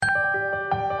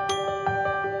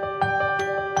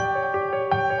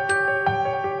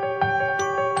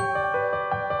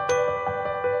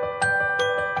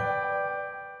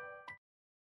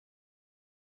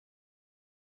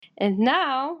And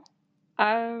now,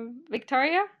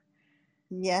 Victoria,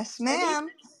 Yes, ready? ma'am.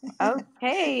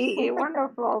 Okay,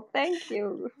 wonderful. Thank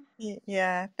you.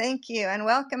 Yeah, thank you. And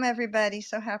welcome, everybody.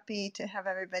 So happy to have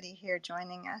everybody here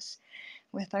joining us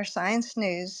with our science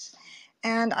news.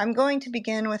 And I'm going to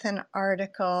begin with an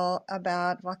article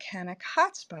about volcanic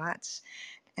hotspots.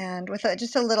 And with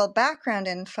just a little background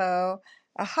info,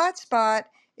 a hotspot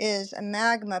is a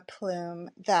magma plume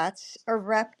that's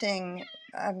erupting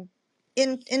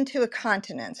into a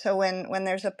continent. So when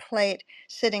there's a plate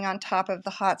sitting on top of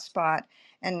the hotspot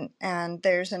and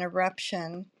there's an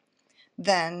eruption,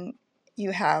 then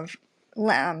you have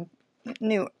um,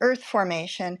 new earth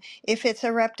formation. If it's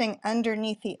erupting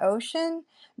underneath the ocean,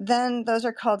 then those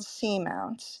are called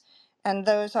seamounts. And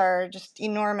those are just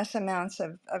enormous amounts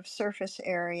of surface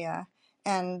area.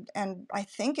 And I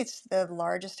think it's the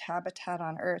largest habitat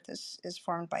on Earth is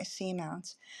formed by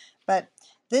seamounts. But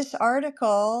this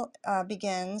article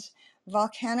begins,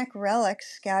 volcanic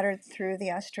relics scattered through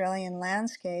the Australian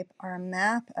landscape are a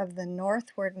map of the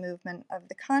northward movement of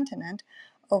the continent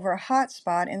over a hot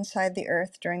spot inside the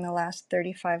Earth during the last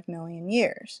 35 million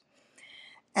years.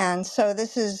 And so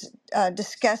this is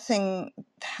discussing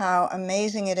how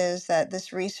amazing it is that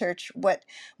this research, what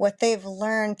they've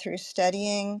learned through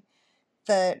studying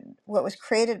what was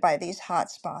created by these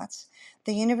hotspots.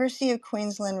 The University of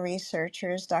Queensland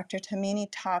researchers, Dr. Tamini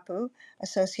Tapu,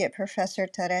 Associate Professor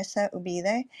Teresa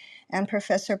Ubide, and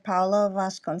Professor Paulo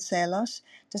Vasconcelos,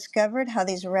 discovered how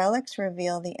these relics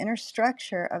reveal the inner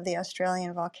structure of the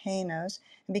Australian volcanoes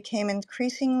and became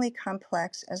increasingly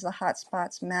complex as the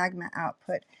hotspot's magma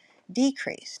output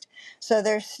decreased. So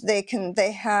they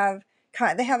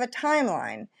have a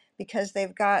timeline because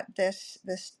they've got this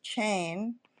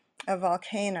chain of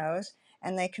volcanoes,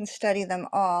 and they can study them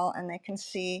all, and they can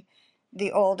see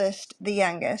the oldest, the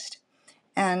youngest.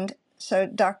 And so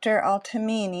Dr.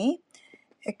 Altamini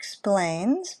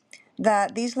explains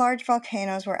that these large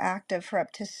volcanoes were active for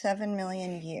up to 7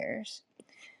 million years.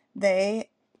 They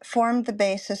formed the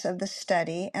basis of the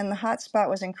study, and the hotspot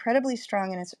was incredibly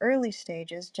strong in its early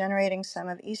stages, generating some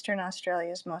of Eastern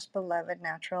Australia's most beloved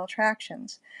natural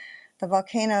attractions. The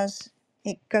volcanoes,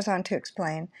 he goes on to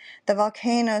explain, the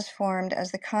volcanoes formed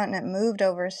as the continent moved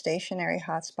over a stationary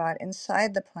hotspot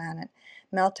inside the planet,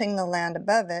 melting the land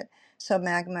above it so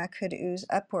magma could ooze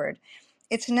upward.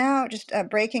 It's now, just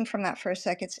breaking from that for a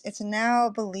sec, it's now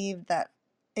believed that,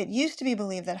 it used to be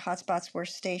believed that hotspots were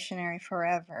stationary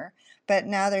forever, but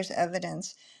now there's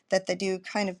evidence that they do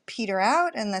kind of peter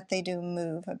out and that they do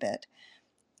move a bit.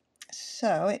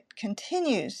 So it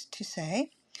continues to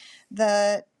say,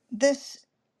 this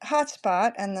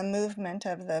hotspot and the movement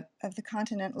of the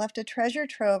continent left a treasure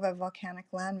trove of volcanic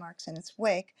landmarks in its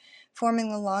wake, forming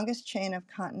the longest chain of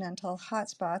continental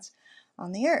hotspots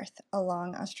on the Earth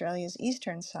along Australia's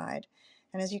eastern side.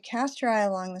 And as you cast your eye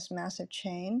along this massive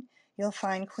chain, you'll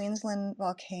find Queensland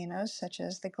volcanoes such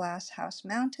as the Glass House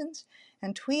Mountains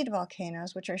and Tweed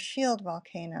volcanoes, which are shield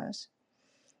volcanoes.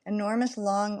 Enormous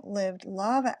long-lived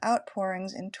lava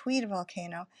outpourings in Tweed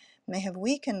volcano may have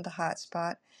weakened the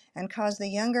hotspot and caused the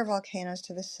younger volcanoes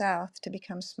to the south to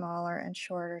become smaller and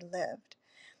shorter-lived.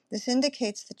 This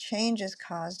indicates the changes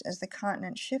caused as the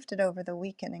continent shifted over the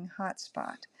weakening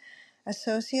hotspot.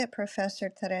 Associate Professor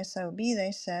Teresa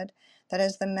Ubide said that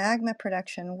as the magma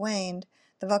production waned,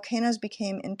 the volcanoes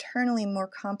became internally more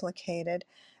complicated,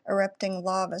 erupting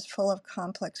lavas full of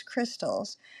complex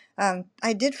crystals.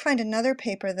 I did find another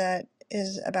paper that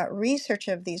is about research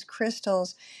of these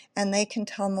crystals, and they can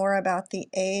tell more about the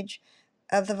age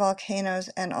of the volcanoes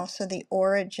and also the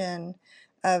origin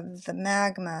of the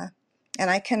magma.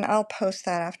 And I'll post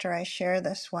that after I share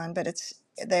this one, but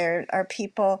there are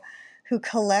people who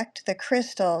collect the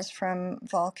crystals from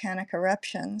volcanic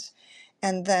eruptions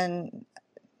and then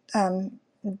um,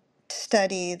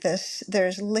 study this.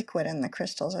 There's liquid in the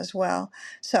crystals as well.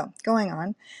 So, going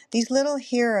on, these little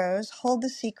heroes hold the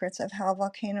secrets of how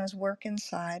volcanoes work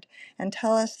inside and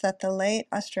tell us that the late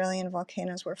Australian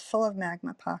volcanoes were full of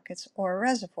magma pockets or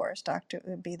reservoirs, Dr.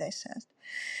 Ubide says.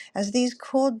 As these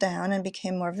cooled down and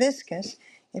became more viscous,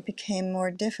 it became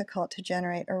more difficult to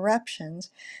generate eruptions,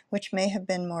 which may have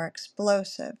been more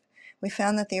explosive. We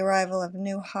found that the arrival of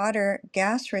new, hotter,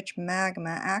 gas-rich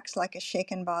magma acts like a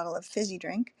shaken bottle of fizzy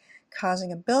drink,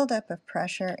 causing a buildup of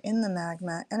pressure in the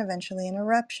magma and eventually an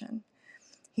eruption.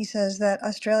 He says that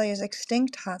Australia's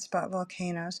extinct hotspot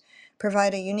volcanoes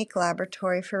provide a unique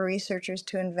laboratory for researchers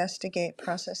to investigate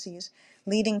processes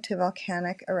leading to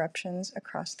volcanic eruptions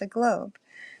across the globe.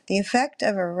 The effect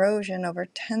of erosion over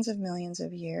tens of millions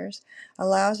of years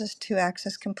allows us to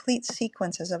access complete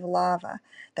sequences of lava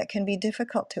that can be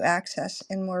difficult to access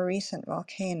in more recent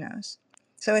volcanoes.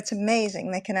 So it's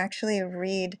amazing. They can actually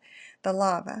read the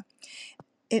lava.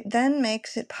 It then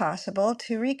makes it possible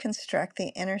to reconstruct the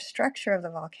inner structure of the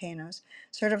volcanoes,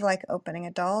 sort of like opening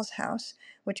a doll's house,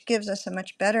 which gives us a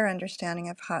much better understanding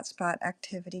of hotspot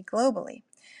activity globally.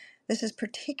 This is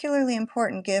particularly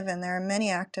important given there are many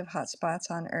active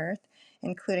hotspots on Earth,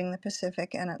 including the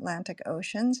Pacific and Atlantic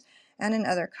Oceans, and in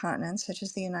other continents, such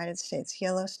as the United States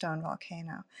Yellowstone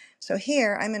volcano. So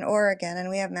here, I'm in Oregon, and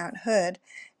we have Mount Hood,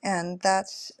 and that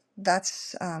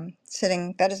is a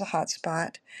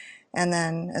hotspot. And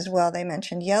then as well, they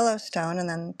mentioned Yellowstone, and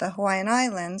then the Hawaiian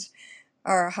Islands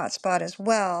are a hotspot as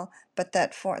well, but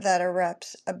that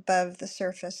erupts above the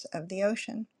surface of the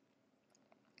ocean.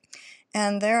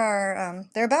 And there are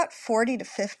about 40 to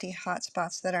 50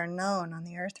 hotspots that are known on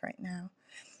the Earth right now.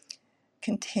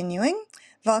 Continuing,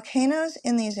 volcanoes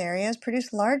in these areas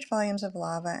produce large volumes of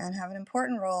lava and have an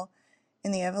important role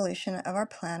in the evolution of our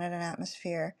planet and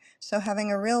atmosphere. So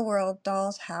having a real-world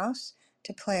doll's house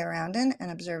to play around in and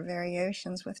observe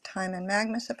variations with time and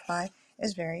magma supply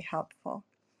is very helpful.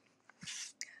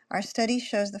 Our study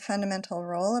shows the fundamental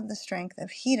role of the strength of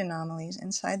heat anomalies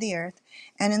inside the Earth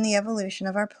and in the evolution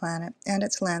of our planet and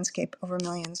its landscape over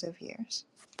millions of years.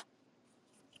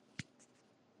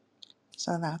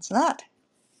 So that's that.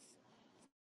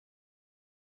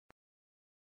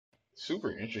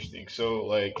 Super interesting. So,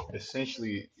 like,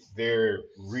 essentially, they're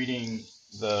reading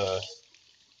the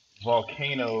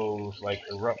volcanoes, like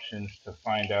eruptions, to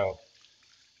find out,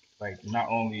 like, not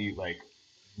only like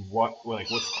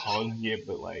what's causing it,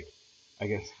 but like, I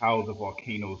guess how the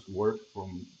volcanoes work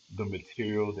from the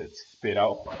material that's spit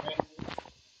out from it.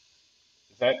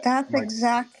 Is that That's like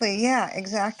exactly, yeah,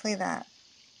 exactly that.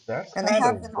 that's And they kind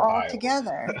of have them all wild?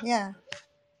 together, yeah.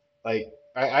 Like,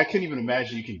 I couldn't even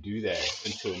imagine you can do that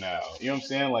until now. You know what I'm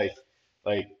saying?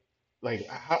 Like, like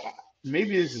how,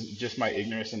 maybe this is just my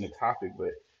ignorance in the topic,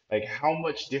 but like how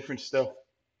much different stuff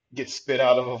gets spit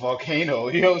out of a volcano?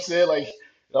 You know what I'm saying? Like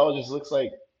it all just looks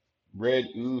like red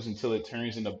ooze until it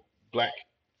turns into black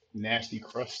nasty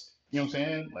crust. You know what I'm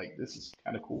saying? Like this is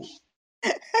kind of cool.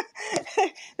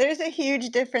 There's a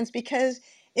huge difference because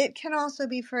it can also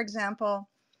be, for example,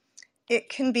 it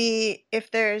can be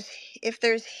if there's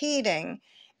heating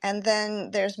and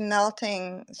then there's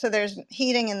melting, so there's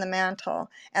heating in the mantle,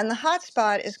 and the hot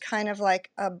spot is kind of like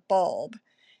a bulb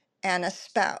and a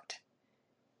spout.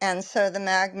 And so the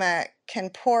magma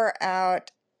can pour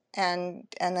out and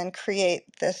then create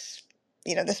this,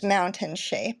 this mountain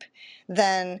shape.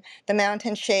 Then the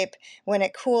mountain shape, when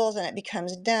it cools and it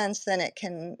becomes dense, then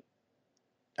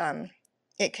um,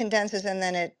 it condenses, and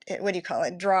then it what do you call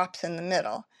it, drops in the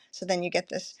middle. So then you get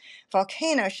this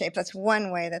volcano shape. That's one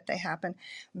way that they happen.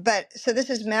 But so this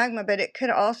is magma, but it could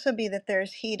also be that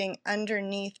there's heating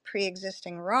underneath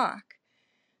pre-existing rock.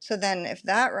 So then if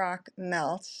that rock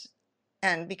melts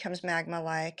and becomes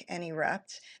magma-like and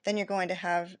erupts, then you're going to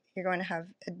have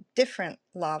a different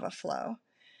lava flow.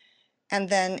 And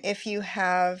then if you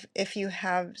have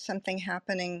something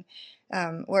happening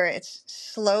where it's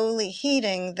slowly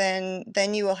heating, then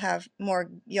you'll have more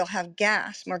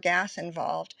gas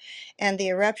involved, and the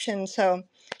eruption. So,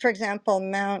 for example,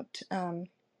 Mount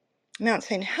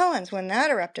St. Helens, when that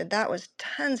erupted, that was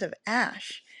tons of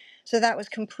ash. So that was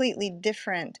completely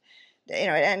different. It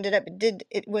ended up,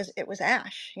 it was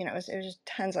ash. It was just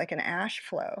tons, like an ash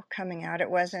flow coming out. It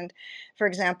wasn't, for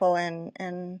example,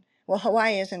 well,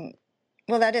 Hawaii isn't,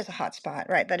 well, that is a hot spot,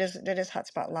 right? That is hot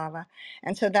spot lava.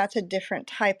 And so that's a different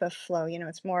type of flow.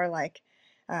 It's more like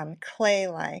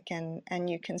clay-like, and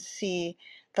you can see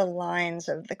the lines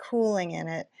of the cooling in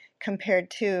it compared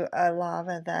to a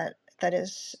lava that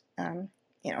is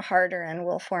harder and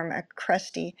will form a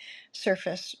crusty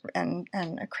surface and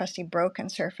a crusty broken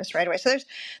surface right away. So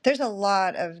there's a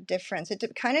lot of difference. It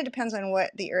kind of depends on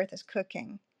what the earth is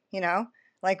cooking,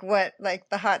 like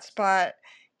the hot spot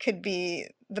could be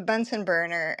the Bunsen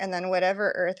burner, and then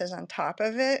whatever earth is on top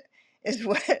of it is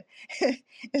what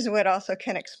is what also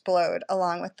can explode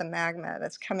along with the magma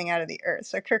that's coming out of the earth.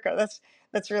 So Kirko,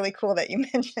 that's really cool that you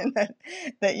mentioned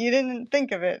that you didn't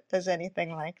think of it as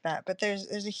anything like that. But there's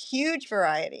a huge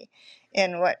variety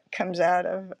in what comes out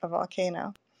of a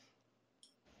volcano.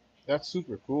 That's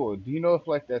super cool. Do you know if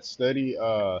like that study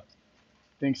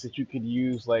thinks that you could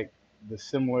use like the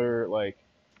similar like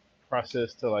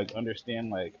process to like understand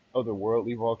like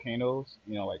otherworldly volcanoes,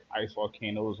 like ice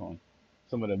volcanoes on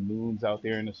some of the moons out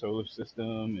there in the solar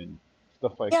system and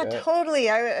stuff like Yeah, that. totally.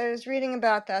 I was reading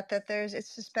about that it's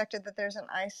suspected that there's an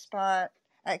ice spot,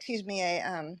 excuse me,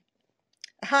 a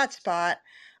hot spot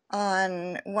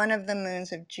on one of the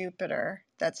moons of Jupiter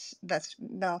that's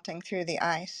melting through the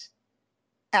ice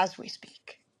as we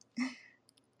speak.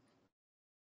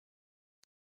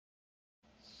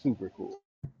 super cool.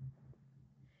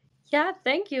 Yeah,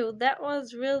 thank you. That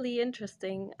was really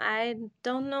interesting. I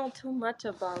don't know too much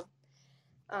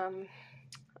um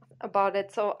about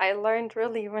it, so I learned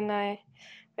really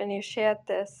when you shared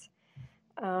this.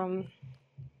 Um,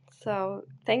 so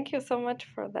thank you so much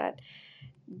for that.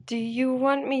 Do you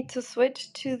want me to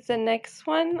switch to the next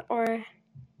one or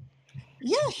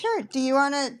Yeah, sure. Do you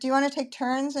wanna take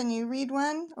turns and you read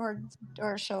one,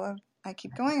 or shall I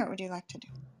keep going, or what would you like to do?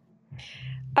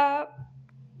 uh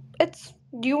it's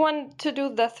do you want to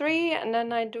do the three and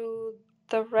then I do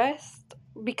the rest?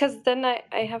 Because then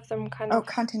I have them kind Oh, of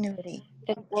continuity.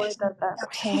 in order that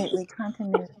way. Absolutely,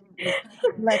 continuity.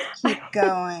 Let's keep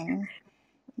going.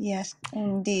 Yes,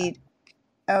 indeed.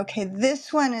 Okay,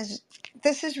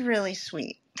 this is really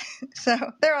sweet. So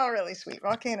they're all really sweet.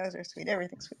 Volcanoes are sweet.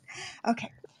 Everything's sweet.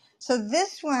 Okay, so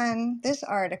this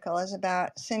article is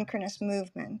about synchronous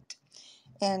movement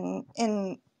in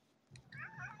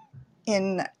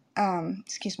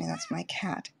excuse me, that's my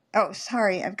cat. Oh,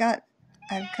 sorry, I've got.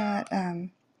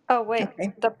 Oh wait,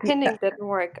 Okay, the yeah, pinning didn't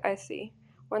work. I see.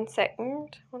 1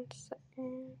 second. 1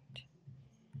 second.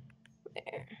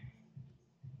 There.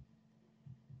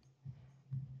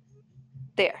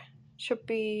 There. Should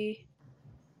be.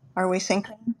 are we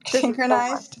This is the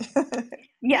one. synchronized?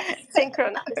 Yes,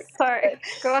 synchronized. Good. Sorry.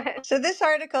 Go ahead. So this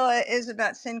article is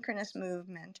about synchronous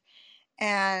movement,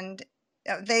 and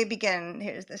they begin.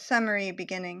 Here's the summary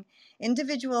beginning.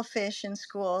 Individual fish in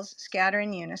schools scatter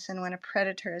in unison when a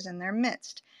predator is in their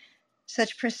midst.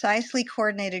 Such precisely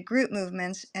coordinated group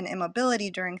movements and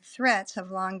immobility during threats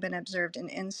have long been observed in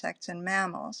insects and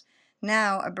mammals.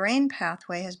 Now, a brain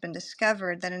pathway has been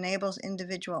discovered that enables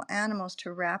individual animals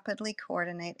to rapidly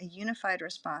coordinate a unified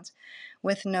response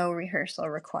with no rehearsal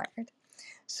required.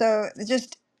 So,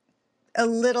 just a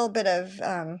little bit of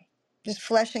just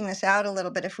fleshing this out a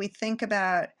little bit. If we think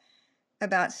about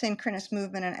synchronous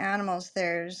movement in animals,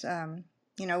 there's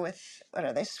with what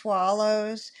are they,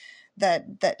 swallows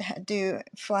that do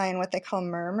fly in what they call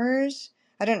murmurs.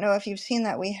 I don't know if you've seen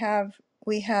that. We have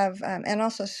and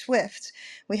also swifts.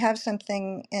 We have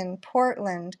something in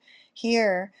Portland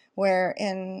here where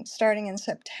in starting in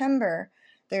September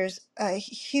there's a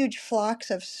huge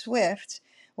flocks of swifts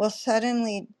will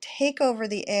suddenly take over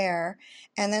the air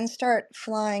and then start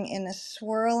flying in a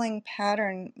swirling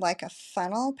pattern like a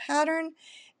funnel pattern,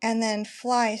 and then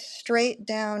fly straight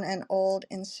down an old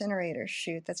incinerator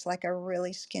chute that's like a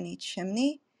really skinny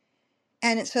chimney.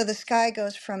 So the sky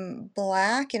goes from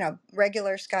black,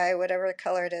 regular sky, whatever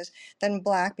color it is, then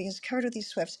black because it's covered with these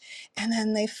swifts, and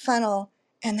then they funnel,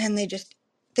 and then they just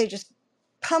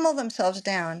pummel themselves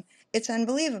down. It's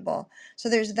unbelievable. So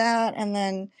there's that, and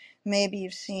then maybe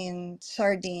you've seen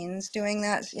sardines doing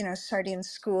that, sardines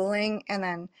schooling and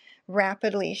then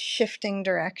rapidly shifting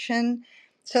direction.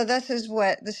 So this is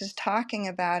what this is talking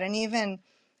about, and even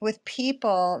with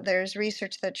people, there's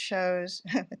research that shows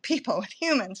with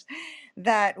humans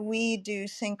that we do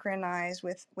synchronize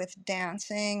with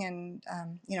dancing and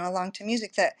along to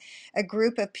music, that a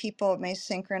group of people may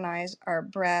synchronize our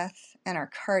breath and our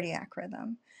cardiac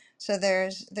rhythm. So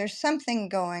there's something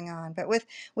going on. But with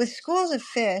schools of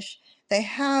fish, they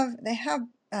have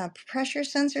pressure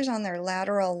sensors on their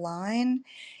lateral line,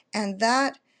 and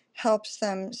that helps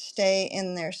them stay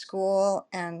in their school.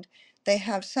 And they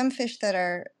have some fish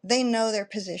they know their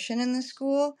position in the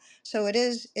school, so it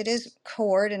is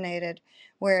coordinated.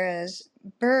 Whereas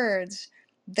birds,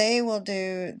 they will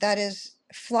do, that is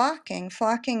flocking.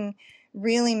 Flocking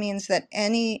really means that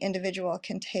any individual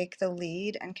can take the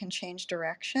lead and can change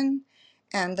direction,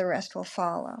 and the rest will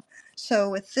follow. So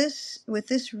with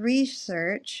this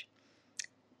research,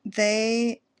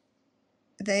 they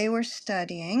they were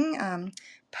studying,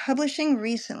 publishing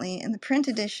recently in the print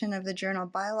edition of the journal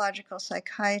Biological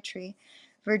Psychiatry.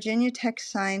 Virginia Tech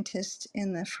scientists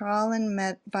in the Fralin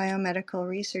Biomedical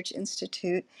Research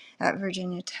Institute at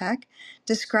Virginia Tech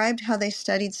described how they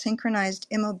studied synchronized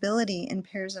immobility in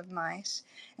pairs of mice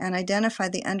and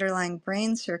identified the underlying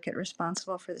brain circuit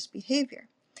responsible for this behavior.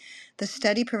 The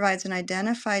study provides an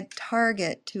identified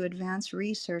target to advance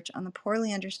research on the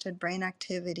poorly understood brain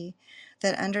activity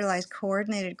that underlies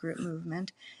coordinated group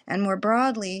movement, and more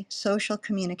broadly, social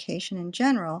communication in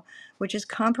general, which is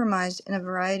compromised in a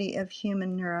variety of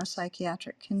human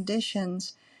neuropsychiatric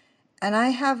conditions. And I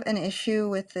have an issue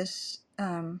with this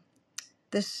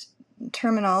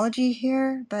terminology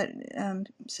here, but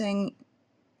saying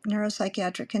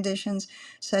neuropsychiatric conditions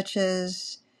such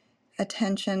as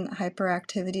attention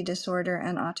hyperactivity disorder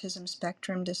and autism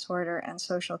spectrum disorder and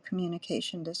social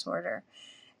communication disorder.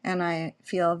 And I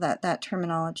feel that that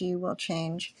terminology will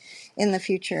change in the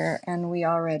future, and we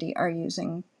already are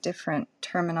using different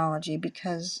terminology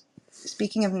because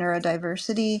speaking of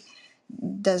neurodiversity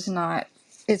does not,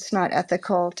 it's not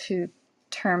ethical to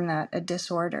term that a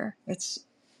disorder. It's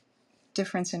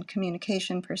difference in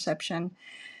communication, perception,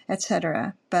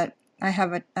 etc. But I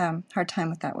have a hard time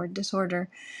with that word disorder.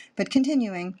 But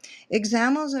continuing,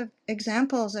 examples of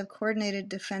coordinated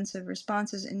defensive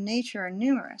responses in nature are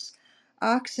numerous.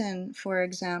 Oxen, for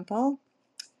example,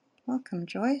 welcome,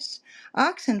 Joyce.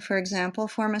 Oxen, for example,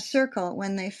 form a circle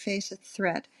when they face a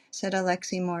threat, said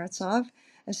Alexei Morozov,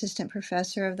 assistant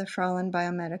professor of the Fraulein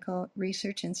Biomedical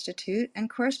Research Institute and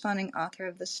corresponding author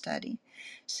of the study.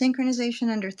 Synchronization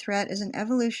under threat is an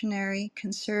evolutionary,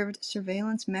 conserved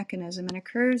surveillance mechanism and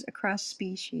occurs across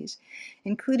species,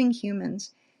 including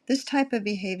humans. This type of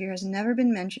behavior has never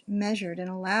been measured in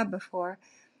a lab before,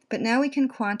 but now we can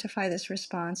quantify this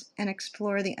response and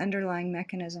explore the underlying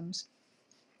mechanisms.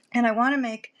 And I want to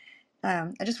make,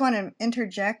 I just want to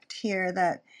interject here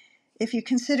that if you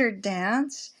consider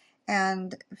dance,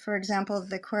 and for example,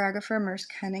 the choreographer Merce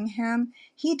Cunningham,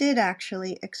 he did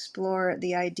actually explore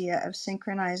the idea of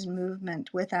synchronized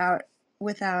movement without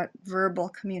verbal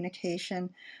communication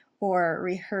or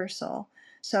rehearsal.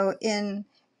 So in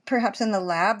perhaps in the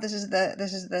lab, this is the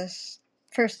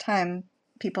first time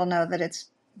people know that it's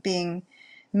being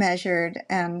measured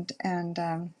and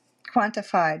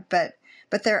quantified,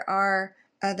 but there are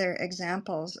other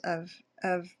examples of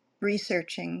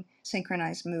researching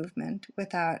synchronized movement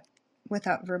without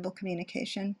verbal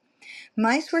communication.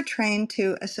 Mice were trained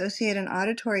to associate an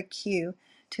auditory cue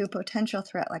to a potential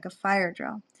threat like a fire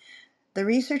drill. The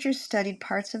researchers studied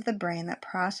parts of the brain that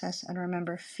process and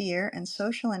remember fear and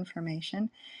social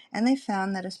information, and they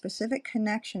found that a specific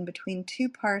connection between two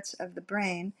parts of the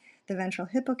brain, the ventral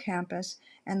hippocampus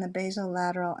and the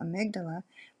basolateral amygdala,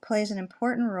 plays an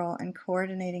important role in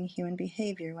coordinating human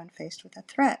behavior when faced with a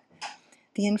threat.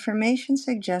 The information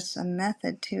suggests a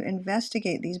method to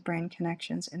investigate these brain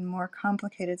connections in more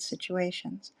complicated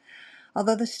situations.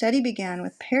 Although the study began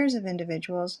with pairs of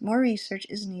individuals, more research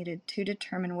is needed to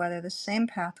determine whether the same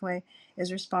pathway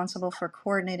is responsible for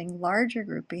coordinating larger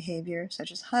group behavior,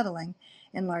 such as huddling,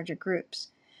 in larger groups.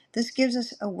 This gives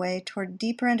us a way toward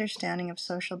deeper understanding of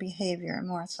social behavior,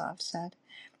 Morozov said.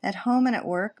 At home and at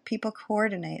work, people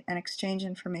coordinate and exchange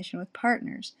information with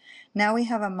partners. Now we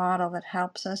have a model that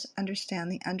helps us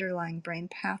understand the underlying brain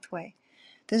pathway.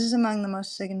 This is among the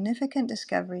most significant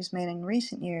discoveries made in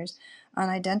recent years on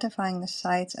identifying the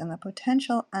sites and the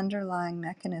potential underlying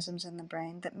mechanisms in the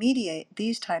brain that mediate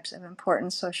these types of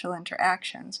important social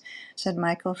interactions, said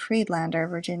Michael Friedlander,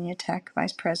 Virginia Tech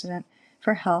Vice President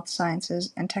for Health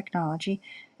Sciences and Technology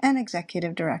and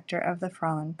Executive Director of the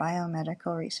Fraulein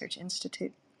Biomedical Research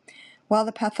Institute. While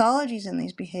the pathologies in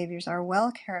these behaviors are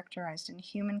well characterized in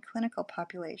human clinical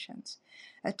populations,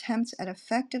 attempts at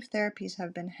effective therapies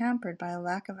have been hampered by a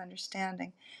lack of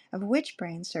understanding of which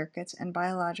brain circuits and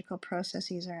biological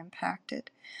processes are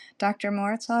impacted. Dr.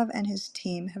 Morozov and his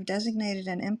team have designated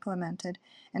and implemented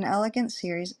an elegant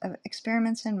series of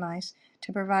experiments in mice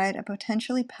to provide a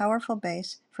potentially powerful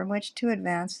base from which to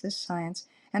advance this science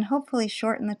and hopefully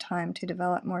shorten the time to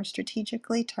develop more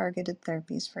strategically targeted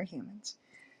therapies for humans.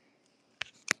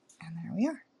 And there we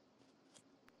are.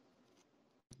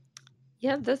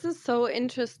 Yeah, this is so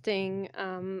interesting,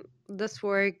 this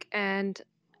work. And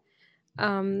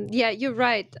yeah, you're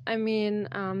right. I mean,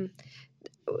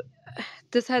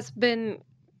 this has been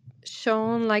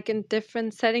shown like in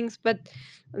different settings, but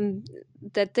um,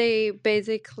 that they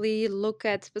basically look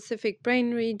at specific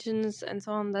brain regions and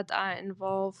so on that are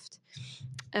involved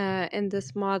in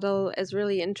this model is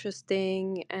really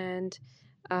interesting. And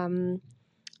um,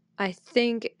 I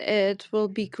think it will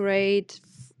be great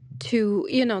to,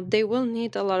 they will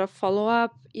need a lot of follow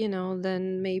up,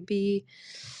 then maybe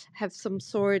have some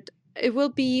sort. It will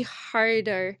be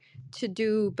harder to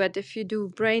do, but if you do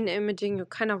brain imaging, you're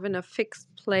kind of in a fixed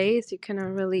place. You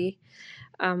cannot really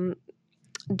um,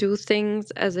 do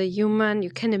things as a human.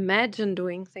 You can imagine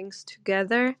doing things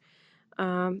together.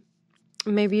 Um,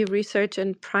 Maybe research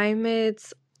in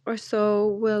primates or so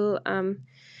will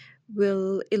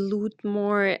elude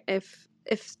more if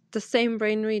the same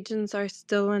brain regions are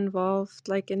still involved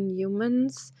like in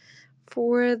humans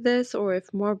for this, or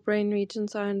if more brain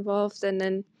regions are involved. And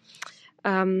then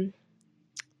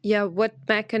yeah, what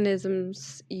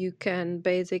mechanisms you can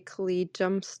basically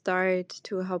jumpstart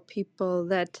to help people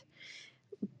that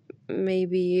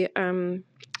maybe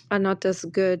are not as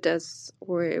good as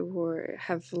or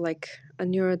have like a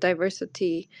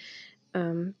neurodiversity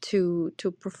to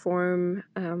perform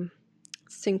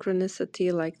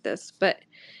synchronicity like this. But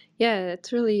Yeah,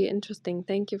 it's really interesting.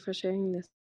 Thank you for sharing this.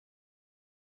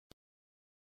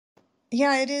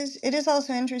 Yeah, it is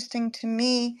also interesting to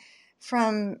me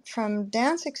from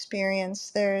dance experience.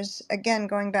 There's again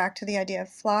going back to the idea of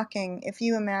flocking. If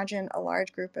you imagine a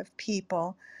large group of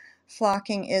people,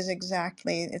 flocking is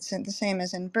exactly the same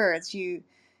as in birds.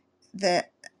 The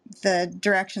the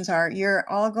directions are you're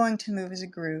all going to move as a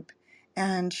group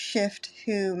and shift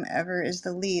whomever is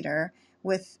the leader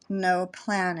with no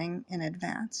planning in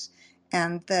advance.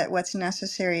 And that what's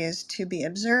necessary is to be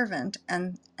observant,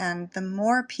 and the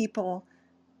more people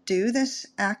do this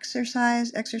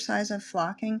exercise of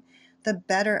flocking, the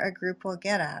better a group will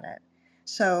get at it.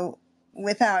 So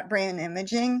without brain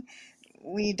imaging,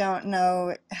 we don't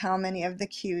know how many of the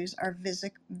cues are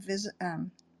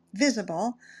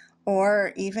visible,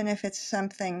 or even if it's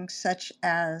something such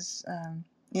as,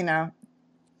 you know,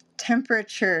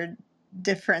 temperature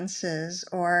differences,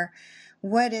 or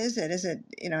what is it? Is it,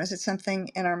 is it something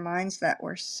in our minds that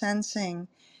we're sensing?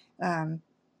 Um,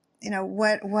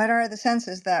 what are the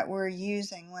senses that we're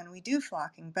using when we do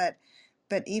flocking? But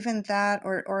even that,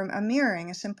 or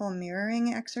a simple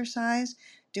mirroring exercise,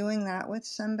 doing that with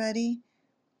somebody,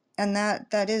 and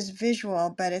that is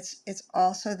visual, but it's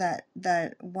also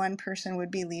that one person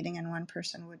would be leading and one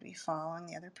person would be following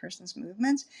the other person's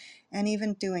movements. And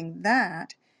even doing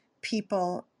that,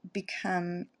 people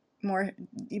become more,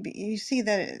 you see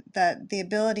that the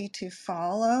ability to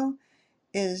follow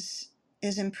is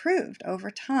improved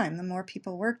over time the more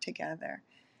people work together.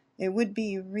 It would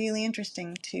be really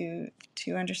interesting to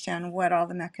understand what all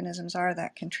the mechanisms are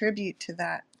that contribute to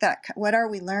that what are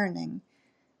we learning,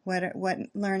 what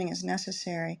learning is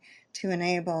necessary to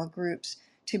enable groups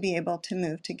to be able to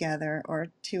move together, or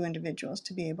two individuals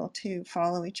to be able to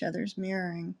follow each other's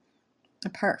mirroring,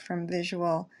 apart from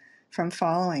visual, from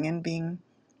following and being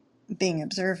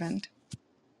observant.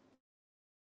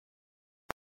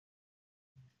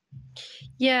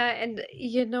 Yeah, and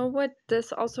you know what?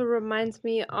 This also reminds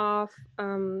me of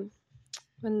um,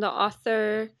 when the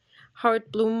author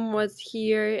Howard Bloom was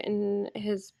here in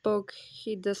his book.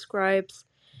 He describes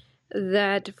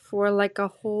that for like a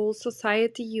whole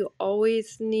society, you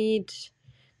always need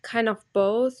kind of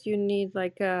both. You need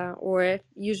like or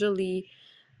usually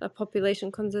a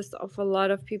population consists of a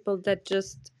lot of people that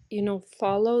just,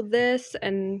 follow this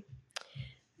and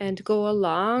go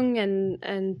along,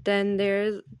 and then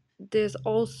there's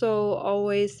also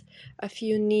always a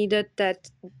few needed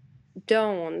that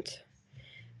don't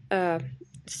uh,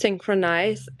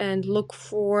 synchronize and look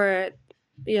for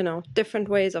different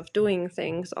ways of doing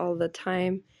things all the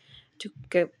time to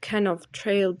get, kind of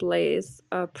trailblaze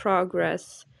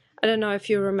progress. I don't know if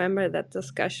you remember that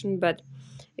discussion, but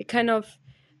it kind of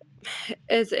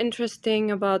is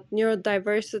interesting about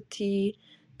neurodiversity,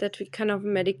 that we kind of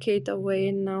medicate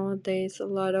away nowadays a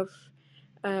lot of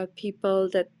people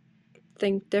that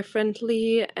think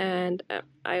differently. And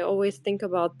I always think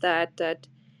about that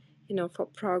for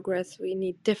progress we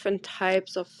need different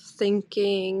types of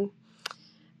thinking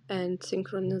and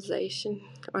synchronization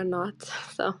or not.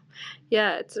 So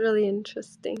yeah, it's really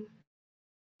interesting.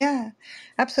 Yeah,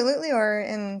 absolutely. Or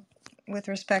in with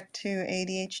respect to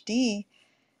ADHD,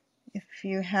 if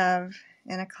you have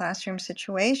in a classroom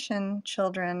situation,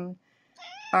 children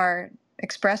are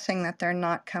expressing that they're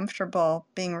not comfortable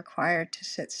being required to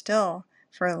sit still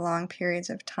for long periods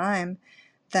of time,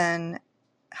 then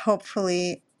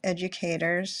hopefully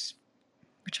educators,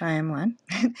 which I am one,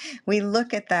 we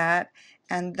look at that,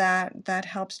 and that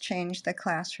helps change the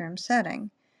classroom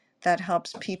setting. That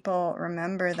helps people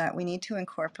remember that we need to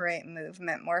incorporate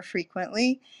movement more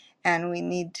frequently, and we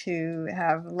need to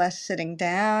have less sitting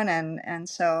down. And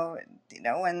so,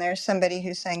 when there's somebody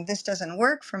who's saying this doesn't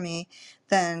work for me,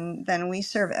 then we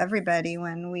serve everybody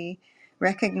when we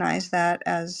recognize that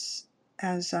as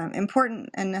important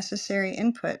and necessary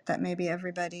input that maybe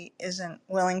everybody isn't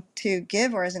willing to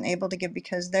give or isn't able to give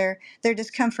because their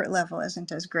discomfort level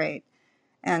isn't as great.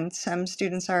 And some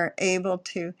students are able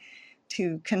to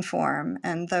conform,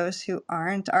 and those who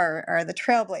aren't are the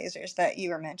trailblazers that you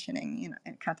were mentioning,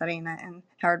 in Katarina and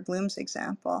Howard Bloom's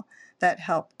example, that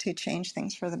help to change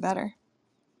things for the better.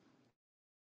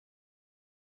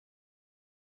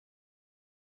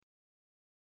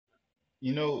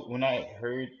 When I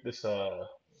heard this,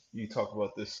 you talk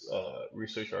about this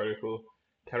research article,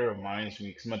 kind of reminds me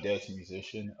because my dad's a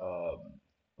musician.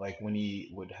 Like when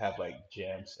he would have like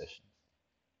jam sessions,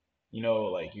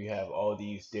 like you have all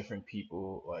these different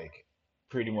people, like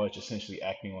pretty much essentially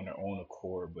acting on their own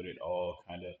accord, but it all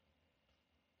kind of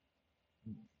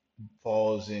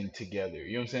falls in together.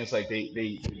 You know what I'm saying? It's like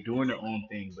they're doing their own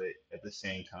thing, but at the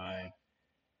same time,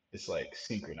 it's like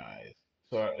synchronized.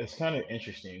 So it's kind of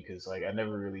interesting because like I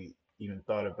never really even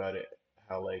thought about it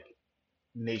how like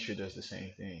nature does the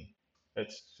same thing.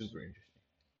 That's super interesting.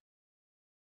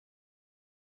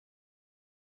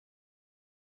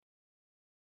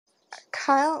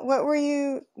 Kyle, what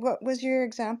was your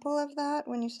example of that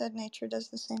when you said nature does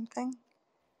the same thing?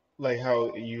 Like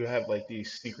how you have like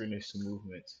these synchronous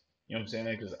movements. You know what I'm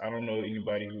saying? Because I don't know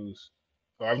anybody who's,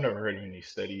 or I've never heard of any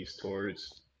studies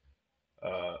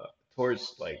uh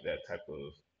towards like that type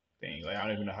of thing. Like I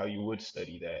don't even know how you would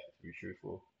study that to be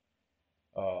truthful.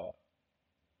 Uh,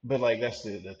 but like that's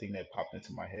the thing that popped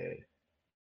into my head.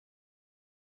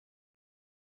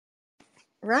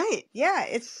 Right. Yeah.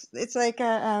 It's like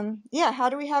a yeah. How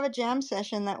do we have a jam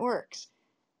session that works?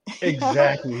 You know.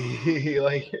 Exactly.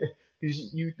 Like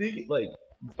 'cause you think like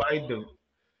by the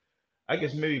I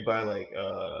guess maybe by like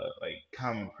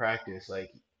common practice,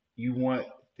 like you want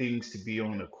things to be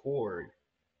on accord,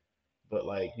 but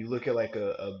like you look at like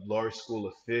a large school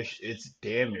of fish, it's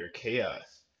damn near chaos.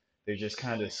 They're just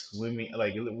kind of swimming.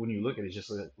 Like when you look at it, it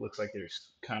just looks like they're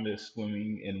kind of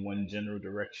swimming in one general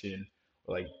direction.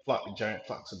 Or like giant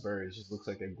flocks of birds, it just looks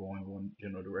like they're going one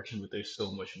general direction, but there's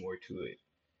so much more to it.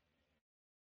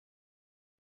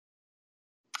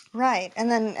 Right.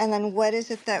 And then what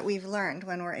is it that we've learned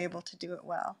when we're able to do it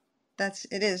well?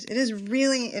 It is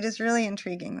really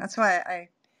intriguing. That's why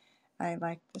I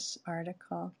like this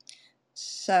article.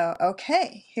 So,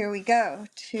 okay, here we go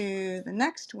to the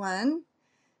next one.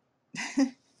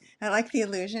 I like the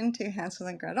allusion to Hansel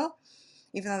and Gretel,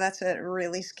 even though that's a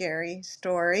really scary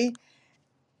story.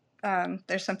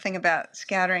 There's something about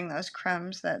scattering those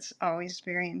crumbs that's always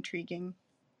very intriguing,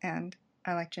 and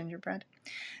I like gingerbread.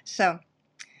 So,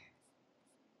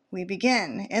 we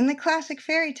begin. In the classic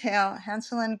fairy tale,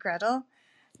 Hansel and Gretel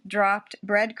dropped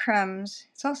breadcrumbs.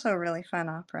 It's also a really fun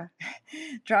opera.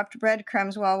 Dropped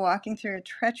breadcrumbs while walking through a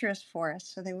treacherous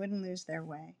forest so they wouldn't lose their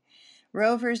way.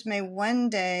 Rovers may one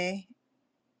day.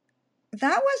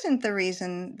 That wasn't the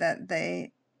reason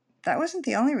that wasn't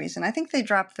the only reason. I think they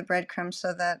dropped the breadcrumbs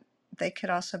so that they could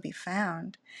also be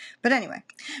found. But anyway,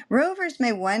 rovers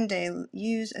may one day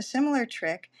use a similar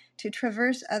trick to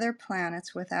traverse other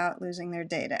planets without losing their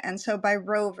data. And so by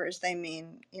rovers, they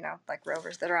mean, like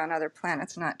rovers that are on other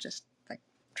planets, not just like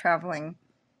traveling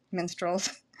minstrels.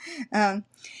 Um,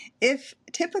 if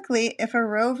a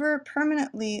rover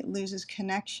permanently loses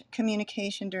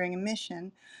communication during a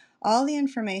mission, all the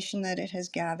information that it has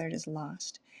gathered is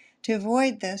lost. To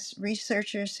avoid this,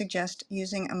 researchers suggest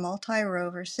using a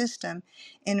multi-rover system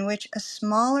in which a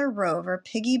smaller rover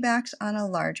piggybacks on a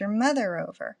larger mother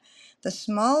rover. The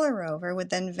smaller rover would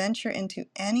then venture into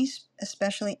any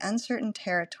especially uncertain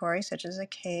territory, such as a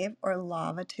cave or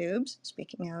lava tubes,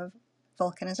 speaking of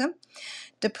volcanism,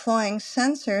 deploying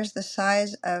sensors the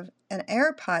size of an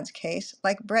AirPods case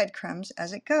like breadcrumbs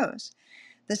as it goes.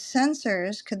 The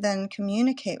sensors could then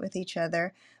communicate with each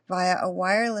other via a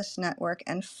wireless network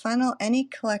and funnel any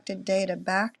collected data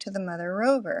back to the mother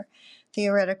rover,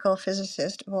 theoretical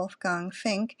physicist Wolfgang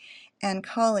Fink and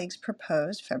colleagues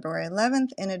proposed February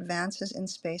 11th in Advances in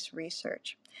Space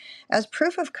Research. As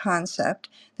proof of concept,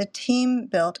 the team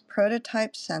built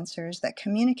prototype sensors that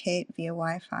communicate via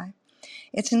Wi-Fi.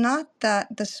 It's not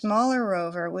that the smaller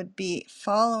rover would be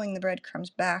following the breadcrumbs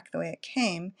back the way it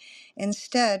came.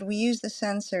 Instead, we use the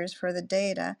sensors for the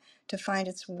data to find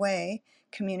its way,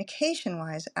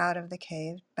 communication-wise, out of the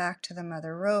cave back to the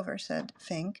mother rover, said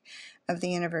Fink of the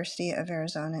University of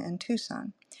Arizona in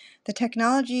Tucson. The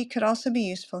technology could also be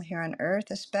useful here on Earth,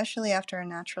 especially after a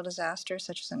natural disaster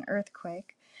such as an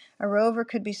earthquake. A rover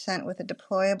could be sent with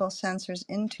deployable sensors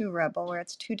into rubble where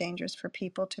it's too dangerous for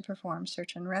people to perform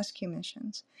search and rescue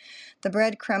missions. The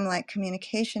breadcrumb-like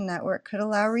communication network could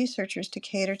allow researchers to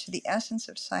cater to the essence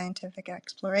of scientific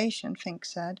exploration, Fink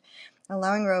said,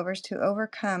 allowing rovers to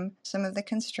overcome some of the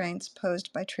constraints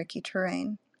posed by tricky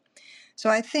terrain. So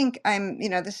I think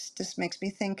this makes me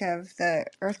think of the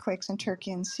earthquakes in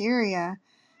Turkey and Syria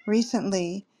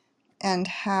recently, and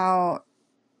how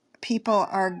people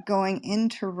are going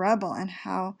into rubble, and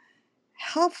how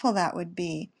helpful that would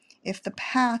be if the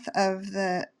path of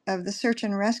the search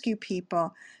and rescue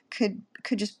people could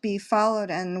just be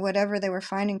followed, and whatever they were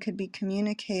finding could be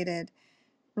communicated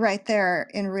right there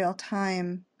in real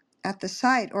time at the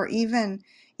site, or even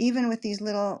with these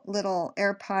little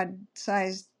AirPod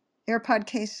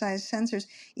case sized sensors,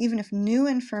 even if new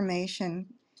information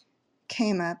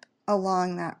came up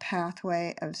along that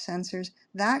pathway of sensors,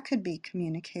 that could be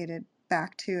communicated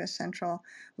back to a central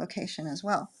location as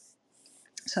well.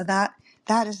 So that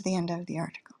is the end of the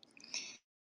article.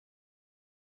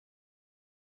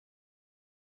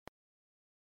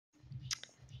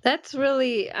 That's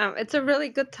really it's a really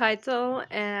good title,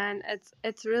 and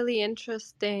it's really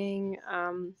interesting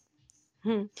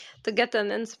hmm, to get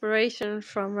an inspiration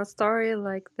from a story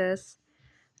like this.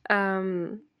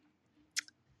 Um,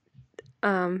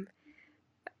 um,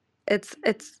 it's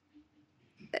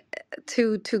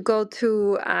to go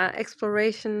to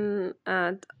exploration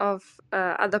of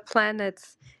other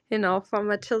planets, you know,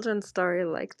 from a children's story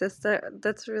like this.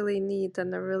 That's really neat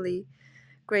and a really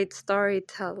great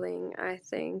storytelling, I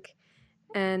think.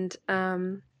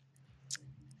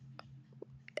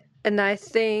 And I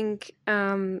think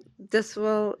this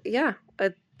will, yeah,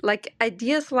 like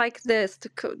ideas like this to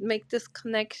make these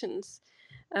connections,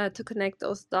 to connect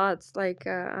those dots, like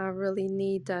are really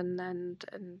neat and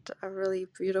a really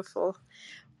beautiful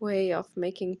way of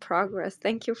making progress.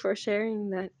 Thank you for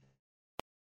sharing that.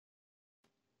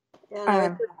 Yeah, and I was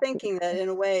Uh, just thinking that in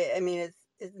a way, I mean,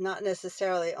 it's not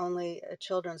necessarily only a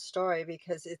children's story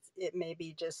because it may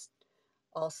be just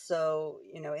also,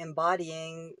 you know,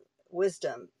 embodying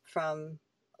wisdom from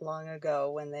long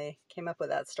ago when they came up with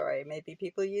that story. Maybe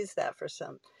people use that for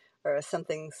some or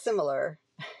something similar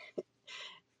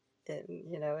in,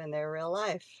 you know, in their real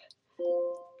life.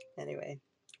 Anyway,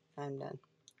 I'm done.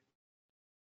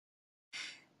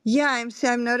 Yeah,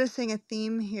 I'm noticing a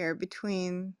theme here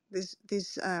between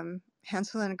these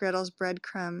Hansel and Gretel's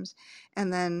breadcrumbs,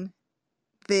 and then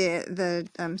the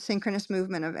synchronous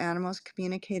movement of animals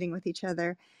communicating with each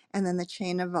other, and then the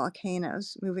chain of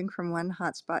volcanoes moving from one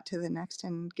hotspot to the next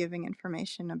and giving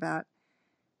information about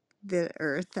the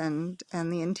Earth and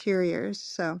the interiors.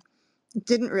 So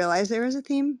didn't realize there was a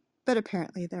theme, but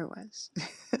apparently there was.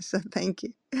 So thank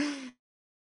you.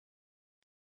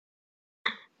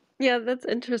 yeah, that's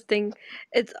interesting.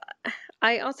 It's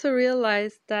I also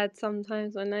realized that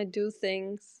sometimes when I do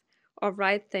things or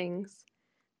write things,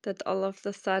 that all of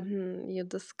a sudden you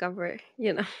discover,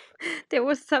 you know, there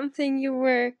was something you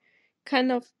were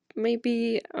kind of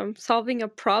maybe solving a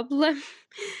problem,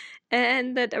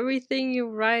 and that everything you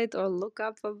write or look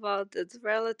up about is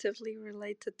relatively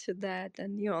related to that,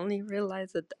 and you only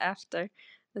realize it after.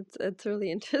 It's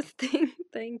really interesting.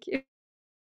 Thank you.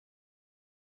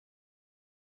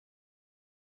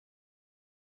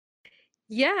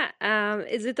 Yeah,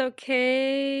 is it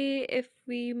okay if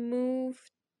we move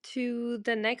to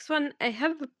the next one? I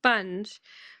have a bunch,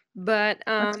 but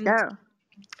Let's go.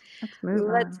 Let's move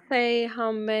let's on. say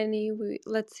how many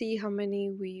let's see how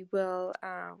many we will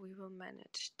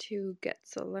manage to get.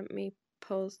 So let me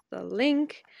post the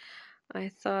link. I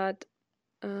thought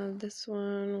this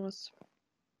one was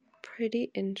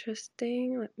pretty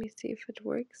interesting. Let me see if it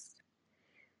works.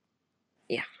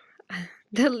 Yeah.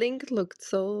 The link looked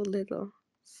so little.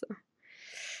 So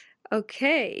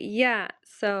okay, yeah.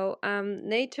 So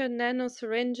nature nano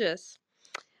syringes.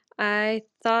 I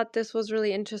thought this was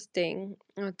really interesting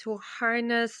to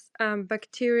harness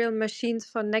bacterial machines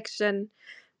for next gen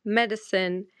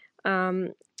medicine. Um,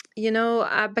 you know,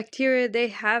 bacteria, they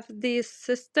have this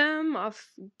system of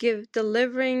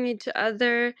delivering each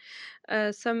other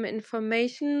some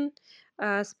information,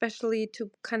 especially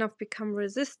to kind of become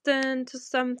resistant to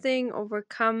something,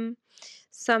 overcome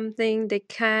something. They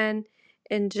can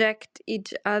inject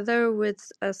each other with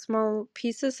small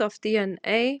pieces of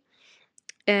DNA,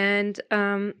 and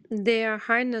they are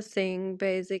harnessing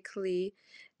basically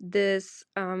this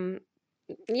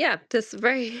yeah, this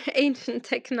very ancient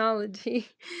technology,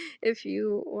 if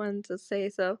you want to say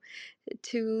so,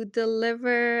 to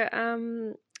deliver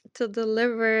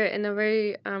in a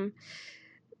very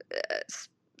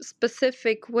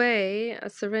specific way, a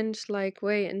syringe-like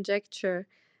way,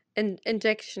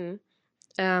 injection.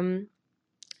 Um,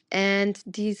 and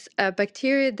these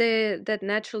bacteria that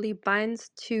naturally binds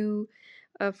to,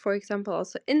 for example,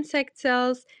 also insect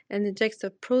cells, and injects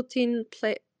a protein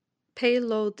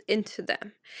payload into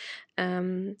them.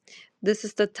 Um, this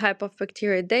is the type of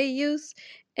bacteria they use,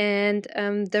 and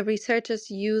the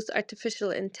researchers use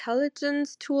artificial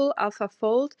intelligence tool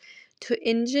AlphaFold to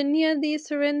engineer these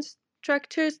syringe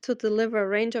structures to deliver a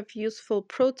range of useful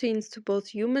proteins to both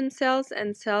human cells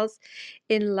and cells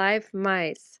in live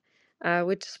mice,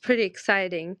 which is pretty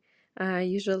exciting.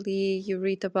 Usually you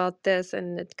read about this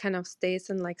and it kind of stays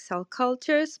in like cell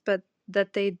cultures, but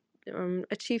that they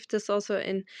achieved this also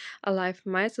in alive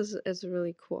mice is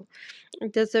really cool.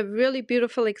 There's a really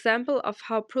beautiful example of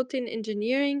how protein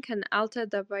engineering can alter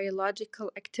the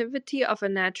biological activity of a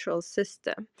natural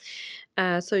system.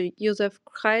 So Josef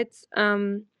Kreitz,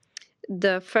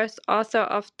 the first author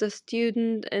of the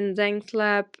student in Zhang's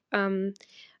lab,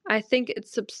 I think it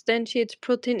substantiates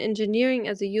protein engineering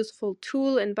as a useful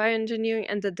tool in bioengineering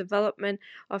and the development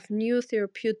of new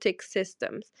therapeutic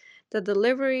systems. The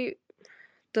delivery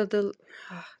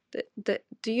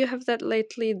do you have that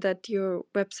lately, that your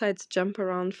websites jump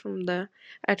around from the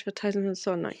advertisements?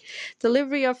 So annoying.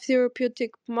 Delivery of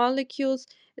therapeutic molecules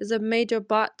is a major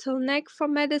bottleneck for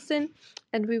medicine,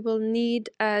 and we will need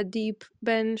a deep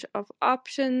bench of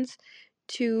options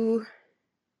to.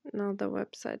 Now the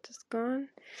website is gone.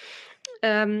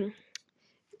 Um,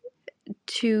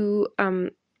 to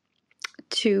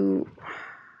to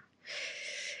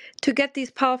to get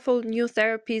these powerful new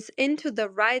therapies into the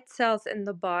right cells in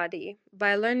the body.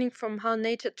 By learning from how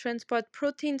nature transports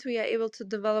proteins, we are able to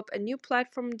develop a new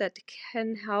platform that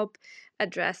can help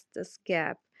address this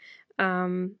gap.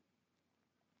 Um,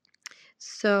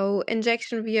 So,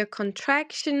 injection via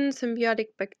contraction, symbiotic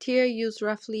bacteria use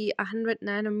roughly 100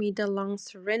 nanometer long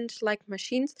syringe like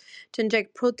machines to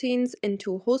inject proteins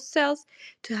into host cells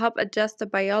to help adjust the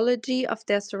biology of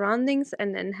their surroundings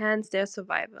and enhance their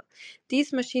survival.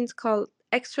 These machines, called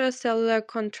extracellular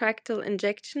contractile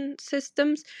injection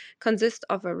systems, consist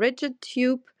of a rigid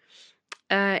tube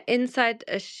inside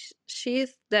a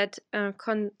sheath that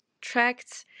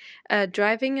contracts,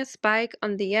 driving a spike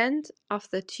on the end of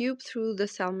the tube through the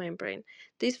cell membrane.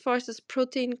 This forces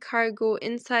protein cargo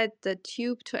inside the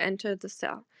tube to enter the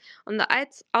cell. On the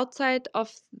outside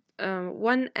of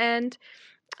one end,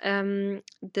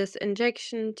 this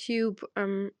injection tube,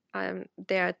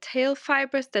 there are tail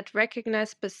fibers that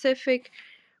recognize specific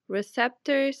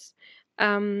receptors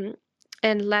and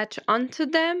latch onto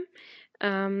them.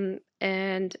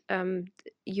 And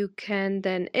you can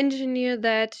then engineer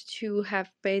that to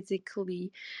have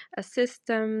basically a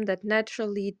system that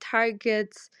naturally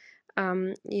targets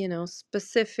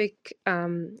specific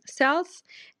cells,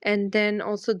 and then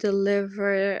also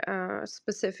deliver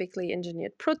specifically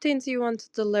engineered proteins you want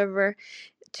to deliver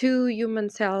to human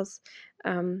cells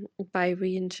by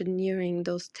re-engineering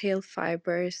those tail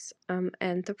fibers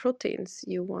and the proteins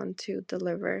you want to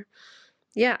deliver.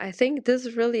 Yeah, I think this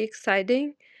is really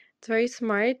exciting. It's very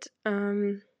smart.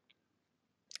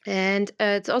 And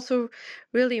it's also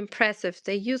really impressive.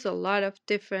 They use a lot of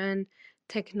different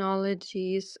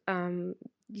technologies.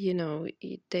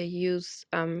 They use,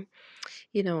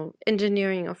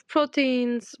 engineering of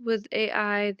proteins with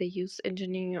AI. They use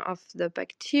engineering of the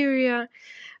bacteria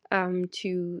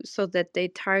so that they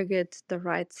target the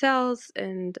right cells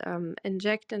and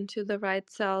inject into the right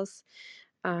cells.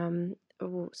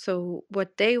 So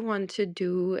what they want to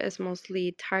do is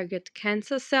mostly target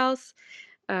cancer cells,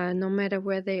 no matter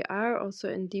where they are, also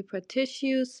in deeper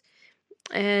tissues,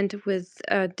 and with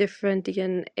different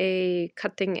DNA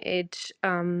cutting edge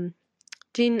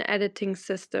gene editing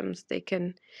systems, they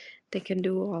can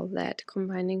do all that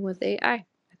combining with AI. I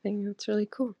think that's really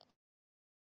cool.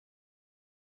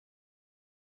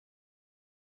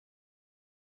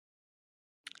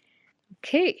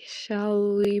 Okay,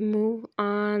 shall we move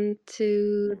on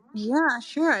to? Yeah,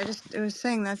 sure. I was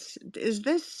saying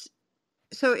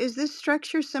is this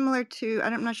structure similar to,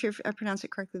 I'm not sure if I pronounce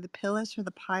it correctly, the pilus or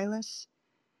the pilus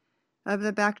of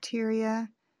the bacteria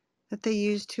that they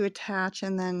use to attach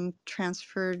and then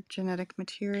transfer genetic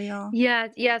material?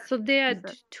 Yeah. So there are Is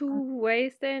that two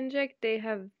ways they inject. They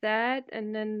have that,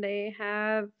 and then they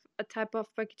have a type of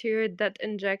bacteria that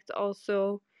inject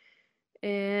also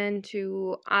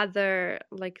into other,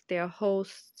 like their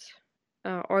host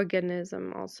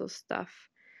organism, also stuff.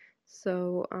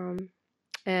 So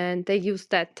and they use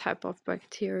that type of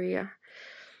bacteria.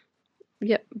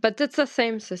 Yeah, but it's the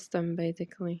same system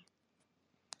basically.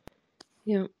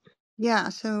 Yeah. Yeah,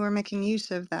 so we're making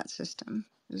use of that system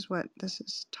is what this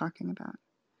is talking about.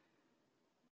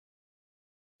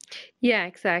 Yeah,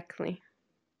 exactly.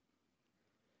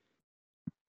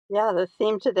 Yeah, the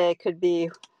theme today could be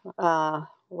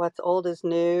what's old is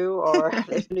new, or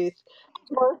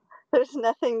or there's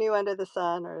nothing new under the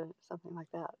sun, or something like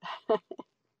that.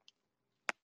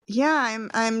 Yeah,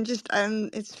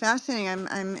 it's fascinating.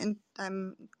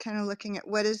 I'm kind of looking at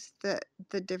what is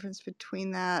the difference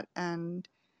between that and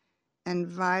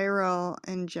viral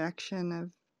injection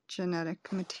of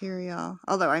genetic material.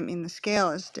 Although I mean the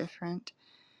scale is different,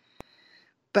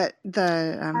 but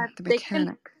the They can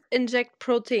mechanic. inject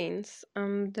proteins.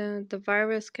 The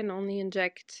virus can only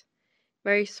inject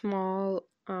very small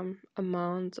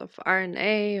amounts of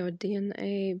RNA or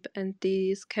DNA, and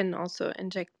these can also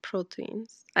inject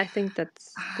proteins. I think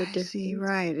that's the I see, difference.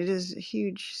 right. It is a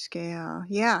huge scale.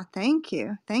 Yeah, thank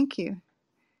you. Thank you.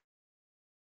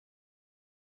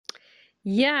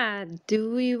 Yeah,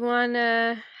 do we want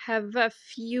to have a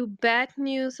few bad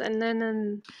news and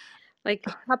then like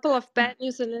a couple of bad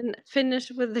news and then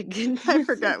finish with the good I news?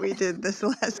 forgot we did this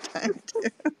last time too.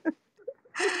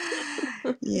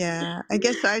 Yeah, I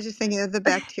guess I was just thinking of the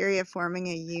bacteria forming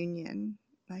a union,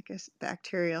 like a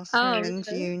bacterial Oh, syringe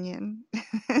really? union.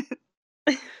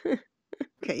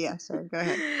 Okay, yeah, sorry, go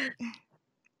ahead.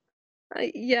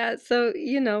 Yeah, so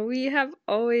we have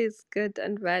always good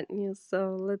and bad news,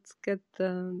 so let's get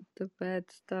the bad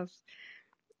stuff.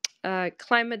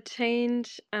 Climate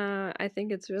change, I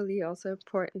think it's really also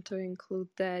important to include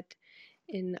that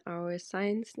in our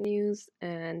science news.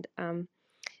 And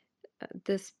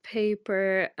this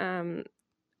paper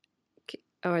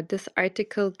or this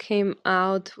article came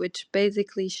out, which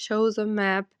basically shows a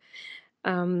map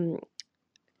um,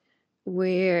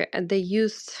 where they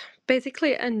used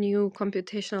basically a new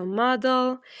computational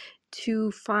model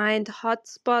to find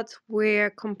hotspots where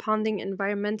compounding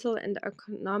environmental and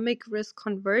economic risk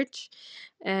converge.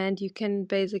 And you can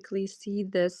basically see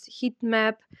this heat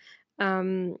map.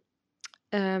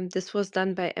 This was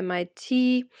done by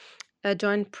MIT, a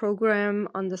joint program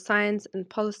on the science and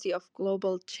policy of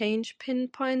global change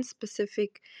pinpoints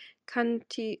specific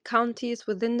counties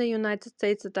within the United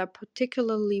States that are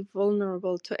particularly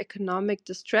vulnerable to economic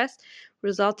distress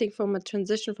resulting from a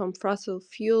transition from fossil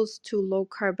fuels to low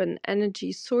carbon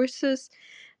energy sources.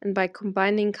 And by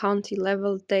combining county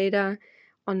level data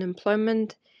on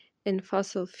employment in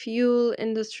fossil fuel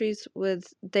industries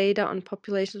with data on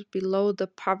populations below the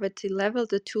poverty level,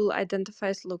 the tool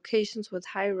identifies locations with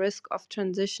high risk of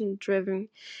transition-driven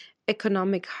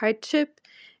economic hardship.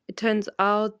 It turns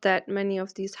out that many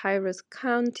of these high-risk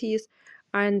counties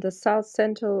are in the south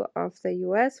central of the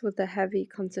US with a heavy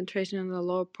concentration in the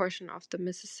lower portion of the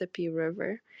Mississippi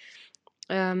River.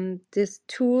 This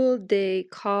tool, they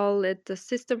call it the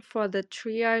System for the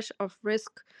Triage of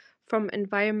Risk from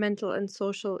Environmental and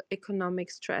Social Economic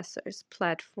Stressors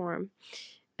platform.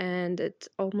 And it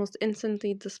almost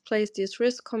instantly displays these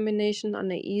risk combinations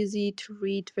on an easy to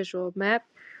read visual map,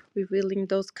 revealing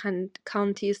those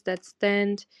counties that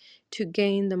stand to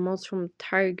gain the most from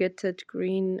targeted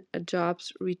green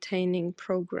jobs retaining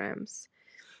programs.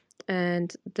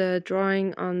 And the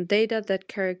drawing on data that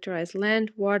characterize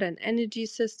land, water, and energy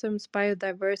systems,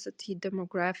 biodiversity,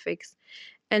 demographics,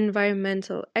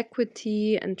 environmental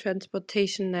equity, and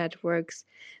transportation networks.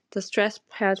 The stress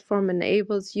platform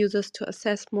enables users to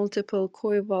assess multiple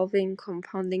co-evolving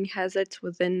compounding hazards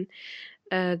within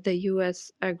the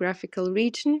U.S. Geographical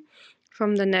region,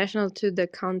 from the national to the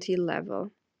county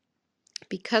level.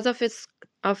 Because of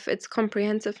its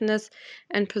comprehensiveness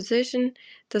and precision,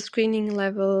 the screening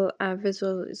level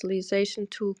visualization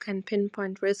tool can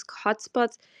pinpoint risk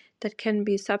hotspots that can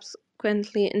be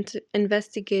subsequently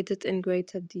investigated in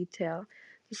greater detail.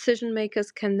 Decision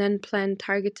makers can then plan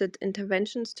targeted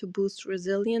interventions to boost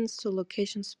resilience to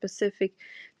location-specific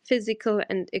physical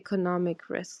and economic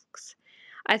risks.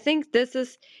 I think this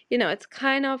is, it's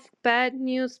kind of bad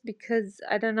news because,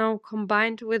 I don't know,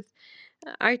 combined with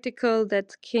article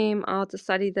that came out, a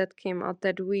study that came out,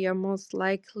 that we are most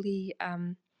likely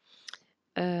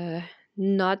uh,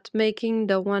 not making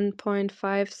the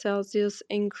 1.5 Celsius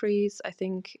increase. I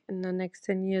think in the next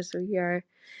 10 years we are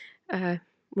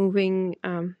moving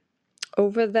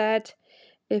over that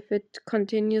if it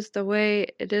continues the way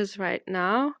it is right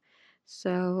now.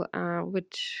 So,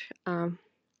 which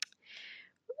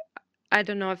I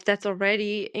don't know if that's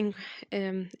already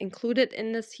included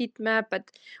in this heat map,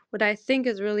 but what I think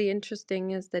is really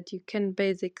interesting is that you can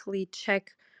basically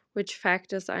check which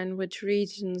factors are in which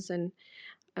regions, and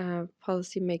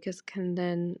policymakers can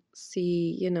then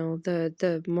see,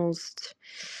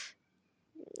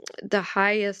 the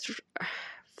highest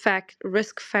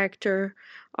risk factor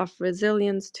of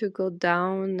resilience to go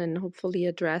down and hopefully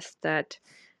address that.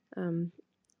 Um,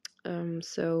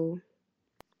 so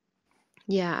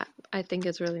yeah, I think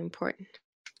it's really important.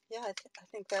 Yeah, I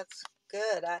think that's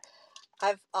good.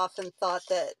 I've often thought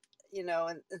that,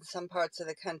 in some parts of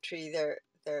the country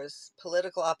there's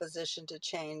political opposition to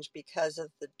change because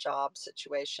of the job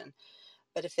situation.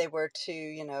 But if they were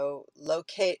to,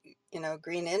 locate,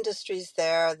 green industries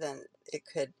there, then it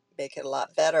could make it a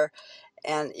lot better.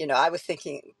 And, I was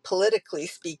thinking politically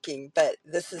speaking, but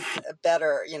this is a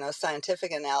better,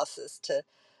 scientific analysis to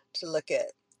look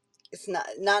at. It's not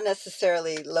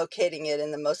necessarily locating it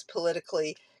in the most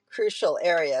politically crucial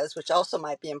areas, which also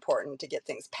might be important to get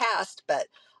things passed, but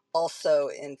also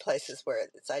in places where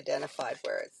it's identified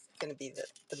where it's going to be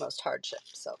the most hardship.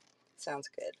 So sounds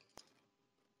good.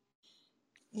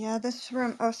 Yeah, this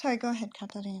room. Oh, sorry. Go ahead,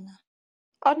 Katarina.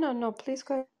 Oh, no, please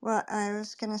go ahead. Well, I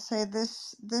was gonna say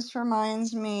this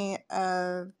reminds me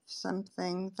of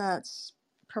something that's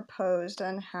proposed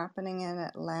and happening in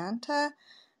Atlanta.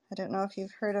 I don't know if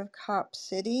you've heard of Cop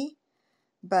City,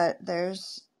 but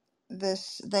there's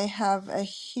this. They have a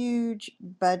huge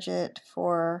budget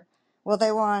for Well,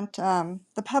 they want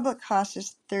the public cost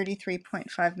is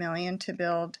 33.5 million to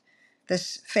build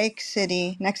this fake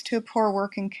city next to a poor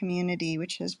working community,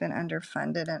 which has been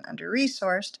underfunded and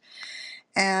under-resourced.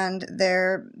 And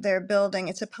they're building.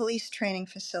 It's a police training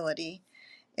facility.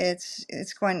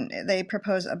 They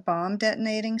propose a bomb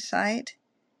detonating site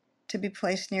to be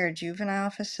placed near a juvenile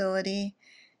facility,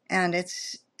 and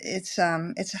it's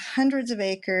hundreds of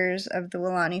acres of the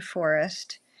Wilani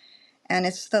Forest, and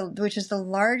which is the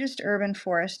largest urban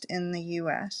forest in the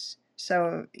U.S.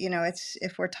 So it's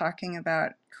if we're talking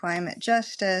about climate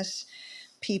justice,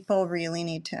 people really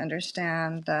need to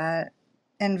understand that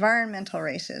environmental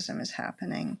racism is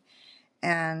happening,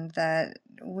 and that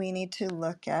we need to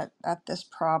look at this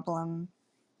problem,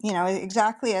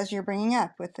 exactly as you're bringing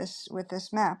up with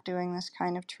this map, doing this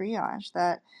kind of triage,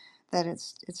 that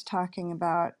it's talking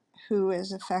about who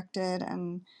is affected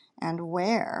and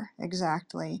where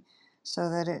exactly, so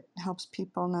that it helps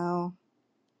people know,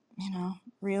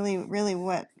 really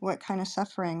what kind of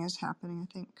suffering is happening.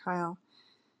 I think Kyle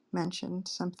mentioned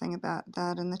something about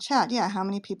that in the chat. Yeah, how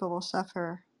many people will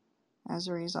suffer as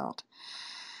a result.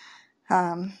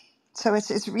 So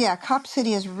it's yeah, Cop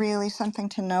City is really something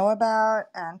to know about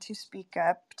and to speak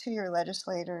up to your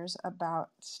legislators about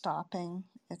stopping.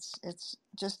 It's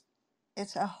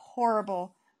a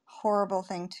horrible, horrible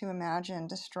thing to imagine,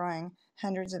 destroying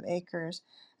hundreds of acres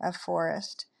of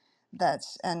forest.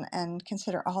 And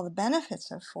consider all the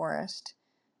benefits of forest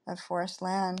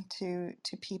land to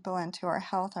people and to our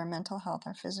health, our mental health,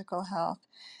 our physical health,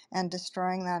 and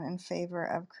destroying that in favor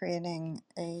of creating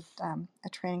a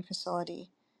training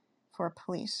facility for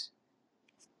police.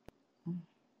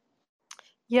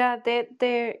 Yeah,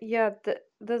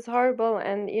 that's horrible.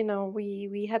 And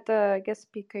we had a guest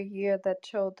speaker here that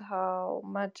showed how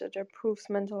much it improves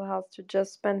mental health to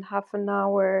just spend half an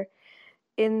hour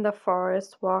in the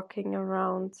forest walking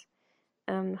around,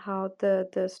 and how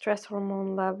the stress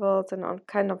hormone levels and all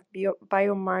kind of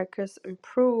biomarkers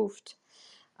improved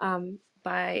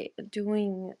by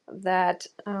doing that,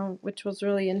 which was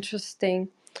really interesting,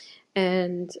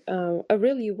 and a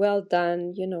really well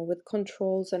done, with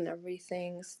controls and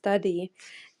everything, study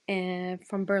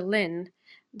from Berlin,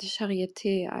 the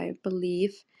Charité, I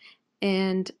believe.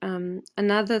 And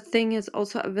another thing is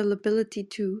also availability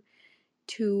to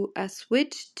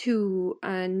switch to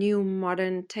new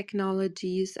modern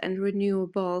technologies and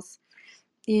renewables.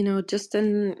 Just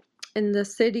in the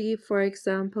city, for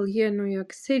example, here in New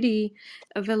York City,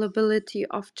 availability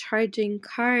of charging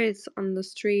cars on the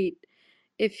street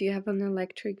if you have an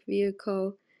electric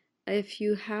vehicle. If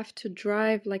you have to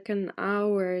drive like an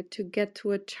hour to get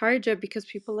to a charger because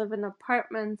people live in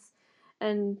apartments,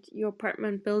 and your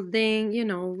apartment building,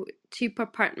 cheap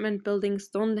apartment buildings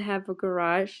don't have a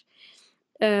garage,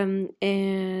 and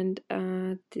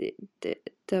the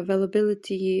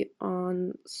availability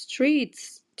on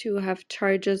streets to have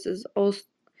chargers is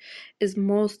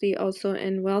mostly also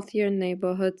in wealthier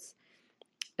neighborhoods.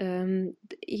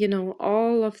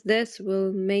 All of this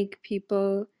will make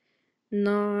people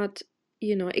not,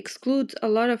 excludes a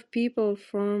lot of people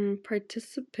from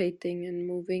participating and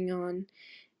moving on,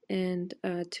 and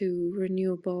to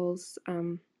renewables,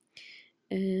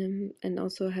 and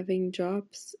also having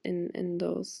jobs in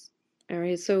those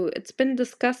areas. So it's been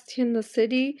discussed here in the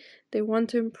city. They want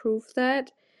to improve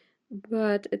that,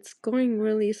 but it's going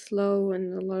really slow,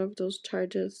 and a lot of those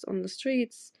charges on the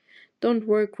streets don't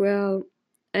work well.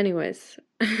 Anyways,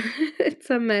 it's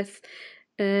a mess,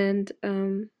 and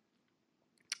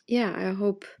yeah, I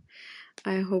hope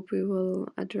we will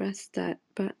address that,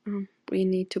 but we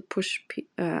need to push,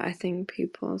 I think,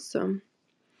 people. So,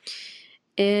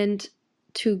 and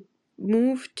to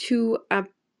move to a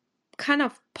kind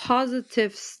of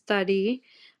positive study,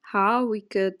 how we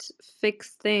could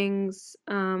fix things.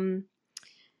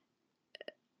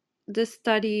 This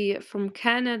study from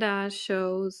Canada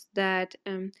shows that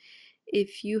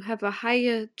if you have a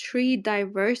higher tree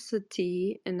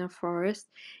diversity in a forest,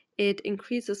 it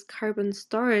increases carbon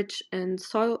storage and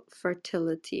soil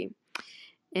fertility.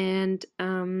 And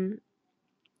when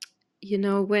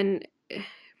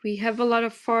we have a lot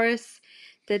of forests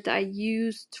that are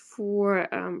used for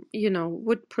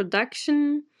wood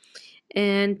production,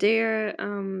 and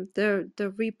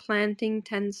the replanting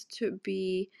tends to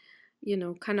be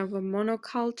kind of a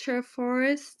monoculture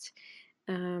forest.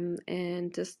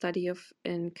 And the study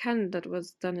in Canada that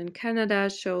was done in Canada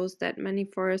shows that many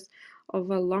forests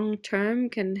over long term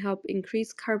can help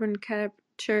increase carbon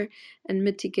capture and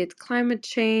mitigate climate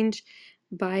change.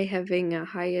 by having a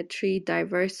higher tree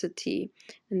diversity.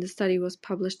 And the study was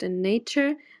published in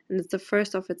Nature, and it's the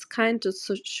first of its kind to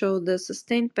show the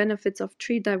sustained benefits of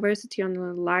tree diversity on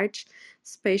a large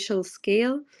spatial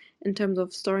scale in terms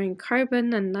of storing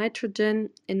carbon and nitrogen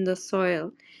in the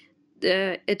soil.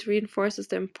 It reinforces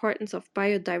the importance of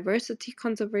biodiversity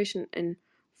conservation in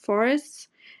forests,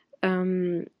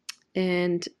 um,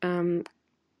 and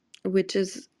which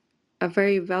is a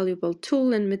very valuable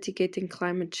tool in mitigating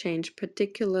climate change,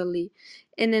 particularly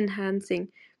in enhancing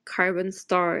carbon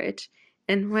storage.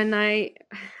 And when I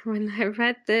when I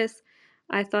read this,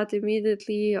 I thought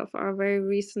immediately of our very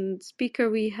recent speaker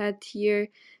we had here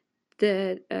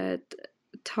that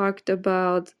talked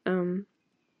about uh,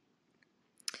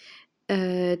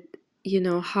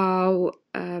 how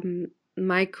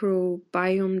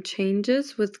microbiome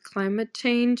changes with climate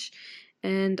change,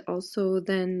 and also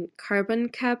then carbon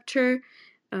capture.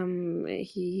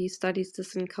 He studies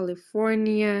this in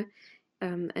California,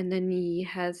 and then he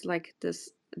has like this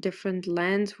different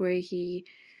lands where he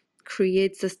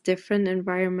creates this different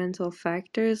environmental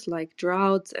factors like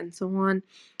droughts and so on,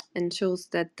 and shows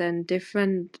that then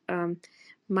different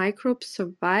microbes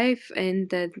survive, and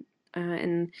that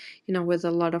and with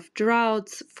a lot of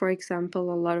droughts, for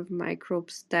example, a lot of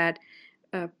microbes that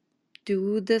uh,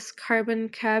 do this carbon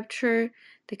capture,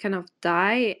 they kind of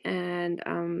die, and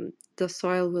the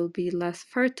soil will be less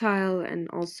fertile and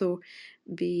also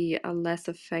be a less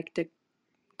effective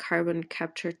carbon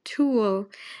capture tool.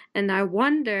 And I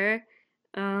wonder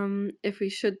if we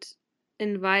should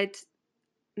invite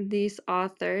these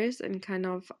authors and kind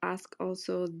of ask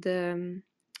also the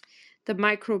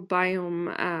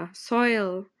microbiome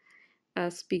soil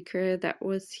speaker that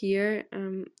was here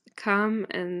come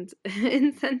and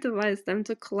incentivize them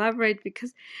to collaborate,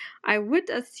 because I would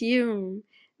assume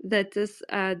that this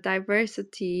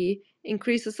diversity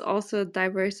increases also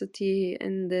diversity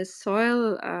in this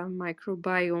soil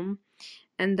microbiome,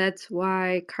 and that's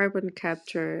why carbon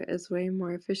capture is way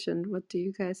more efficient. What do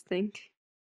you guys think?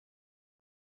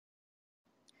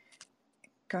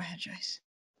 Go ahead, Joyce.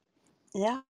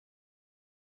 Yeah.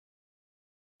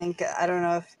 I don't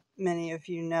know if many of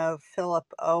you know Philip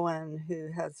Owen, who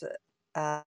has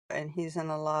and he's in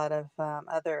a lot of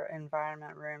other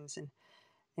environment rooms, and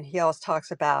he always talks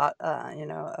about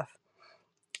a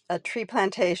tree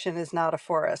plantation is not a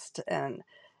forest, and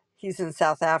he's in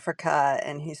South Africa,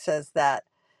 and he says that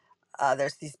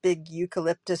there's these big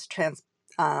eucalyptus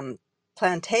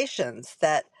plantations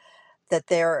that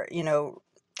they're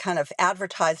kind of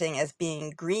advertising as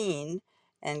being green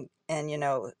and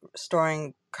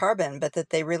storing carbon, but that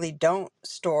they really don't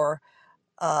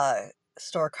uh,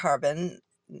 store carbon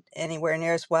anywhere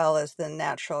near as well as the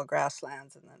natural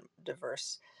grasslands and the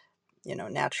diverse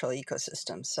natural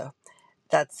ecosystems. So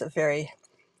that's a very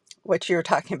what you were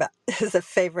talking about is a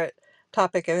favorite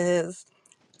topic of his.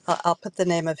 I'll put the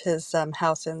name of his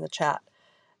house in the chat,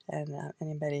 and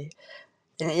anybody,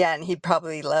 and yeah, and he'd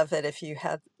probably love it if you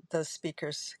had those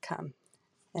speakers come.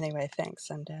 Anyway, thanks.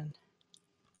 I'm done.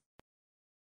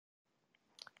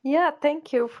 Yeah,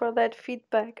 thank you for that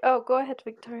feedback. Oh, go ahead,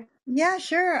 Victoria. Yeah,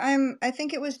 sure. I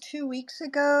think it was 2 weeks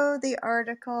ago, the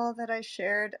article that I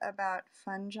shared about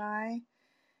fungi,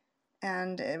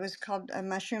 and it was called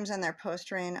Mushrooms and Their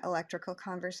Post-Rain Electrical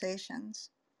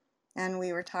Conversations. And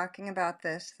we were talking about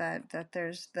this, that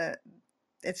there's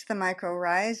it's the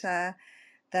mycorrhiza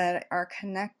that are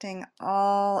connecting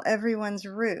everyone's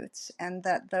roots, and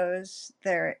that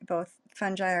they're both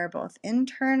fungi are both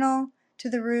internal to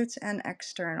the roots and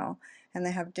external, and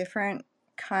they have different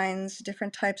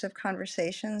types of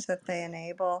conversations that they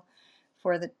enable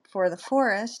for the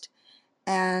forest.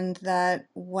 And that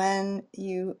when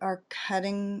you are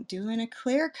doing a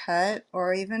clear cut,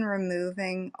 or even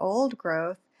removing old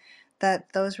growth,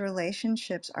 that those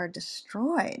relationships are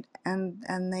destroyed,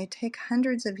 and they take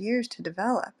hundreds of years to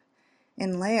develop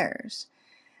in layers.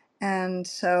 And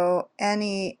so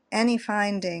any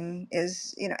finding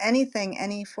is,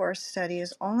 any forest study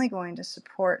is only going to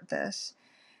support this.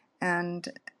 And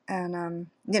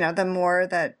the more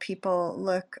that people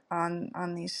look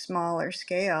on these smaller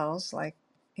scales, like,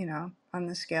 on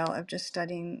the scale of just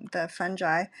studying the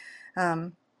fungi,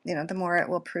 the more it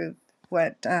will prove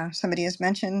what somebody has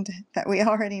mentioned that we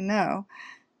already know.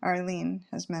 Arlene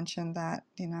has mentioned that,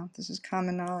 this is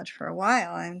common knowledge for a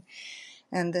while,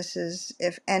 and this is,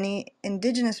 if any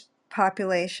indigenous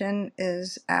population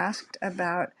is asked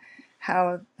about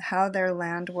how their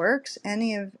land works,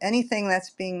 anything that's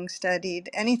being studied,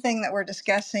 anything that we're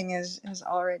discussing has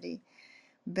already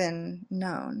been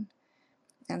known.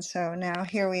 And so now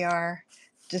here we are,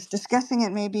 just discussing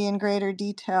it maybe in greater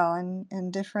detail and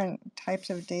in different types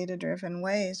of data-driven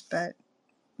ways, but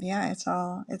yeah, it's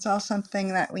all something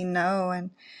that we know,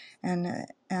 and and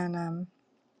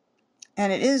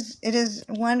it is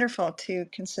wonderful to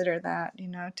consider that,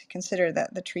 to consider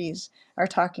that the trees are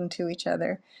talking to each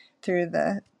other through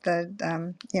the sort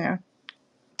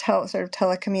of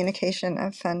telecommunication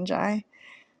of fungi.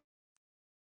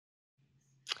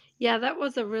 Yeah, that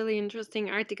was a really interesting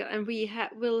article, and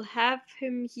will have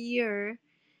him here,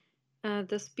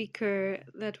 the speaker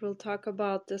that will talk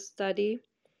about the study.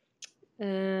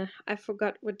 I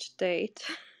forgot which date.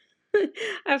 I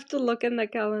have to look in the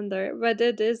calendar, but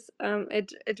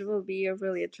it will be a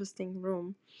really interesting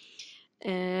room.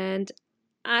 And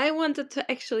I wanted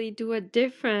to actually do a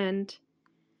different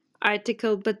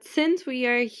article, but since we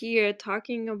are here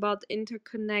talking about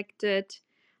interconnected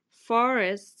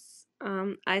forests,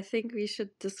 I think we should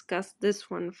discuss this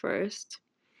one first,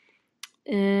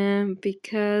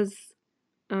 because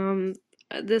um,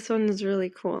 this one is really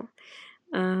cool.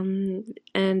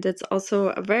 And it's also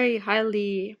a very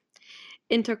highly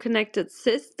interconnected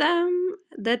system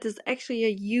that is actually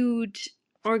a huge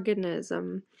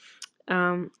organism.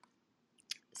 Um,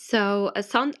 so, a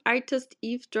sound artist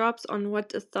eavesdrops on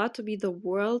what is thought to be the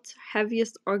world's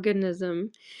heaviest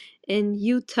organism in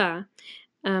Utah.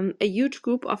 A huge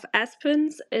group of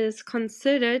aspens is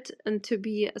considered to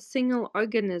be a single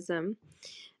organism.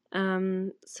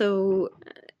 So,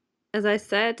 as I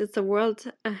said, it's the world's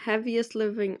heaviest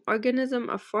living organism,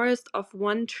 a forest of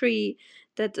one tree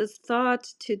that is thought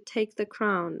to take the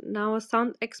crown. Now, a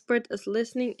sound expert is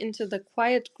listening into the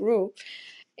quiet group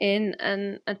in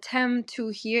an attempt to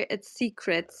hear its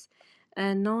secrets.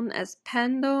 Known as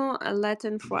Pando,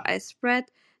 Latin for I spread,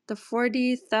 the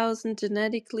 40,000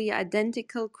 genetically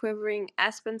identical quivering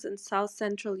aspens in south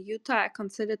central Utah are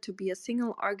considered to be a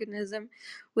single organism,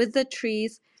 with the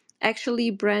trees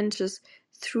actually branches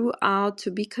throughout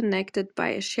to be connected by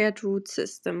a shared root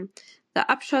system. The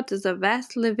upshot is a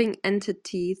vast living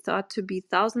entity thought to be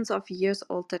thousands of years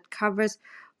old that covers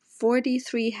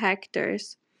 43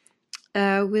 hectares,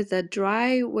 with a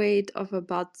dry weight of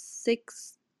about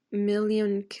 6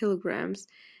 million kilograms,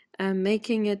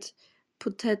 making it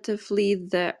potentially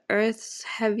the Earth's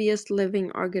heaviest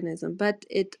living organism. But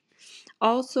it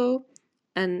is also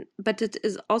an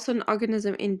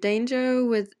organism in danger,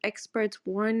 with experts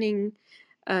warning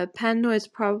Pando is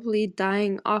probably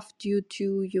dying off due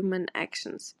to human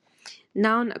actions.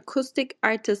 Now, an acoustic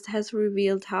artist has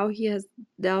revealed how he has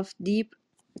delved deep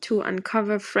to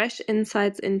uncover fresh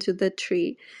insights into the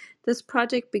tree. This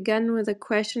project began with a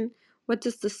question: what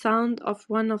is the sound of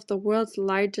one of the world's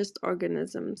largest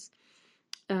organisms?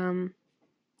 Um,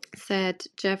 said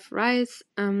Jeff Rice,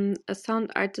 a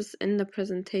sound artist in the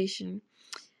presentation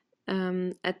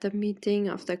at the meeting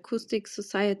of the Acoustic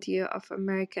Society of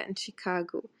America in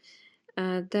Chicago.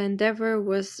 The endeavor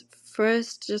was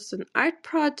first just an art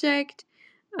project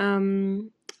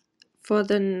for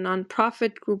the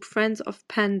nonprofit group Friends of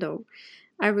Pando.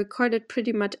 I recorded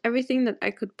pretty much everything that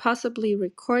I could possibly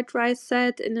record, Rice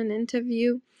said in an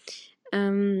interview.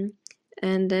 Um,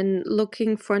 and then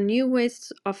looking for new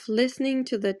ways of listening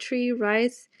to the tree,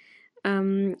 Rice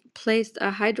placed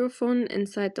a hydrophone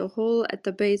inside the hole at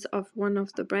the base of one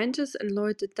of the branches and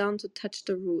lowered it down to touch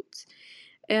the roots.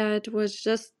 It was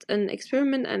just an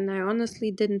experiment, and I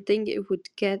honestly didn't think I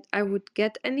would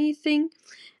get anything.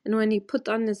 And when he put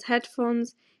on his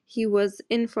headphones, he was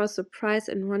in for a surprise.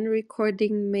 In one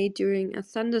recording made during a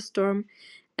thunderstorm,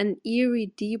 an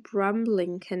eerie, deep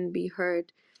rumbling can be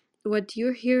heard. What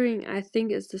you're hearing, I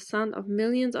think, is the sound of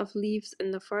millions of leaves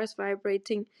in the forest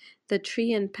vibrating the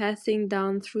tree and passing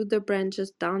down through the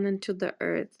branches down into the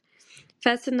earth.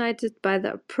 Fascinated by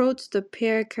the approach, the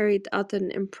pair carried out an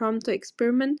impromptu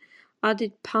experiment.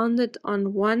 Audit pounded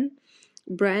on one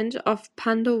branch of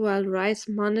Pando while Rice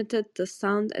monitored the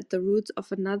sound at the roots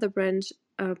of another branch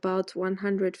about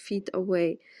 100 feet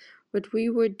away. What we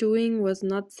were doing was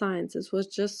not science, it was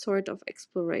just sort of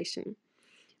exploration.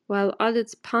 While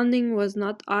Audit's pounding was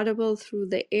not audible through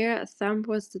the air, a thump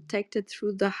was detected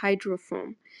through the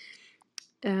hydrophone.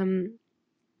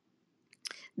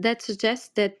 That suggests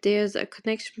that there's a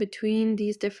connection between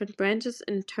these different branches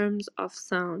in terms of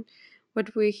sound.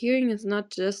 What we're hearing is not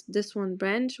just this one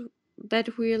branch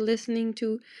that we're listening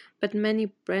to, but many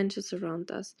branches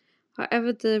around us.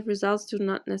 However, the results do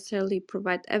not necessarily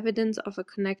provide evidence of a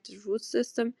connected root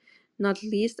system, not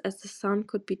least as the sound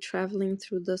could be traveling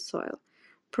through the soil.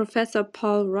 Professor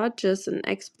Paul Rogers, an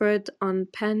expert on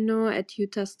Pando at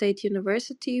Utah State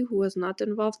University, who was not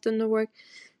involved in the work,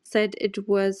 said it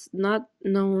was not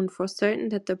known for certain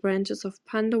that the branches of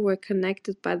Pando were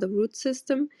connected by the root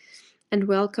system, and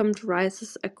welcomed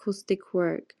Rice's acoustic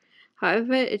work.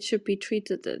 However, it should be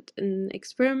treated as an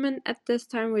experiment at this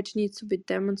time, which needs to be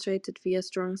demonstrated via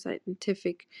strong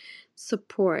scientific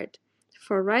support.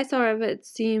 For Rice, however, it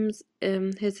seems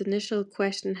his initial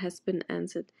question has been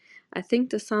answered. I think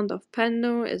the sound of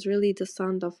Pando is really the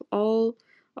sound of all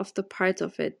of the parts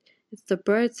of it. It's the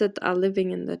birds that are living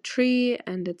in the tree,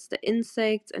 and it's the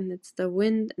insects, and it's the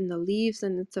wind and the leaves,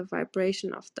 and it's the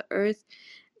vibration of the earth,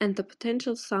 and the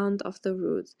potential sound of the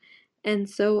roots. And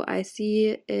so I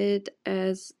see it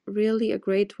as really a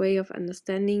great way of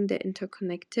understanding the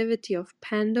interconnectivity of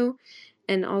Pando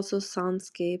and also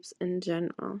soundscapes in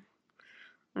general.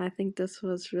 I think this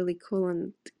was really cool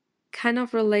and kind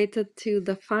of related to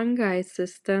the fungi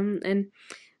system, and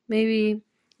maybe,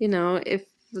 if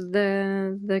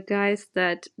the guys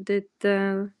that did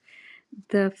the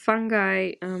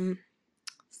fungi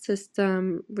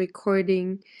system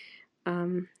recording,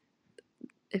 um,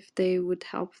 if they would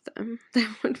help them,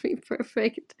 that would be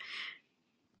perfect.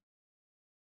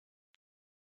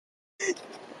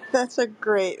 That's a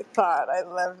great thought. I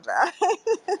love that.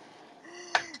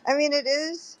 I mean,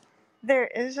 there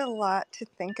is a lot to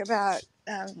think about,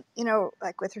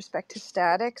 like with respect to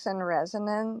statics and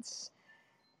resonance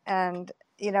and,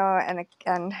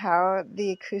 and how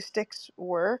the acoustics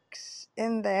works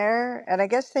in there. And I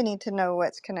guess they need to know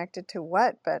what's connected to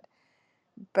what, but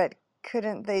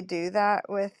couldn't they do that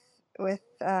with,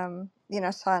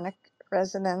 sonic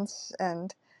resonance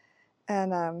and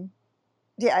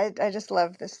yeah, I just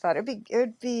love this thought. It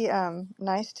would be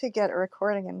nice to get a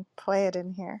recording and play it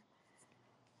in here.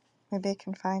 Maybe I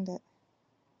can find it.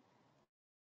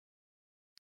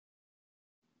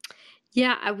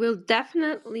 Yeah, I will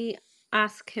definitely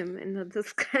ask him in the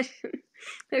discussion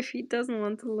if he doesn't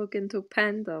want to look into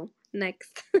Pando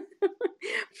next.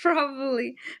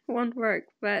 Probably won't work,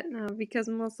 but because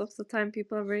most of the time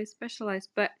people are very specialized,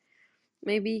 but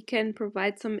maybe he can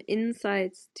provide some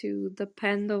insights to the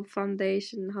Pando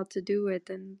Foundation how to do it,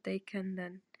 and they can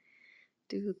then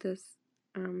do this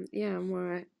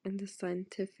more in the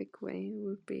scientific way. It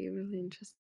would be really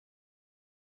interesting.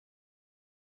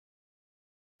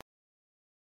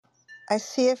 I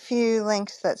see a few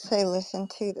links that say listen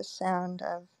to the sound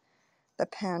of the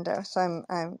pando. So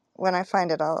I'm when I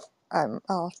find it, I'll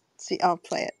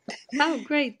play it. Oh,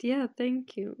 great. Yeah,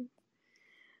 thank you.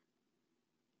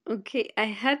 Okay, I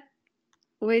had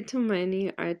way too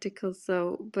many articles,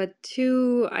 but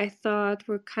two I thought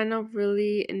were kind of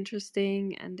really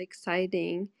interesting and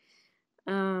exciting.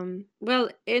 Well,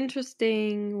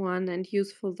 interesting one and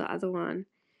useful the other one.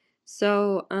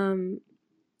 So,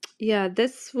 yeah,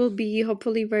 this will be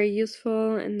hopefully very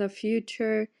useful in the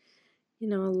future. A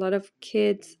lot of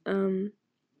kids,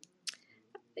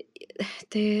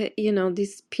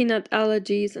 these peanut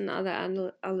allergies and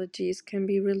other allergies can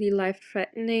be really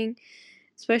life-threatening,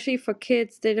 especially for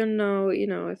kids. They don't know,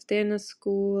 if they're in a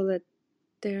school that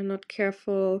they're not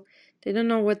careful, they don't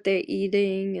know what they're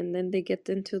eating, and then they get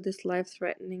into these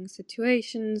life-threatening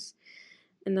situations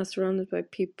and are surrounded by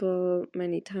people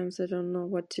many times they don't know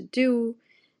what to do.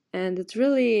 And it's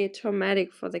really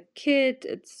traumatic for the kid.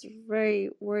 It's very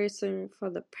worrisome for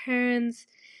the parents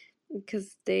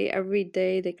because every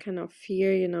day they kind of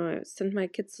fear, I send my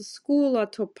kids to school or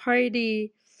to a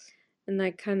party, and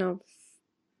I kind of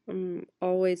am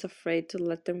always afraid to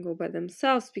let them go by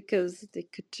themselves because they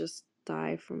could just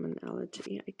die from an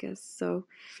allergy, I guess. So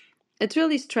it's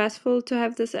really stressful to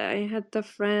have this. I have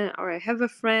a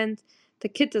friend, the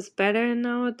kid is better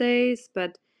nowadays,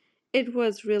 but it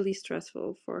was really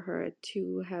stressful for her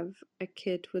to have a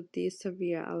kid with these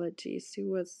severe allergies.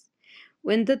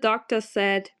 When the doctor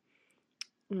said,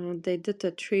 they did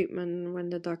the treatment, when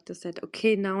the doctor said,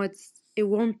 okay, now it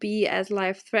won't be as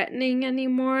life-threatening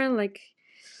anymore, like,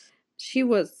 she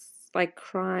was like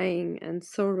crying and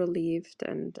so relieved.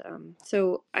 And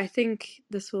so I think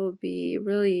this will be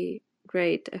really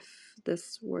great if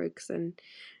this works and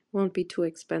won't be too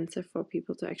expensive for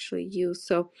people to actually use.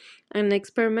 So an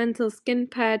experimental skin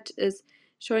patch is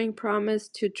showing promise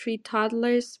to treat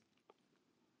toddlers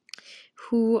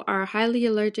who are highly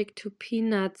allergic to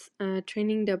peanuts,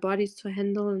 training their bodies to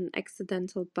handle an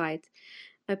accidental bite.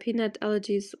 A peanut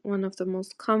allergy is one of the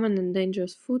most common and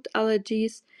dangerous food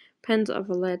allergies. Parents of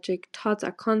allergic tots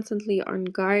are constantly on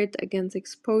guard against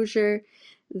exposure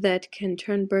that can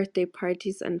turn birthday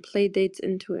parties and play dates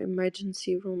into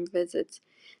emergency room visits.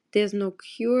 There's no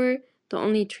cure. The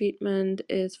only treatment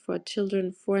is for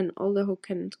children 4 and older who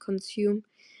can consume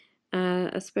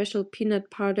a special peanut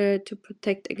powder to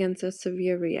protect against a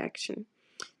severe reaction.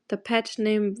 The patch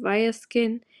named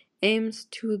Viaskin aims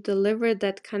to deliver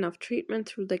that kind of treatment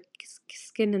through the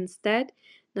skin instead.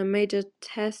 The major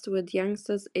test with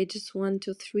youngsters ages 1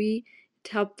 to 3,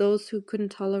 help those who couldn't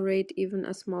tolerate even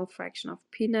a small fraction of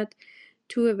peanut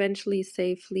to eventually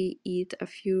safely eat a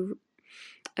few.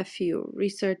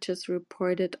 Researchers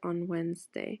reported on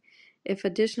Wednesday. If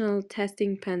additional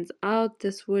testing pans out,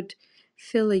 this would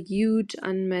fill a huge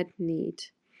unmet need,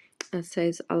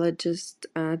 says allergist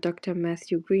Dr.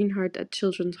 Matthew Greenhart at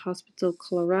Children's Hospital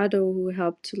Colorado, who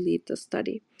helped to lead the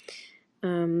study.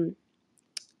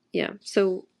 Yeah,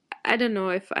 so I don't know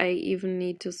if I even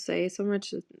need to say so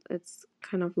much. It's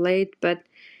kind of late, but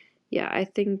yeah, I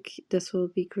think this will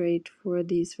be great for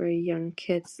these very young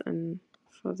kids and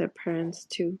for their parents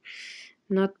to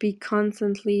not be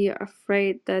constantly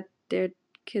afraid that their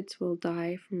kids will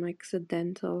die from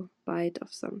accidental bite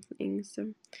of something.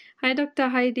 So, hi, Dr.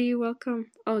 Heidi,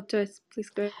 welcome. Oh, Joyce, please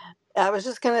go ahead. I was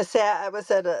just going to say I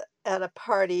was at a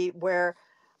party where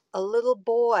a little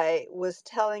boy was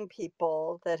telling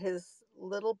people that his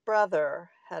little brother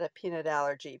had a peanut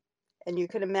allergy. And you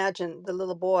can imagine the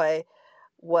little boy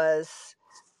was,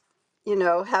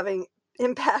 having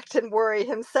impact and worry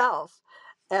himself.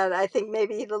 And I think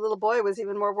maybe the little boy was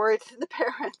even more worried than the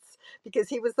parents because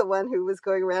he was the one who was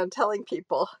going around telling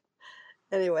people.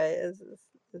 Anyway,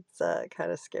 it's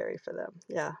kind of scary for them.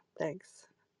 Yeah, thanks.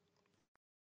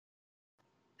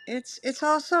 It's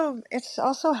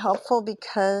also helpful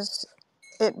because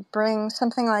it brings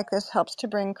something like this helps to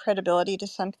bring credibility to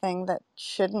something that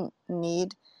shouldn't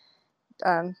need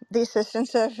the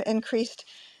assistance of increased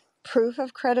proof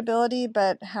of credibility.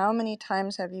 But how many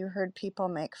times have you heard people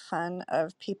make fun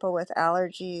of people with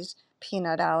allergies,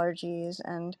 peanut allergies,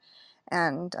 and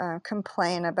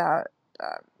complain about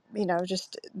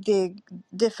just the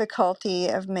difficulty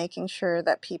of making sure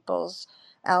that people's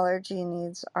allergy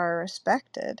needs are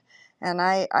respected. And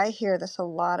I hear this a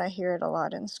lot. I hear it a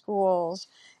lot in schools,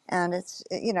 and as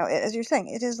you're saying,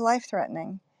 it is life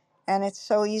threatening, and it's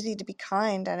so easy to be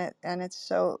kind, and it's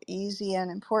so easy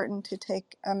and important to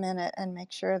take a minute and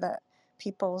make sure that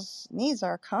people's needs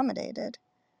are accommodated.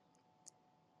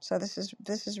 So this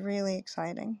is really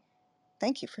exciting.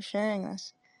 Thank you for sharing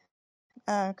this.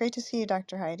 Great to see you,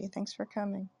 Dr. Heidi. Thanks for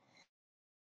coming.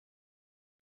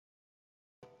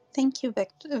 Thank you,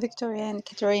 Victoria and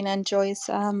Katerina and Joyce.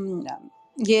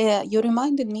 Yeah, you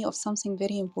reminded me of something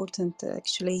very important.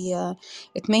 Actually,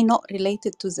 it may not relate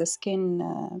it to the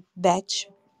skin batch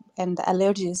and the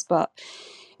allergies, but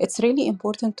it's really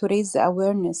important to raise the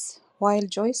awareness. While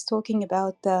Joyce talking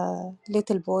about the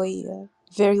little boy,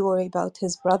 very worried about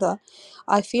his brother,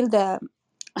 I feel that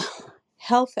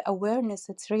health awareness,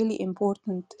 it's really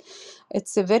important.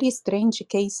 It's a very strange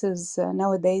cases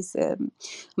nowadays. I'm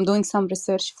doing some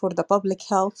research for the public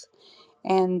health,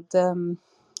 and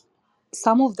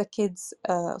some of the kids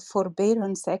for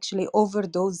parents actually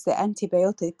overdose the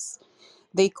antibiotics.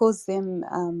 They cause them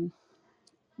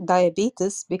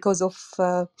diabetes because of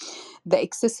the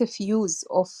excessive use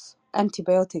of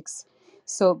antibiotics.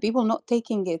 So people not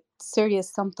taking it serious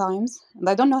sometimes, and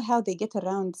I don't know how they get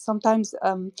around. Sometimes,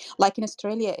 like in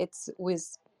Australia, it's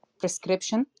with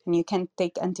prescription, and you can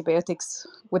take antibiotics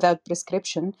without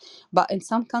prescription. But in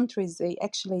some countries, they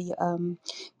actually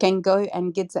can go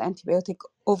and get the antibiotic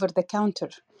over the counter.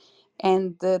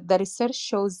 And the research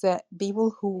shows that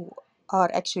people who are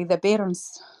actually the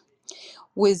parents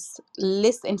with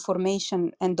less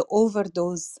information and the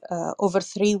overdose over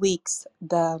 3 weeks,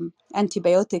 the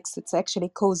antibiotics, it's actually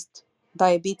caused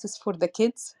diabetes for the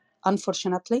kids,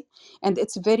 unfortunately. And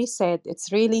it's very sad.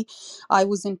 It's really, I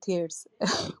was in tears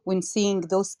when seeing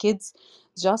those kids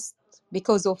just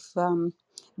because of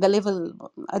the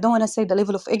level, I don't want to say the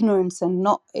level of ignorance and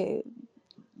not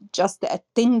just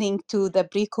attending to the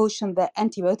precaution that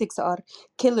antibiotics are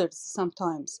killers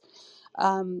sometimes.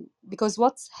 Because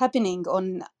what's happening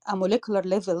on a molecular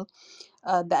level,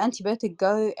 the antibiotic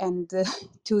go and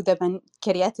to the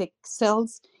pancreatic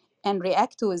cells and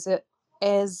react with it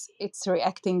as it's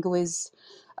reacting with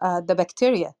the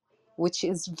bacteria, which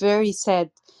is very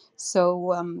sad.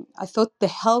 So I thought the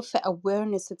health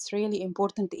awareness, it's really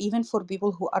important even for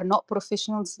people who are not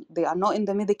professionals, they are not in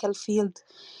the medical field,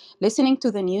 listening to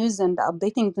the news and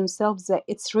updating themselves that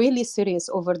it's really serious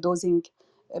overdosing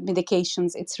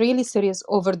medications. It's really serious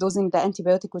overdosing the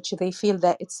antibiotic, which they feel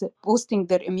that it's boosting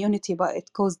their immunity, but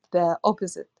it caused the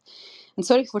opposite. And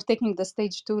sorry for taking the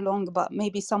stage too long, but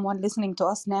maybe someone listening to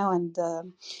us now and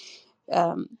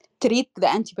treat the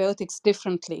antibiotics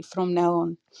differently from now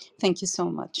on. Thank you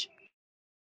so much.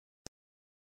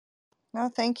 No,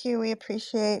 thank you. We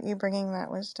appreciate you bringing that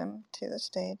wisdom to the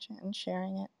stage and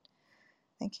sharing it.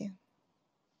 Thank you.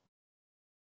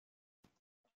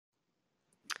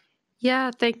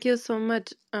 Yeah, thank you so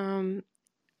much.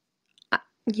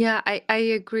 Yeah, I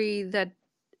agree that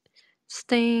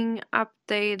staying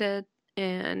updated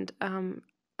and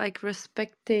like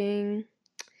respecting,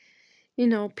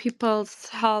 people's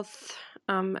health,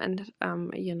 and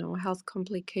health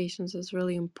complications is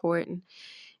really important.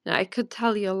 And I could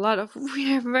tell you a lot of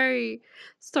very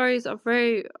stories of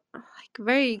very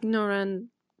ignorant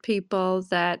people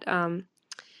that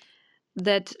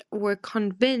were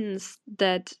convinced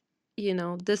that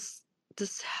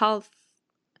this health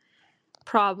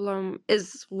problem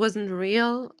wasn't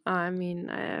real. I mean,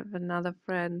 I have another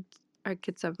friend. Our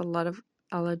kids have a lot of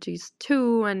allergies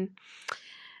too, and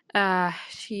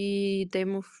they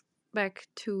moved back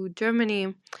to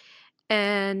Germany,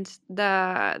 and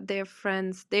their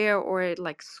friends there, or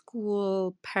like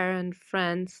school parent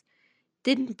friends,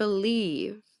 didn't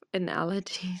believe in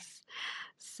allergies.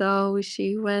 So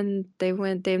they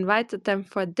invited them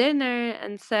for dinner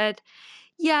and said,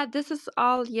 yeah, this is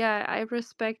all, yeah, I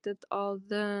respected all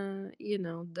the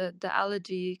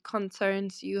allergy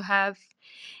concerns you have,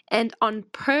 and on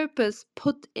purpose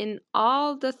put in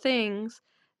all the things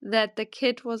that the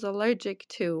kid was allergic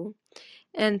to,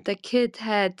 and the kid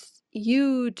had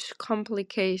huge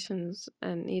complications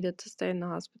and needed to stay in the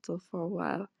hospital for a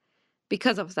while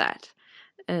because of that.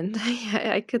 And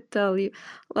I could tell you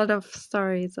a lot of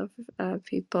stories of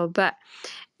people. But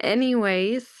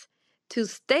anyways, to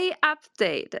stay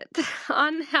updated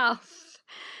on health,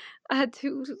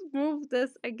 to move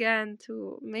this again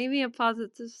to maybe a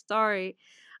positive story.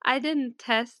 I didn't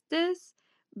test this,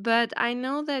 but I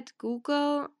know that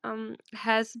Google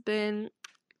has been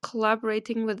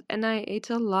collaborating with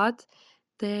NIH a lot.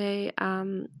 They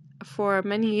for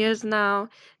many years now,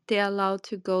 they're allowed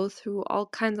to go through all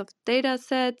kinds of data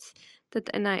sets that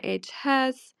NIH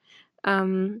has,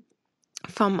 um,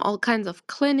 from all kinds of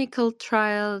clinical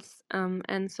trials,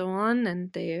 and so on.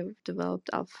 And they've developed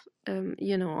all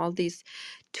these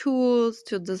tools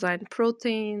to design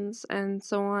proteins and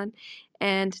so on.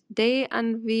 And they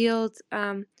unveiled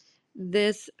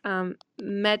this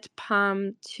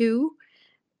MedPalm 2.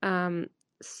 um,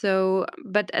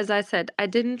 but as I said, I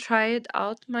didn't try it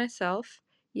out myself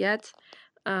yet.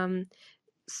 Um,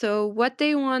 so what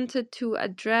they wanted to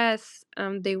address,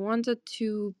 they wanted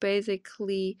to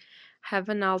basically have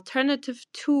an alternative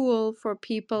tool for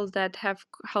people that have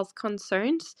health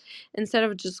concerns instead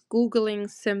of just Googling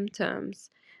symptoms,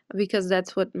 because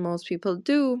that's what most people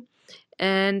do.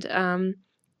 And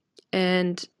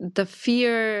the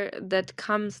fear that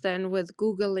comes then with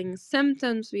Googling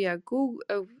symptoms via Google,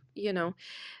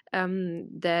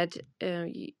 that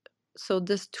so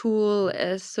this tool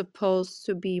is supposed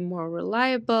to be more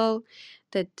reliable,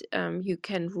 that you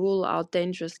can rule out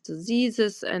dangerous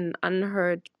diseases and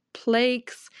unheard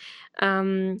plagues,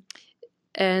 um,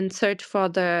 and search for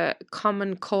the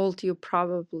common cold you're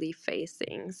probably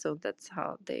facing. So that's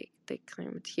how they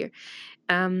claim it here.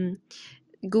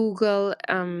 Google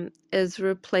is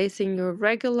replacing your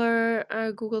regular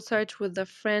Google search with a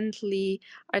friendly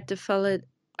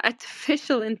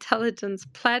artificial intelligence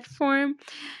platform.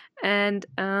 And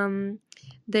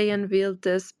they unveiled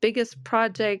this biggest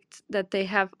project that they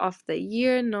have of the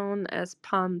year, known as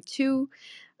Palm 2,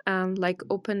 like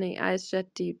OpenAI's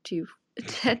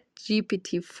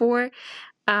ChatGPT-4.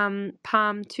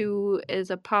 Palm 2 is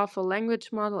a powerful language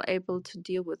model able to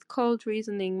deal with cold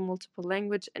reasoning, multiple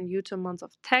language, and huge amounts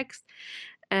of text.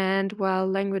 And while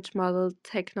language model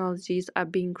technologies are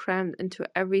being crammed into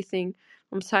everything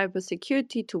from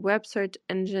cybersecurity to web search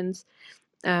engines,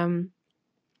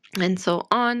 and so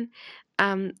on,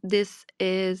 this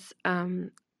is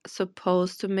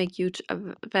supposed to make huge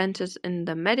advances in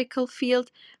the medical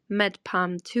field.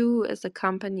 MedPalm 2 is the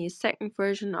company's second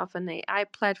version of an AI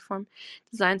platform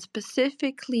designed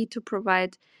specifically to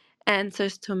provide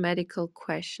answers to medical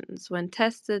questions. When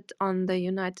tested on the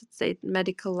United States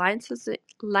medical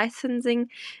licensing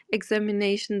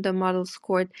examination, the model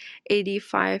scored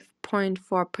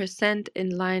 85.4%,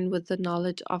 in line with the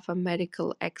knowledge of a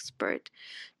medical expert.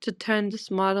 To turn this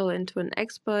model into an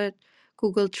expert,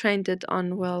 Google trained it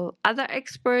on, other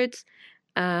experts.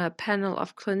 A panel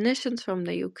of clinicians from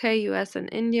the UK, US, and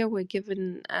India were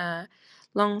given a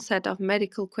long set of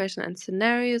medical questions and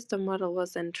scenarios. The model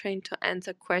was then trained to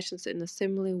answer questions in a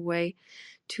similar way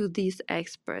to these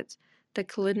experts. The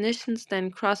clinicians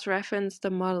then cross-referenced the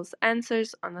model's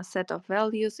answers on a set of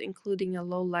values, including a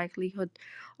low likelihood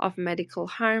of medical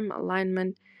harm,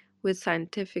 alignment with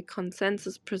scientific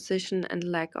consensus, precision, and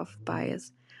lack of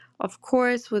bias. Of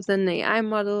course, with an AI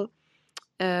model,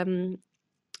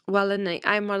 while an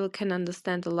AI model can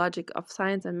understand the logic of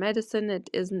science and medicine, it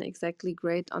isn't exactly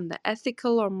great on the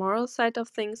ethical or moral side of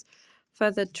things.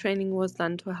 Further training was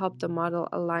done to help the model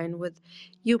align with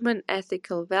human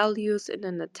ethical values in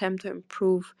an attempt to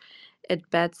improve its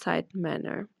bedside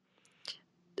manner.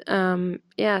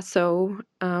 Yeah, so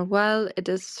while it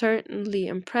is certainly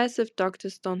impressive,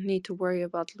 doctors don't need to worry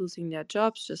about losing their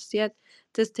jobs just yet.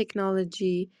 This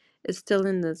technology is still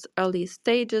in its early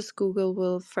stages. Google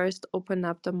will first open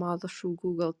up the model through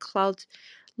Google Cloud,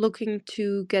 looking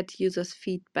to get users'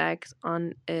 feedback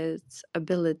on its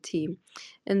ability.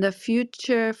 In the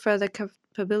future, further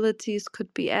capabilities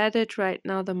could be added. Right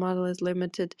now, the model is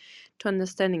limited to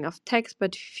understanding of text,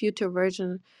 but future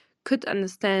versions could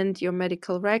understand your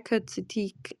medical records,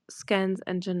 CT scans,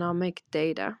 and genomic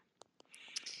data.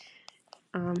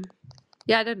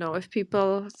 Yeah, I don't know if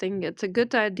people think it's a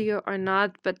good idea or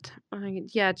not, but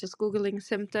yeah, just Googling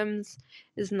symptoms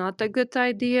is not a good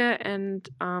idea. And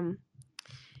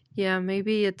yeah,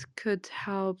 maybe it could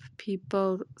help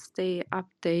people stay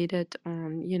updated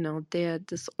on, their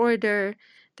disorder,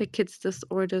 the kids'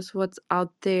 disorders, what's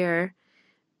out there,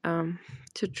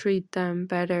 to treat them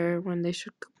better when they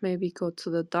should maybe go to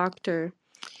the doctor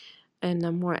in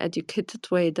a more educated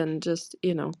way than just,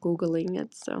 Googling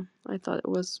it. So I thought it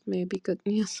was maybe good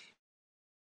news.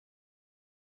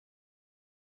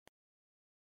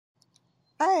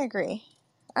 I agree.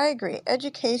 I agree.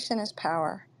 Education is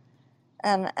power.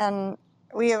 And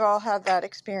we have all had that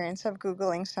experience of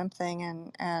Googling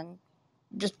something and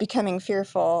just becoming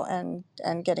fearful and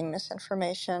getting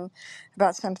misinformation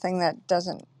about something that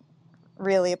doesn't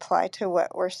really apply to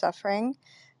what we're suffering.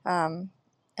 And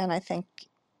I think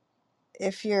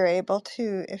if you're able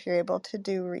to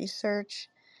do research,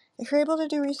 if you're able to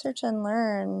do research and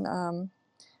learn,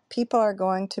 people are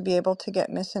going to be able to get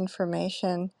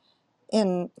misinformation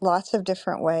in lots of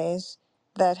different ways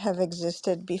that have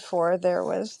existed before there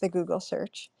was the Google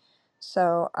search.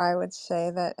 So I would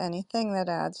say that anything that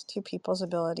adds to people's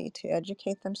ability to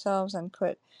educate themselves and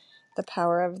put the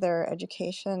power of their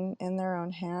education in their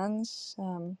own hands,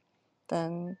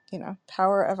 then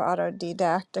power of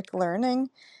autodidactic learning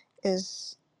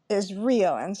is is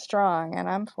real and strong, and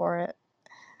I'm for it.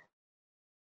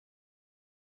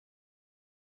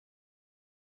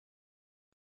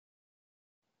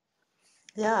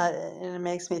 Yeah, and it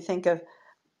makes me think of,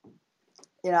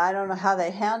 I don't know how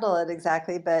they handle it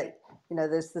exactly, but,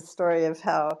 there's the story of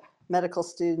how medical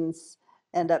students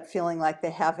end up feeling like they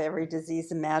have every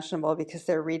disease imaginable because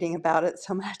they're reading about it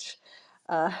so much.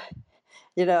 Uh,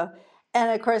 you know, and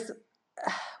of course,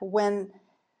 when,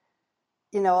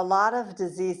 a lot of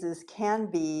diseases can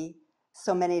be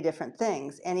so many different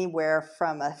things, anywhere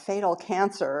from a fatal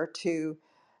cancer to,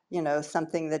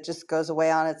 something that just goes away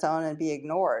on its own and be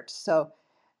ignored. So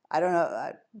I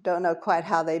don't know quite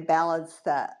how they balance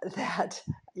that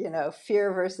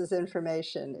fear versus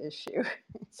information issue.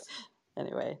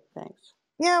 Anyway, thanks.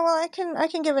 Yeah, well, I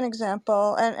can give an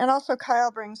example, and also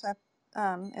Kyle brings up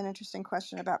an interesting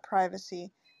question about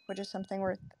privacy, which is something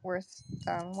worth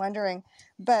wondering.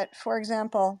 But for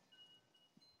example,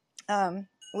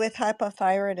 with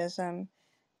hypothyroidism,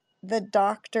 the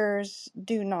doctors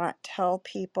do not tell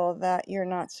people that you're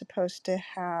not supposed to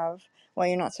have. Well,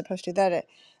 you're not supposed to,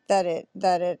 that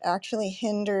it actually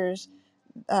hinders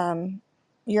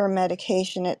your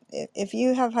medication. If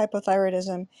you have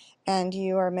hypothyroidism and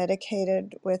you are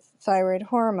medicated with thyroid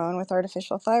hormone, with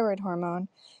artificial thyroid hormone,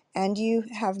 and you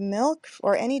have milk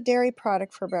or any dairy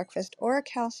product for breakfast or a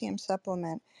calcium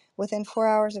supplement within 4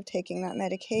 hours of taking that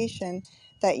medication,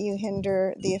 that you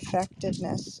hinder the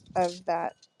effectiveness of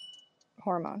that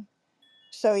hormone.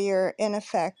 So you're in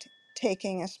effect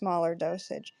taking a smaller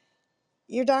dosage.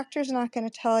 Your doctor's not going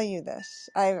to tell you this.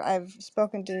 I've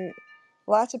spoken to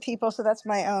lots of people, so that's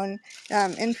my own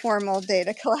informal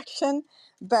data collection.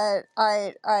 But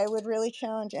I would really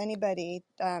challenge anybody,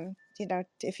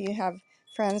 if you have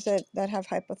friends that have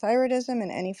hypothyroidism in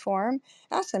any form,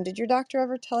 ask them, did your doctor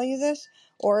ever tell you this?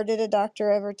 Or did a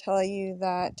doctor ever tell you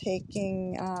that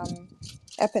taking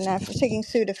taking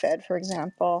Sudafed, for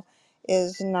example,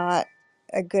 is not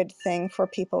a good thing for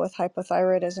people with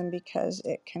hypothyroidism because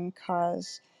it can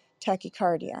cause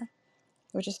tachycardia,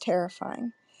 which is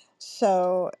terrifying.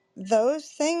 So those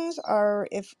things are,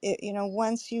 if it,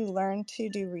 once you learn to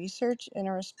do research in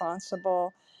a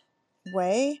responsible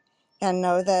way and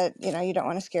know that you don't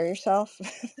want to scare yourself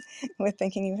with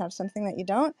thinking you have something that you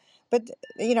don't. But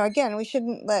again, we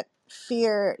shouldn't let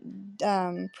fear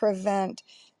prevent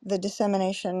the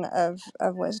dissemination of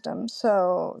wisdom.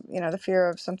 So the fear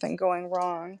of something going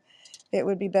wrong, it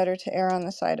would be better to err on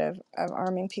the side of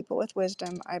arming people with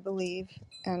wisdom, I believe,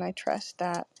 and I trust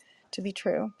that to be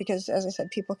true, because as I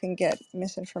said, people can get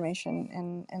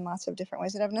misinformation in lots of different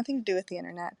ways that have nothing to do with the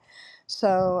internet.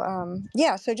 So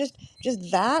yeah, so just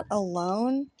that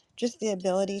alone, just the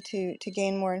ability to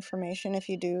gain more information, if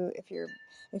you're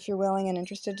if you're willing and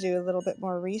interested to do a little bit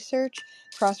more research,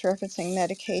 cross-referencing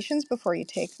medications before you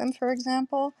take them, for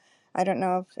example. I don't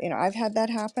know if, I've had that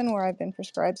happen where I've been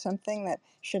prescribed something that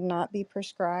should not be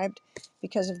prescribed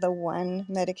because of the one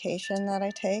medication that I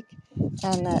take,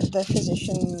 and that the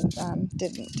physician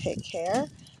didn't take care.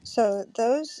 So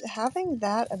having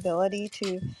that ability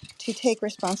to take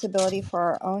responsibility for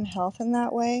our own health in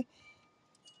that way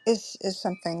is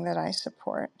something that I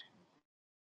support.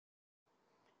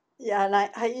 Yeah, and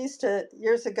I used to,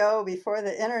 years ago, before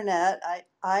the internet,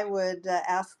 I would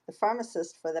ask the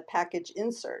pharmacist for the package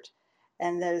insert.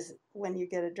 And there's, when you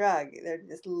get a drug, there's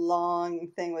this long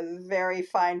thing with very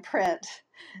fine print.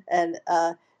 And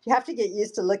you have to get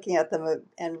used to looking at them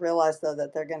and realize, though,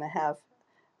 that they're going to have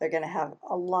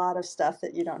a lot of stuff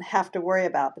that you don't have to worry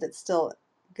about, but it's still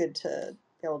good to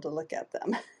be able to look at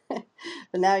them.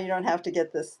 But now you don't have to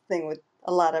get this thing with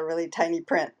a lot of really tiny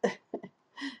print.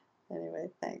 Anyway,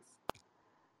 thanks.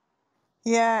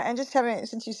 Yeah, and just having,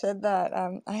 since you said that,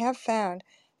 I have found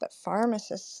that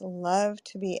pharmacists love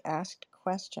to be asked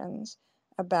questions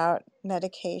about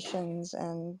medications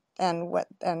and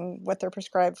what they're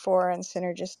prescribed for, and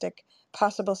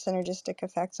possible synergistic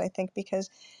effects. I think because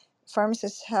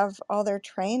pharmacists have all their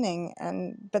training,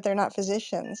 but they're not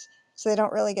physicians, so they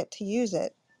don't really get to use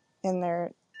it in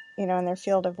their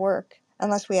field of work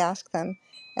unless we ask them.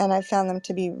 And I've found them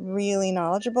to be really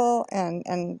knowledgeable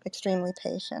and extremely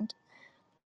patient.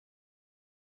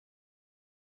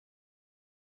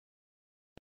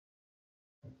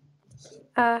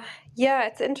 Uh, yeah,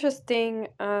 it's interesting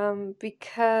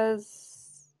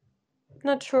because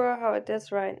not sure how it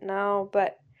is right now,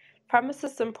 but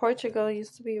pharmacists in Portugal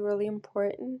used to be really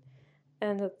important,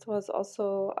 and it was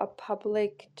also a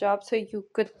public job, so you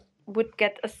would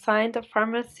get assigned a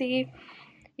pharmacy,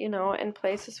 in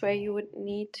places where you would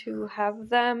need to have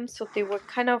them. So they were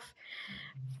kind of,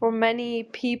 for many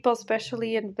people,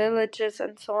 especially in villages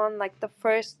and so on, like the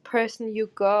first person you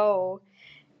go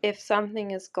if something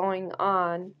is going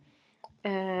on.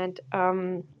 And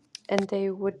they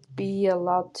would be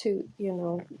allowed to,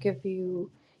 give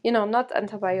you, not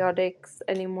antibiotics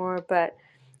anymore, but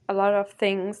a lot of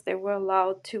things they were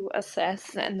allowed to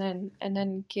assess and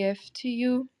then give to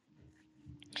you.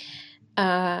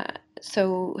 uh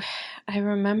so I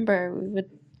remember we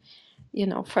would,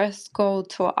 first go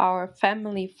to our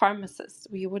family pharmacist.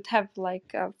 We would have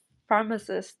like a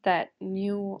pharmacist that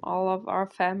knew all of our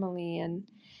family,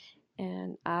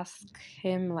 and ask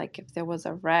him like if there was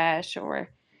a rash or,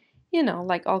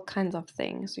 like all kinds of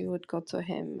things. We would go to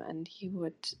him and he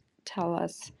would tell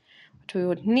us what we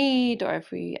would need, or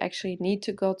if we actually need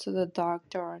to go to the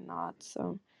doctor or not.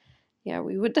 So yeah,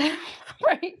 we would have a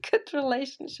very good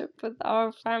relationship with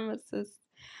our pharmacist.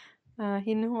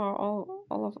 He knew all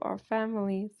of our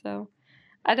family. So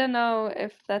I don't know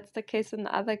if that's the case in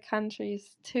other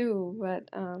countries too, but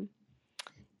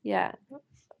yeah.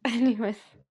 Anyways.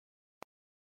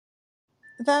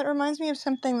 That reminds me of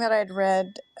something that I'd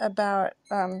read about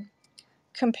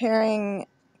comparing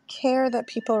care that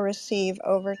people receive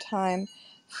over time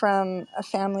from a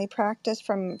family practice,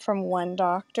 from one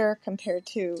doctor, compared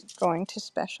to going to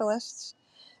specialists,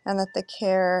 and that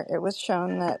it was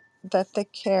shown that the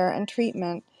care and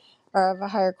treatment are of a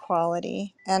higher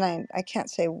quality. And I can't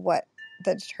say what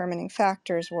the determining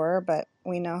factors were, but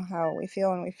we know how we feel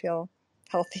when we feel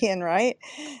healthy and right.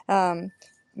 Um,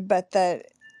 but that,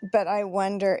 but I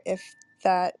wonder if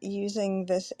that using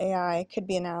this AI could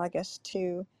be analogous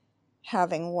to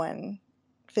having one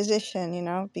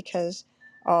physician, because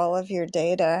all of your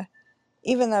data,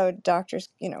 even though doctors,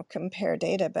 compare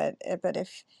data, but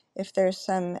if there's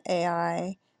some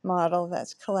AI model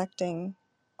that's collecting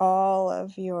all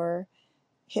of your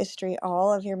history,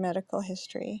 all of your medical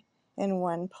history in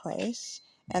one place,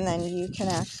 and then you can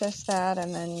access that,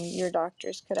 and then your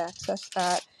doctors could access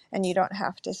that, and you don't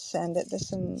have to send it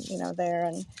this and there,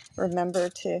 and remember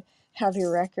to have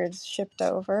your records shipped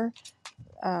over.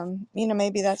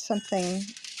 Maybe that's something,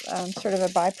 sort of a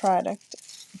byproduct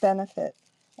benefit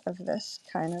of this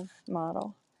kind of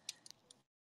model.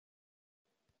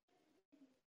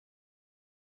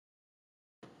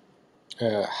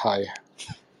 Hi.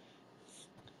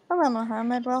 Hello,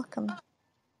 Mohammed. Welcome.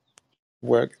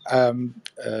 Work.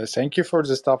 Thank you for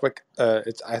this topic.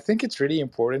 I think it's really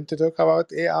important to talk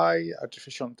about AI,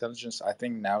 artificial intelligence. I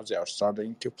think now they are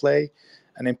starting to play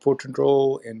an important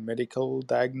role in medical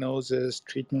diagnosis,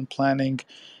 treatment planning.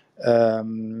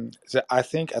 I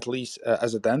think at least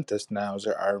as a dentist now,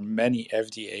 there are many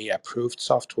FDA approved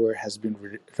software has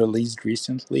been released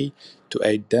recently to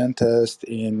aid dentists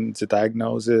in the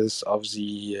diagnosis of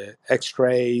the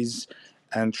X-rays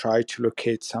and try to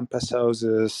locate some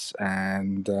pathosis.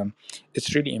 And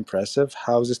it's really impressive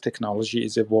how this technology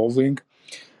is evolving.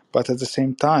 But at the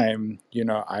same time,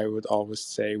 I would always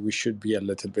say we should be a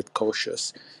little bit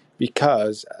cautious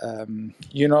because,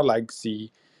 like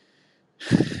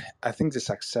I think the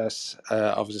success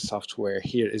of the software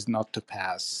here is not to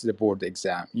pass the board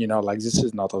exam. Like this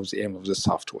is not the aim of the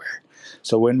software.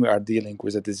 So when we are dealing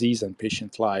with a disease and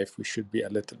patient life, we should be a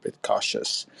little bit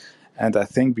cautious. And I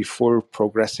think before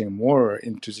progressing more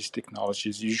into these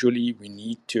technologies, usually we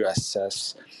need to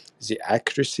assess the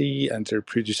accuracy and the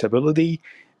reproducibility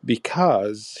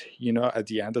because, at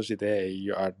the end of the day,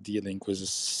 you are dealing with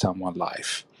someone's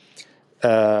life.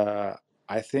 uh,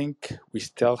 I think we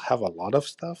still have a lot of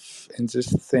stuff in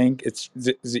this thing. It's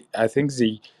I think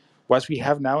the what we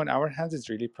have now in our hands is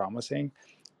really promising,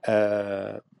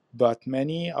 but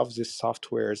many of the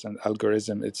softwares and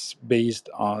algorithm it's based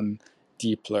on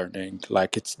deep learning.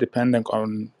 Like it's depending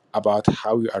on about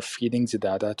how you are feeding the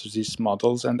data to these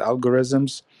models and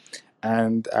algorithms.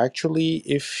 And actually,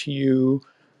 if you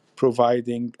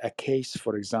providing a case,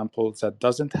 for example, that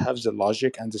doesn't have the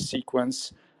logic and the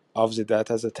sequence of the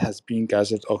data that has been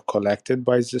gathered or collected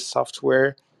by the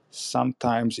software,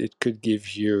 sometimes it could give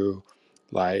you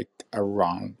like a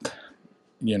wrong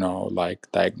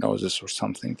like diagnosis or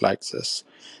something like this.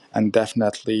 And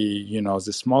definitely,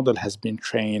 this model has been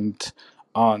trained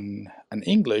on an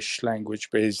English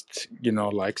language based,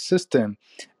 like system.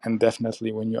 And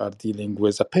definitely, when you are dealing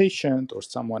with a patient or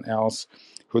someone else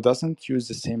who doesn't use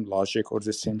the same logic or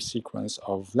the same sequence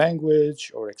of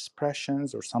language or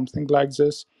expressions or something like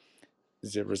this,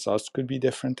 the results could be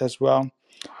different as well.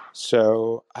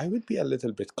 So I would be a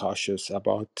little bit cautious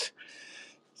about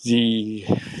the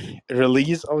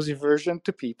release of the version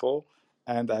to people.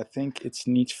 And I think it's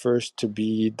need first to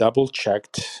be double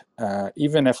checked,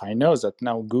 even if I know that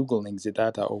now Googling the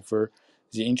data over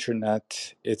the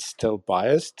internet, it's still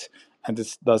biased and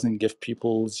it doesn't give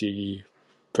people the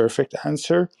perfect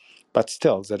answer. But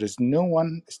still, there is no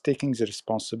one taking the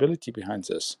responsibility behind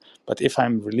this. But if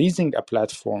I'm releasing a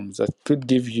platform that could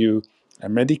give you a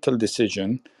medical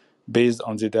decision based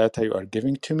on the data you are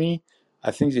giving to me,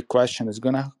 I think the question is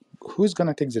who's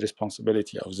gonna take the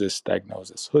responsibility of this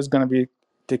diagnosis? Who's gonna be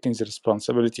taking the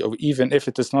responsibility of, even if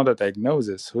it is not a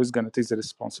diagnosis, who's gonna take the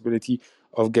responsibility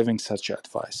of giving such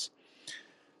advice?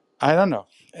 I don't know.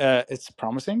 It's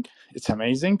promising, it's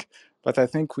amazing, but I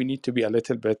think we need to be a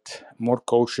little bit more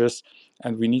cautious,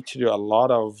 and we need to do a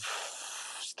lot of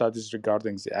studies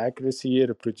regarding the accuracy,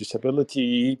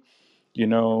 reproducibility,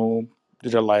 the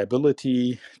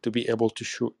reliability, to be able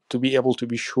to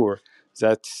be sure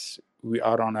that we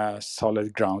are on a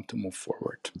solid ground to move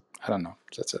forward. I don't know.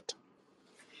 That's it.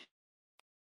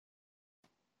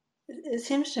 It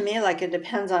seems to me like it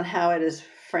depends on how it is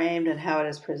framed and how it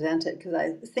is presented. Because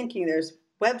I was thinking there's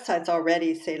websites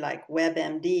already, say like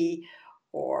WebMD,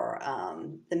 or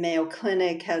the Mayo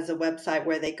Clinic has a website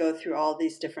where they go through all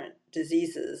these different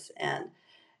diseases, and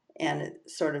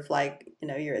it's sort of like,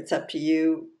 it's up to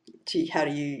you to how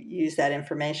do you use that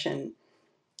information.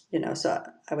 So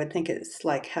I would think it's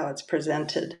like how it's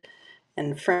presented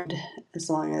and framed, as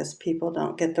long as people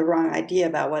don't get the wrong idea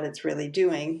about what it's really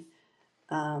doing.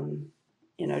 um,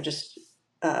 just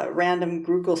random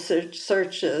Google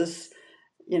searches,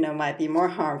 might be more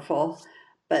harmful.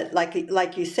 But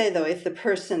like you say, though, if the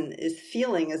person is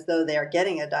feeling as though they are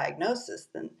getting a diagnosis,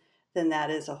 then that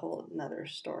is a whole another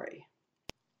story.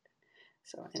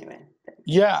 So anyway, thanks.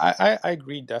 Yeah, I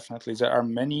agree, definitely. There are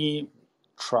many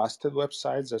trusted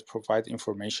websites that provide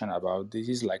information about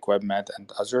disease, like WebMed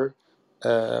and other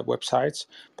websites.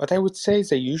 But I would say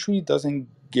they usually doesn't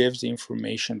give the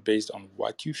information based on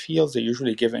what you feel. They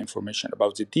usually give information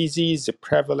about the disease, the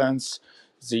prevalence.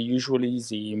 They usually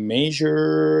the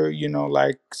major,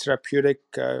 like therapeutic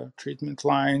treatment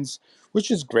lines,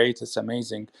 which is great. It's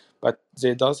amazing, but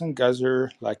they doesn't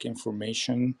gather like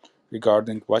information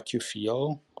regarding what you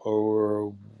feel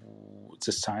or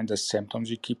the signs and symptoms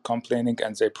you keep complaining,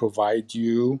 and they provide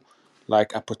you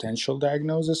like a potential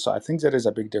diagnosis. So I think there is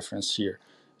a big difference here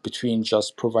between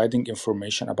just providing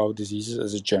information about diseases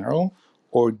as a general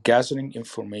or gathering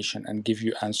information and give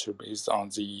you answer based on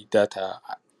the data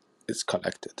is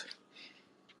collected.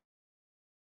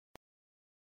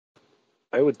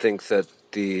 I would think that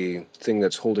the thing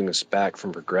that's holding us back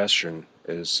from progression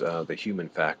is the human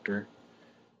factor.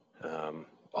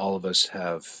 All of us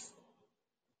have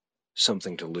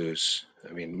something to lose.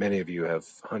 I mean, many of you have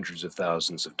hundreds of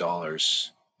thousands of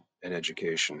dollars in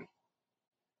education,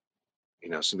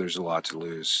 so there's a lot to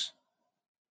lose.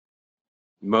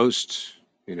 Most,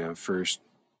 first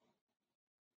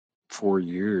 4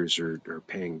 years are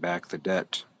paying back the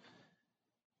debt.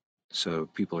 So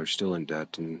people are still in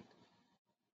debt, and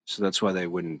so that's why they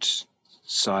wouldn't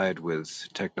side with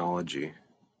technology.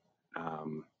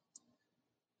 Um,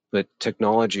 but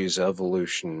technology's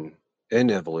evolution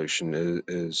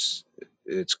is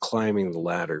it's climbing the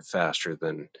ladder faster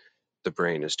than the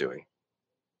brain is doing.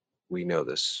 We know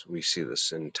this. We see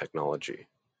this in technology.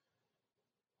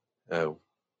 Uh,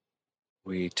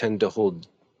 we tend to hold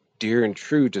dear and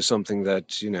true to something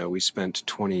that we spent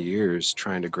 20 years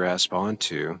trying to grasp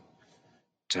onto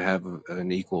to have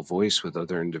an equal voice with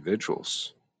other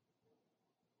individuals.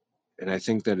 And I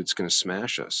think that it's going to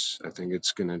smash us. I think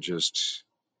it's going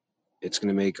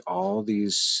to make all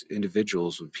these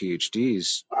individuals with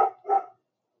PhDs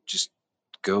just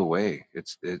go away.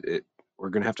 We're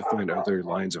going to have to find other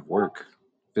lines of work,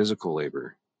 physical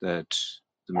labor that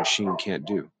the machine can't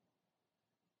do.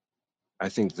 I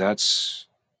think that's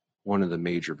one of the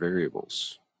major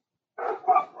variables.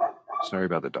 Sorry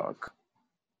about the dog.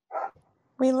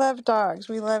 We love dogs.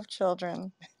 We love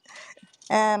children.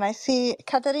 And I see,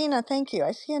 Katarina, thank you.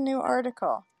 I see a new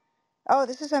article. Oh,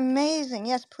 this is amazing.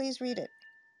 Yes, please read it.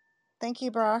 Thank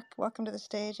you, Brock. Welcome to the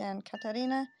stage. And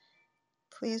Katarina,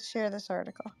 please share this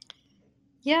article.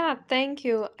 Yeah, thank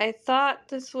you. I thought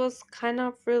this was kind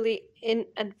of really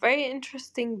a very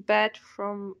interesting bet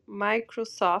from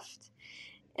Microsoft,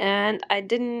 and I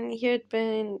didn't hear it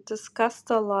being discussed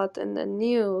a lot in the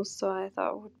news, so I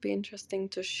thought it would be interesting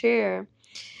to share.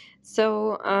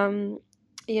 So,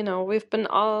 we've been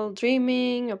all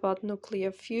dreaming about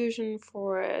nuclear fusion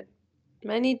for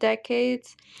many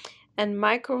decades, and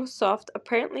Microsoft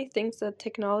apparently thinks that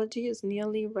technology is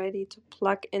nearly ready to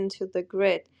plug into the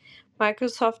grid.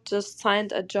 Microsoft just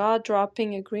signed a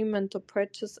jaw-dropping agreement to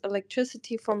purchase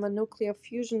electricity from a nuclear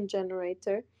fusion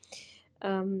generator.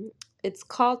 It's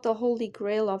called the Holy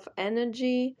Grail of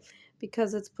energy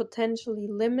because it's potentially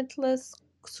limitless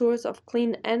source of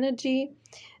clean energy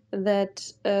that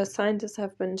scientists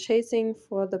have been chasing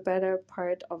for the better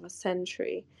part of a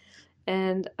century.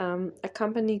 And a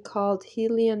company called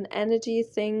Helion Energy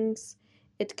thinks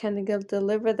it can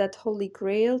deliver that holy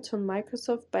grail to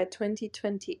Microsoft by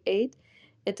 2028.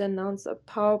 It announced a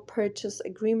power purchase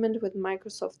agreement with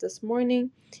Microsoft this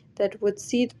morning that would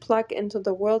see it plug into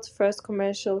the world's first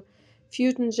commercial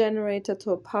fusion generator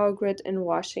to a power grid in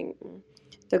Washington.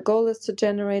 The goal is to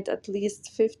generate at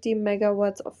least 50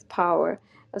 megawatts of power,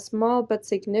 a small but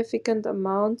significant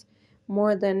amount,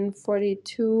 more than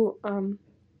 42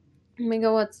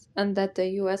 megawatts, and that the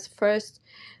US first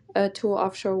two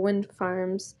offshore wind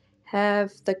farms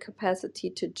have the capacity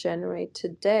to generate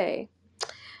today.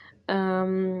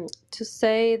 To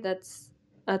say that's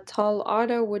a tall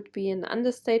order would be an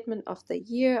understatement of the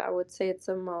year. I would say it's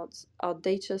the most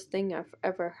audacious thing I've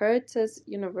ever heard, says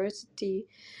University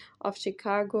of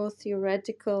Chicago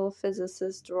theoretical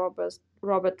physicist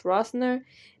Robert Rosner.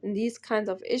 In these kinds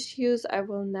of issues, I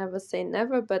will never say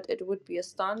never, but it would be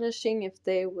astonishing if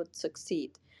they would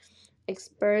succeed.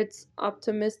 Experts'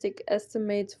 optimistic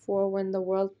estimates for when the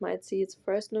world might see its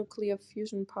first nuclear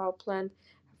fusion power plant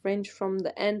have ranged from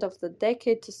the end of the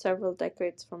decade to several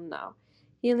decades from now.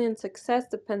 Helion's success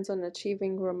depends on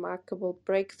achieving remarkable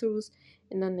breakthroughs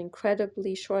in an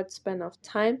incredibly short span of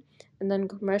time and then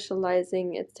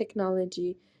commercializing its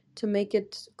technology to make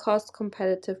it cost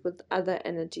competitive with other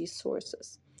energy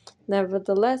sources.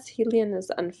 Nevertheless, Helion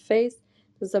is unfazed.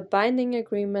 There's a binding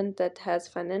agreement that has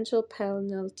financial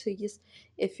penalties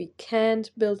if we can't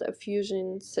build a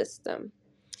fusion system.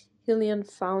 Helion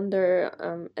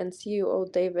founder and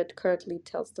CEO David Kirtley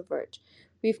tells The Verge,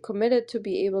 "We've committed to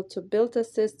be able to build a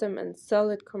system and sell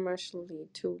it commercially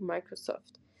to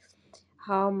Microsoft."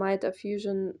 How might a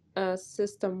fusion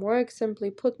system work?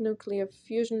 Simply put, nuclear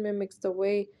fusion mimics the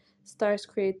way stars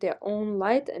create their own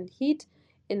light and heat.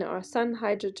 In our sun,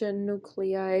 hydrogen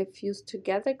nuclei fuse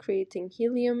together, creating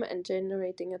helium and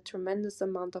generating a tremendous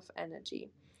amount of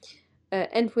energy.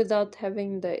 And without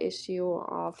having the issue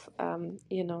of,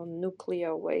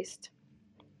 nuclear waste.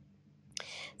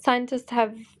 Scientists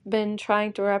have been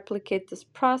trying to replicate this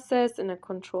process in a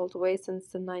controlled way since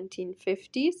the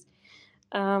 1950s.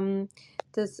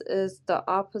 This is the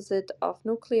opposite of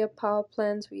nuclear power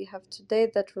plants we have today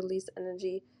that release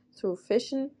energy through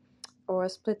fission or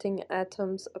splitting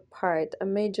atoms apart. A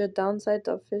major downside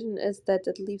of fission is that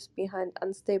it leaves behind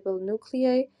unstable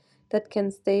nuclei that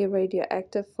can stay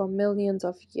radioactive for millions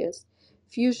of years.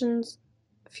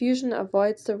 Fusion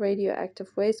avoids the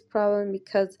radioactive waste problem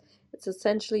because it's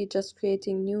essentially just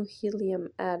creating new helium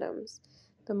atoms.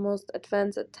 The most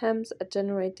advanced attempts at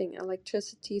generating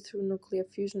electricity through nuclear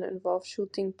fusion involve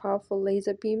shooting powerful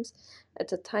laser beams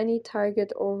at a tiny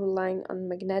target or relying on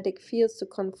magnetic fields to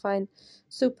confine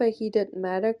superheated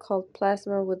matter called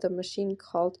plasma with a machine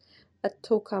called a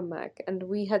tokamak. And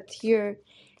we had here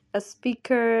a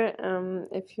speaker,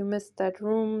 if you missed that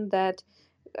room, that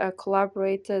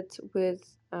collaborated with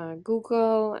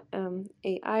Google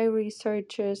AI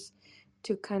researchers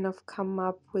to kind of come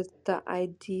up with the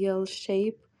ideal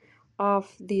shape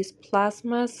of these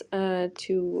plasmas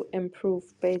to improve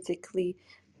basically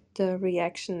the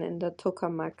reaction in the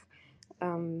tokamak.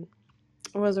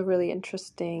 It was a really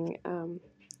interesting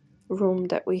room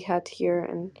that we had here,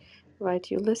 and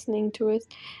invite you listening to it.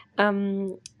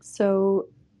 So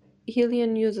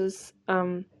Helion uses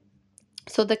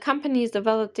so the company is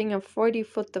developing a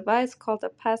 40-foot device called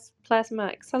a plasma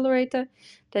accelerator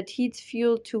that heats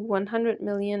fuel to 100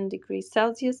 million degrees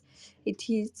Celsius. It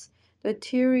heats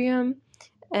deuterium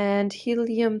and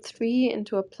helium-3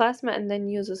 into a plasma and then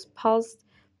uses pulsed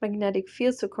magnetic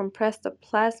fields to compress the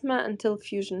plasma until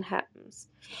fusion happens.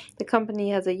 The company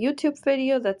has a YouTube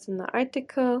video that's in the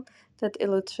article that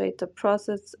illustrates the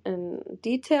process in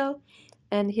detail,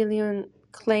 and Helium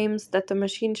claims that the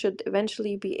machine should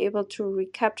eventually be able to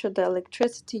recapture the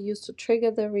electricity used to trigger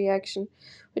the reaction,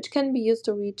 which can be used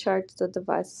to recharge the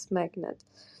device's magnet.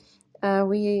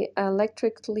 We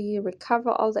electrically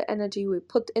recover all the energy we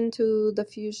put into the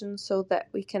fusion so that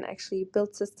we can actually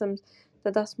build systems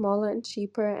that are smaller and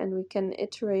cheaper, and we can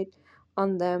iterate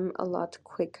on them a lot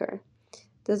quicker.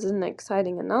 This is an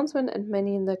exciting announcement, and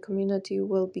many in the community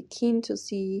will be keen to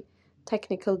see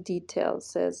technical details,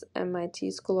 says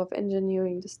MIT School of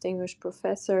Engineering distinguished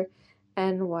professor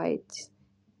Anne White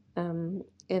in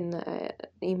an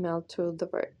email to The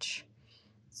Verge.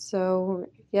 So,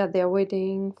 yeah, they're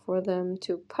waiting for them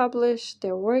to publish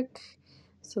their work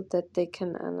so that they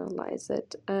can analyze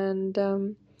it. And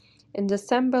in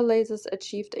December, lasers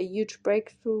achieved a huge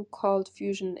breakthrough called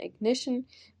fusion ignition,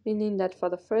 meaning that for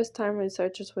the first time,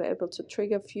 researchers were able to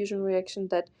trigger fusion reaction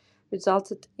that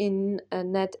resulted in a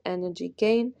net energy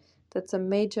gain. That's a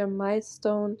major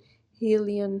milestone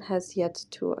Helion has yet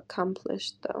to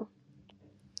accomplish, though.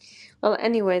 Well,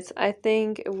 anyways, I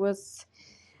think it was,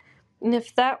 and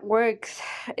if that works,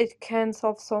 it can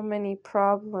solve so many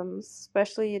problems.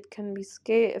 Especially, it can be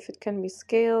scaled. If it can be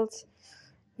scaled,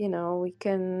 you know, we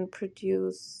can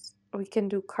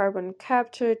do carbon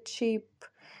capture cheap,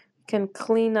 we can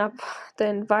clean up the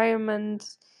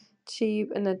environment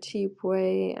in a cheap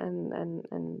way,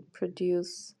 and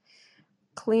produce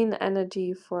clean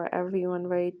energy for everyone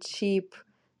very cheap,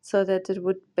 so that it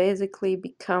would basically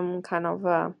become kind of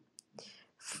a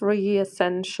free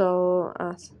essential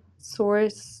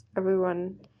source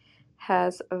everyone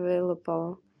has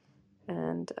available,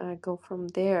 and go from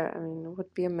there. I mean, it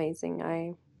would be amazing.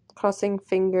 I crossing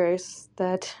fingers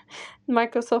that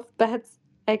Microsoft bets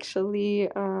actually,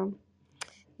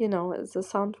 is a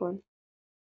sound one.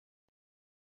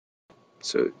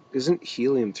 So isn't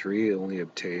helium-3 only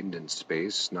obtained in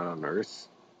space, not on Earth?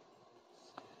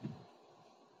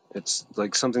 It's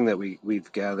like something that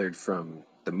we've gathered from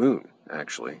the moon,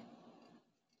 actually.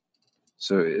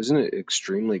 So isn't it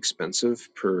extremely expensive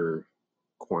per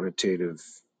quantitative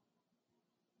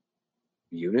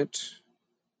unit?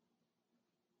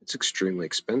 It's extremely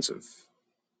expensive.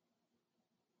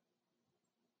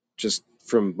 Just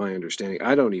from my understanding,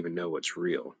 I don't even know what's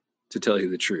real, to tell you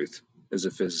the truth, as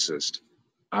a physicist.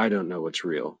 I don't know what's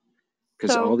real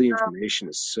because all So, the information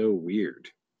is so weird.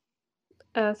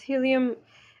 helium,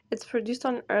 it's produced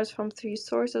on Earth from three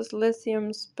sources: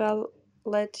 lithium,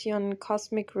 spallation,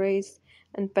 cosmic rays,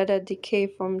 and beta decay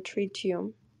from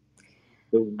tritium.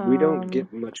 But we don't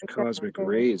get much Again, cosmic very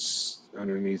rays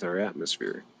underneath our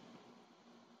atmosphere.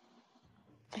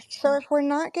 So if we're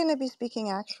not going to be speaking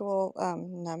actual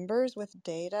numbers with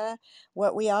data,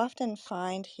 what we often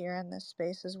find here in this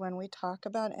space is when we talk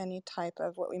about any type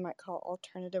of what we might call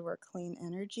alternative or clean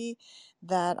energy,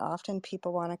 that often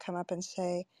people want to come up and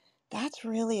say, that's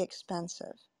really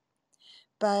expensive.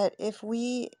 But if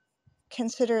we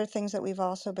consider things that we've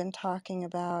also been talking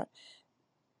about,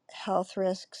 health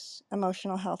risks,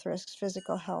 emotional health risks,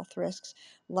 physical health risks,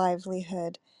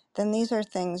 livelihood, then these are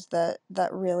things that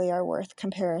really are worth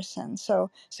comparison.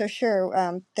 So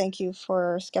sure, thank you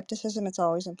for skepticism. It's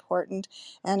always important.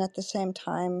 And at the same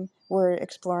time, we're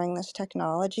exploring this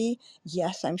technology.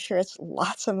 Yes, I'm sure it's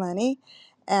lots of money.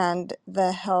 And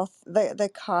the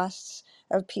costs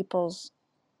of people's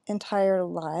entire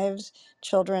lives,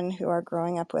 children who are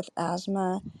growing up with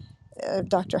asthma,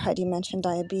 Dr. Heidi mentioned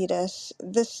diabetes.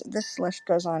 This list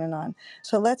goes on and on.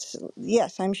 So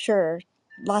yes, I'm sure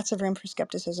lots of room for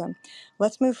skepticism.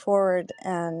 Let's move forward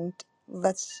and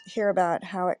let's hear about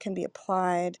how it can be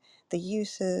applied, the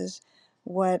uses,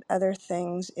 what other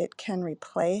things it can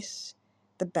replace.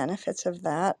 The benefits of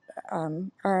that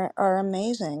are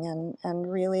amazing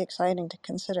and really exciting to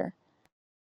consider.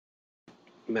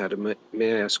 Madam,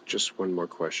 may I ask just one more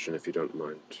question, if you don't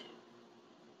mind?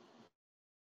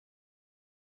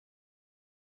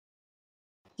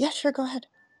 Yeah, sure, go ahead.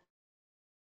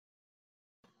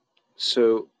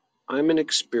 So, I'm an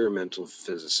experimental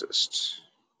physicist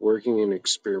working in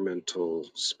experimental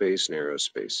space and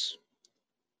aerospace,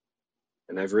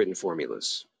 and I've written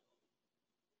formulas.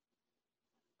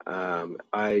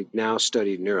 I now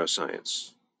study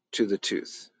neuroscience to the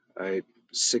tooth.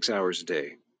 6 hours a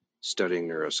day studying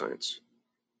neuroscience.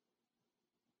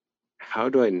 How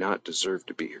do I not deserve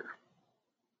to be here?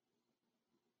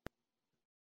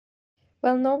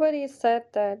 Well, nobody said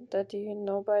that you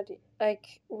nobody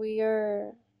like we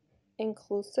are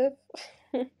inclusive.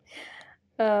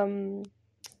 um,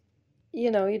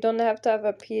 you don't have to have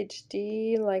a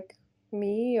PhD like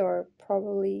me or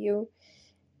probably you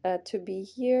to be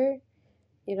here.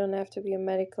 You don't have to be a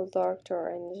medical doctor or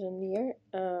engineer.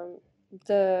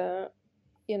 The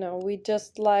we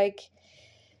just like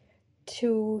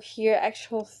to hear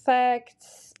actual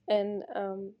facts and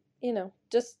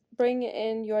just bring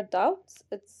in your doubts.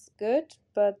 It's good,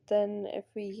 but then if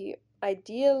we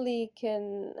ideally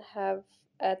can have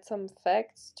add some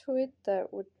facts to it,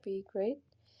 that would be great.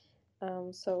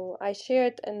 So I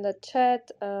shared in the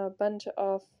chat a bunch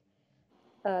of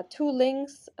two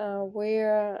links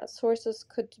where sources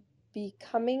could be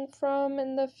coming from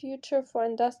in the future for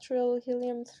industrial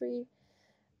helium-3.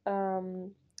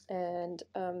 And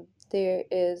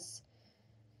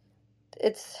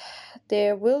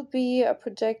there will be a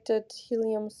projected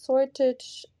helium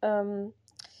shortage.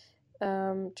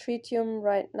 Tritium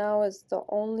right now is the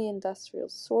only industrial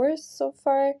source so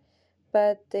far,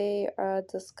 but they are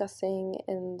discussing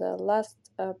in the last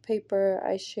paper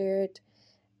I shared,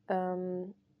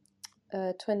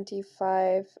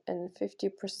 25 and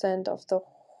 50% of the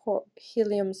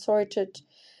helium shortage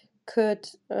could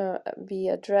be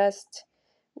addressed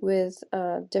with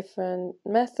different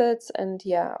methods, and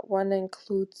yeah, one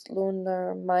includes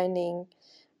lunar mining,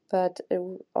 but it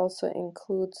also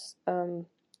includes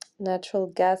natural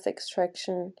gas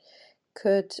extraction.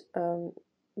 Could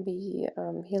be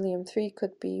helium-3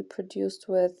 could be produced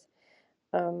with.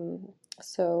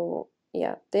 So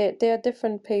yeah, there are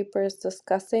different papers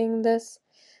discussing this,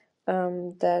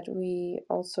 that we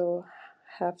also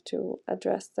have to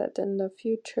address that in the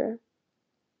future.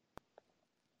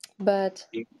 But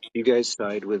You guys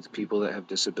side with people that have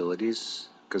disabilities?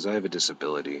 Because I have a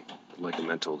disability, like a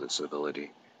mental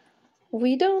disability.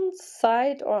 we don't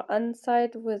side or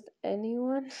unside with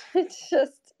anyone. It's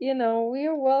just,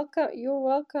 you're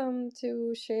welcome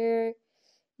to share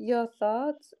your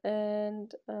thoughts,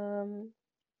 and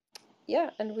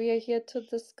and we are here to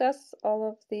discuss all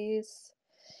of these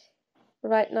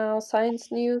right now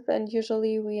science news, and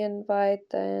usually we invite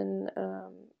then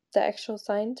the actual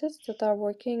scientists that are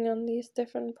working on these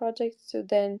different projects to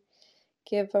then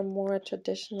give a more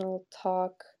traditional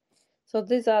talk. So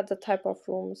these are the type of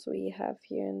rooms we have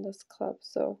here in this club,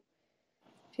 so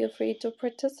feel free to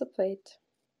participate.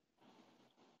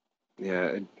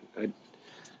 Yeah,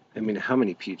 I mean, how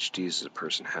many PhDs does a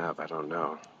person have? I don't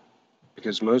know.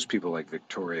 Because most people like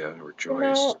Victoria or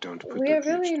Joyce don't put their We're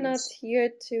really not PhDs. here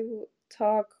to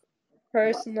talk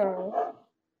personal.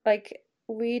 Like,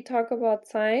 we talk about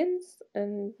science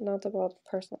and not about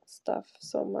personal stuff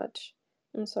so much.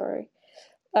 I'm sorry.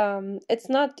 It's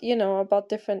not, about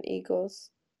different egos,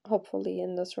 hopefully,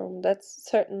 in this room. That's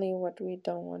certainly what we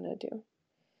don't want to do.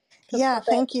 Yeah,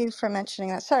 thank you for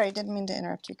mentioning that. Sorry, I didn't mean to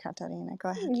interrupt you, Katarina. Go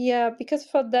ahead. Yeah, because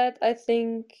for that, I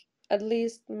think, at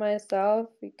least myself,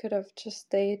 we could have just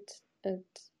stayed at,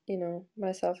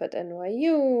 myself at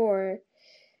NYU or,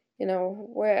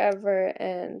 wherever,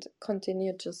 and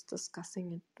continue just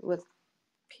discussing it with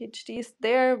PhDs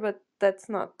there, but that's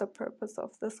not the purpose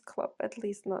of this club, at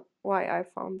least not why I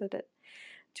founded it,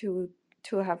 to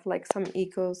have like some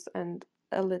egos and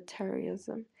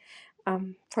elitarism.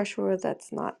 For sure,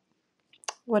 that's not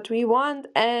what we want,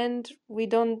 and we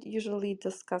don't usually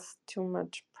discuss too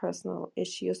much personal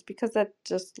issues because that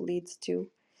just leads to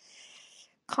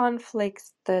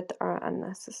conflicts that are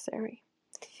unnecessary.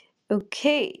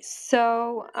 Okay,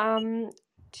 so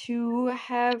to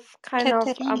have kind of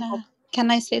Katerina, can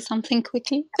I say something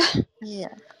quickly?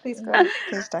 Yeah, please go ahead.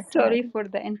 please, Dr. Sorry Martin. for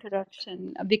the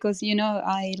interruption, because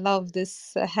I love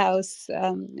this house,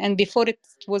 and before it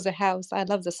was a house, I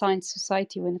love the Science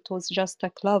Society when it was just a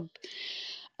club.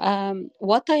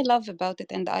 What I love about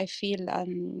it, and I feel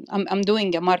I'm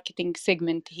doing a marketing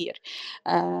segment here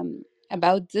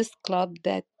about this club,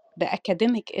 that the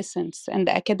academic essence, and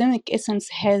the academic essence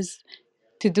has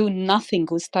to do nothing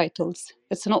with titles.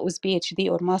 It's not with PhD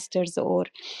or masters or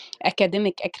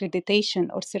academic accreditation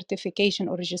or certification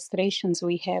or registrations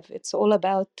we have. It's all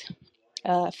about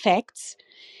facts,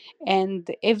 and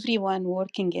everyone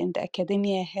working in the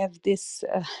academia have this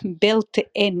built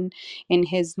in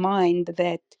his mind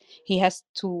that he has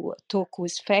to talk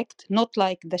with fact, not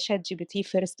like the ChatGPT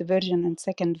first version and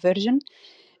second version.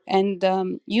 And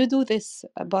you do this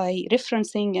by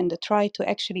referencing and try to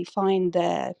actually find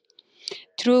the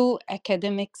true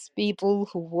academics, people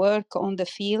who work on the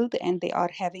field, and they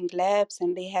are having labs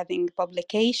and they having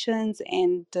publications,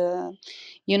 and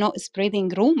spreading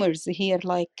rumors here.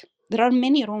 Like, there are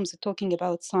many rooms talking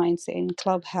about science in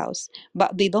Clubhouse,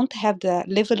 but they don't have the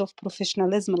level of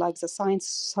professionalism like the Science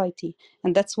Society.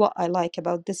 And that's what I like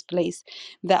about this place,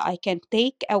 that I can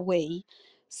take away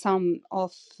some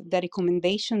of the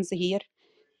recommendations here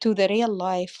to the real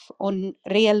life on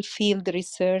real field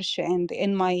research and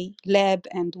in my lab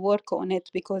and work on it,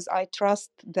 because I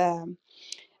trust the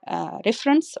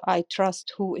reference, I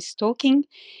trust who is talking.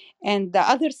 And the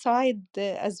other side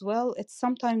as well, it's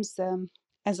sometimes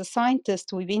as a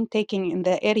scientist, we've been taking in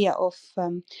the area of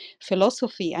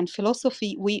philosophy, and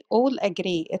philosophy, we all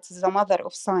agree it's the mother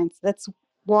of science. That's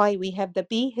why we have the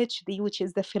PhD, which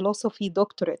is the philosophy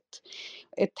doctorate.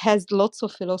 It has lots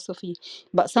of philosophy,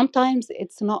 but sometimes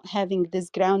it's not having these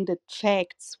grounded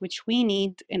facts which we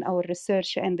need in our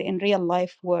research and in real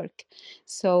life work.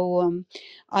 So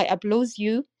I applaud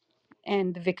you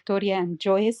and Victoria and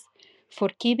Joyce for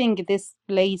keeping this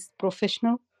place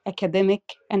professional, academic,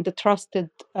 and a trusted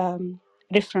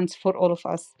reference for all of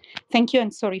us. Thank you,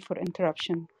 and sorry for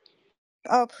interruption.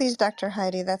 Oh, please, Dr.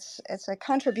 Heidi, it's a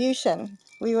contribution.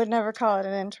 We would never call it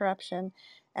an interruption.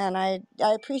 And I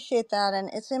appreciate that. And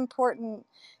it's important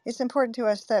to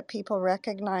us that people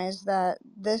recognize that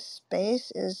this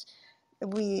space is,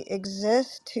 we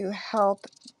exist to help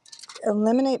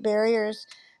eliminate barriers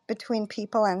between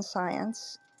people and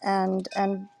science, and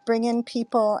bring in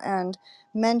people and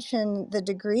mention the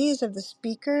degrees of the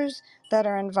speakers that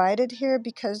are invited here,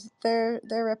 because they're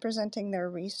representing their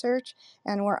research,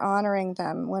 and we're honoring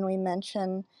them when we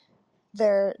mention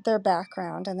their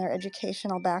background and their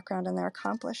educational background and their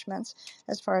accomplishments.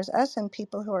 As far as us and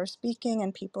people who are speaking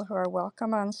and people who are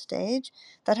welcome on stage,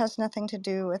 that has nothing to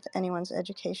do with anyone's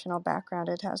educational background.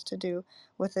 It has to do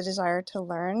with the desire to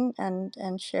learn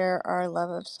and share our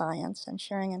love of science and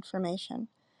sharing information.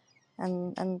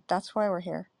 And that's why we're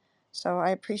here. So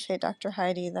I appreciate, Dr.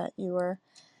 Heidi, that you were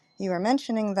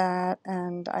mentioning that,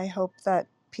 and I hope that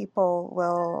people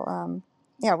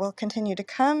will continue to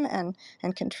come and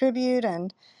contribute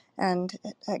and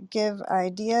give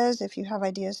ideas. If you have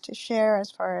ideas to share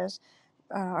as far as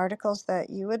articles that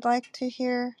you would like to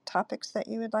hear, topics that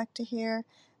you would like to hear,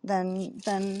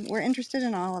 then we're interested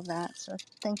in all of that. So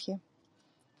thank you.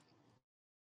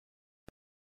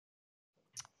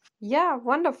 Yeah,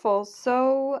 wonderful.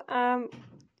 So,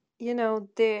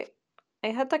 I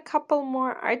had a couple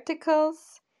more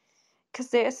articles because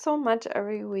there is so much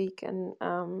every week, and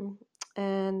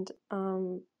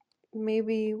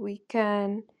maybe we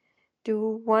can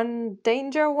do one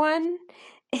danger one,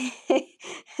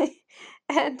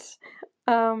 and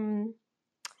um,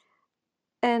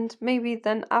 and maybe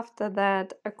then after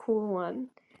that a cool one,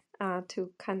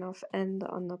 to kind of end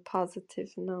on a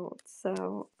positive note.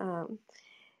 So,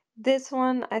 this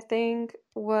one I think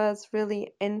was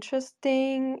really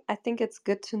interesting. I think it's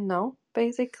good to know,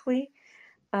 basically.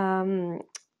 Um,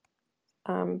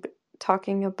 um,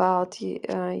 Talking about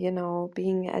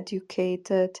being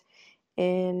educated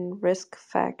in risk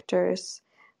factors,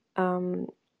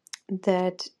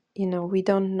 that we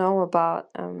don't know about,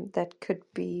 that could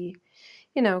be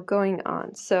going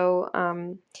on. So,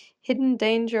 hidden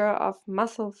danger of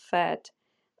muscle fat.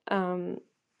 Um,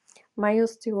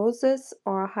 Myostiosis,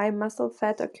 or high muscle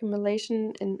fat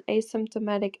accumulation in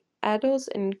asymptomatic adults,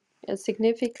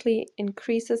 significantly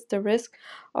increases the risk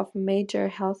of major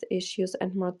health issues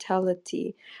and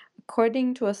mortality.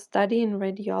 According to a study in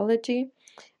Radiology,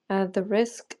 the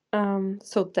risk,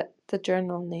 so the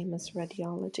journal name is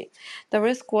Radiology. The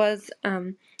risk was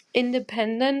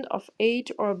independent of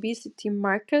age or obesity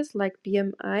markers like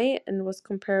BMI, and was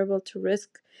comparable to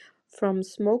risk from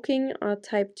smoking or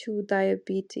type 2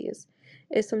 diabetes.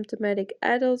 Asymptomatic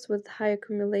adults with high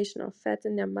accumulation of fat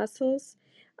in their muscles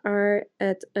are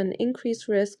at an increased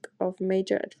risk of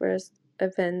major adverse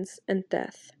events and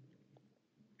death.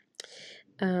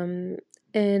 Um,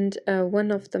 And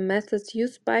one of the methods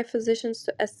used by physicians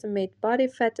to estimate body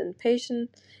fat in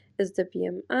patients is the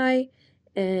BMI,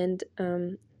 and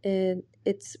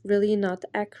it's really not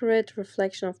accurate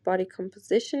reflection of body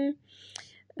composition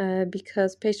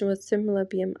because patients with similar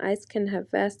BMIs can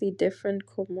have vastly different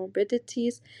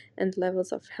comorbidities and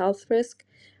levels of health risk.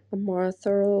 A more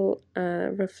thorough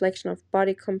reflection of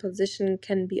body composition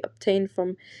can be obtained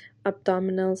from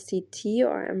abdominal CT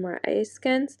or MRI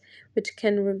scans, which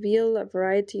can reveal a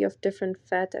variety of different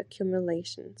fat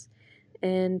accumulations.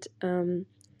 And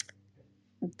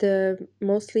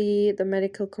mostly the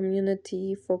medical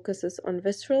community focuses on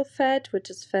visceral fat, which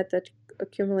is fat that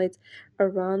accumulates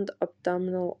around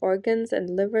abdominal organs, and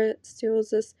liver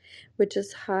steatosis, which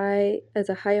is a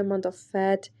high amount of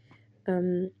fat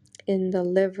in the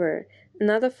liver.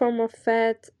 Another form of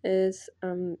fat is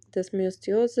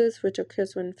dysmiosteosis, which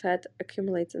occurs when fat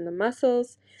accumulates in the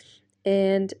muscles,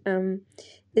 and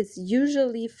it's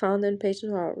usually found in patients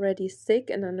who are already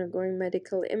sick and undergoing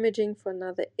medical imaging for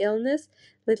another illness.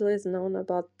 Little is known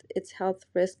about its health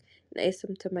risk in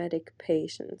asymptomatic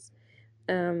patients.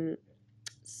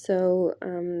 So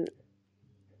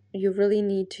you really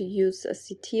need to use a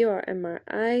CT or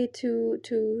MRI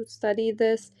to study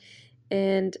this,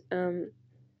 and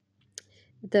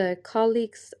the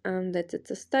colleagues that did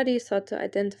the study sought to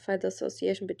identify the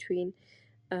association between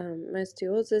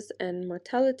osteosis and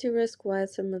mortality risk while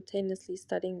simultaneously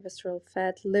studying visceral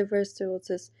fat, liver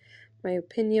cirrhosis,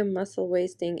 myopenia, muscle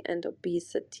wasting, and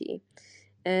obesity.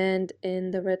 And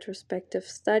in the retrospective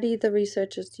study, the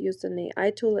researchers used an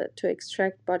AI tool to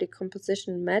extract body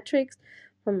composition metrics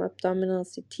from abdominal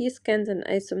CT scans in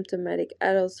asymptomatic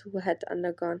adults who had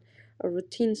undergone a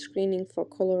routine screening for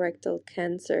colorectal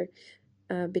cancer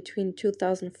between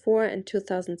 2004 and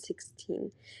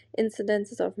 2016.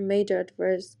 Incidences of major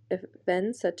adverse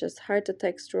events such as heart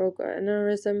attack, stroke, or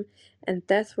aneurysm, and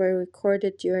death were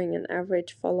recorded during an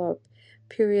average follow-up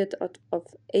period of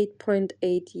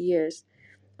 8.8 years.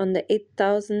 On the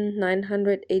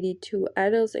 8,982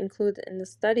 adults included in the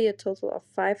study, a total of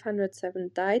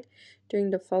 507 died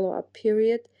during the follow-up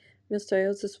period.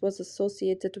 Mysteriosis was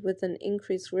associated with an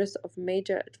increased risk of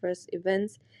major adverse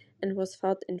events and was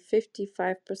found in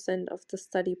 55% of the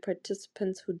study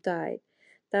participants who died.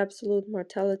 The absolute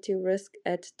mortality risk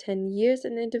at 10 years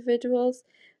in individuals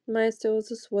with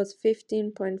mysteriosis was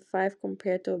 15.5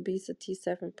 compared to obesity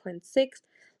 7.6,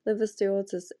 liver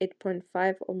cirrhosis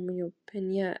 8.5, or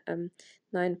myopenia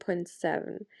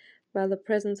 9.7. While the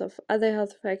presence of other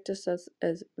health factors such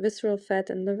as visceral fat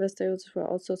and liver cirrhosis were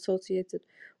also associated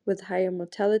with higher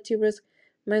mortality risk,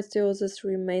 mysteriosis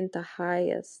remained the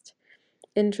highest.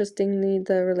 Interestingly,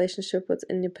 the relationship was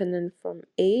independent from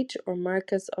age or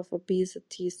markers of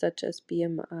obesity such as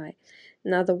BMI.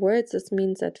 In other words, this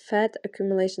means that fat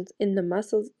accumulations in the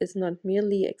muscles is not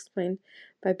merely explained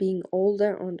by being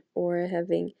older or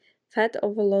having fat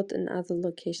overload in other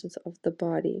locations of the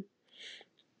body.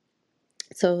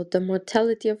 So the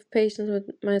mortality of patients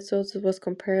with mycosis was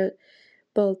comparable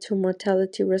to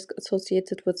mortality risk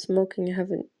associated with smoking and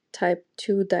having type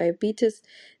 2 diabetes.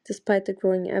 Despite the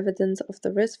growing evidence of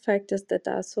the risk factors that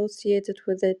are associated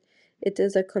with it, it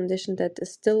is a condition that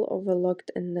is still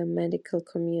overlooked in the medical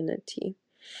community.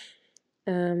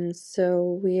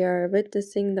 So we are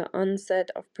witnessing the onset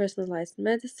of personalized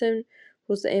medicine,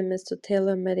 whose aim is to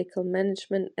tailor medical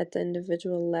management at the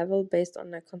individual level based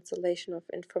on a constellation of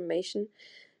information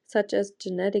such as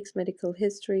genetics, medical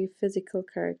history, physical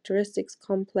characteristics,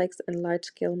 complex and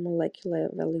large-scale molecular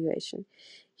evaluation.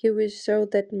 Here we show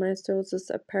that mycosis,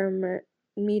 a parameter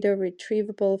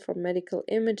retrievable from medical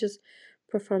images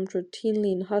performed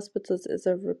routinely in hospitals, is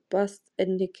a robust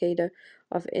indicator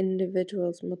of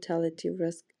individuals' mortality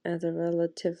risk as a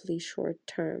relatively short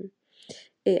term.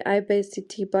 AI-based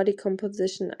CT body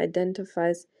composition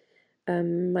identifies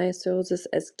mycosis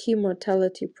as key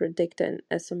mortality predictor in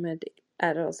asymptomatic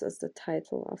adults, as the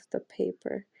title of the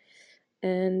paper.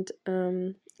 And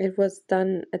it was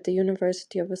done at the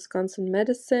University of Wisconsin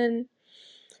Medicine.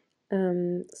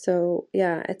 So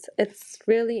yeah, it's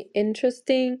really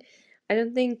interesting. I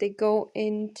don't think they go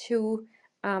into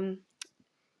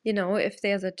if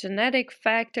there's a genetic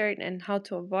factor and how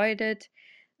to avoid it.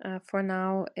 For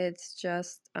now, it's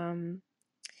just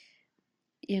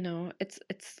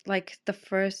it's like the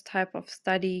first type of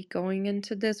study going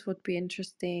into this would be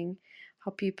interesting,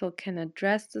 how people can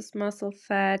address this muscle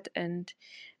fat, and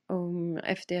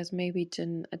if there's maybe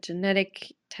a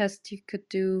genetic test you could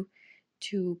do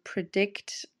to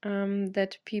predict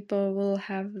that people will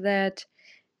have that,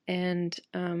 and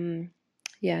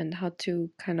and how to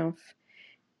kind of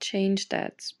change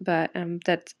that. But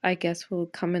that I guess will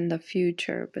come in the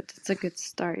future, but it's a good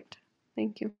start. Thank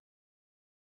Thank you.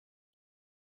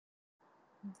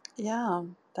 Yeah,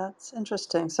 that's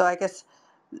interesting. So I guess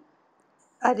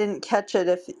I didn't catch it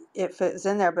if it's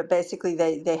in there, but basically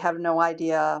they have no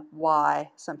idea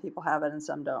why some people have it and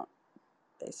some don't,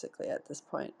 basically at this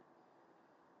point.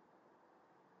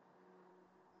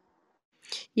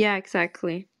 Yeah,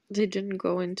 exactly. They didn't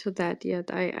go into that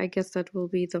yet. I guess that will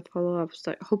be the follow-up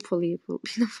study. Hopefully, it will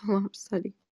be the follow-up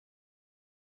study.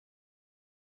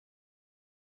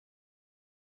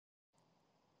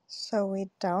 So we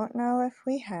don't know if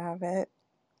we have it,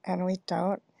 and we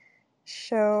don't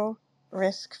show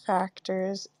risk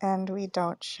factors, and we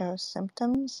don't show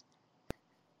symptoms.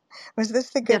 Was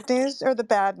this the Yes, good news or the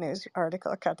bad news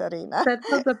article, Katarina? that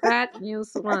was a bad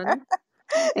news one.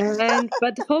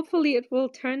 But hopefully it will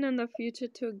turn in the future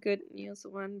to a good news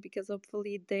one, because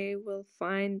hopefully they will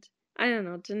find, I don't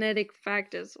know, genetic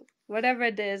factors, whatever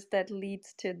it is that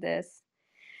leads to this,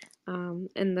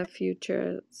 in the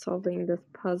future, solving this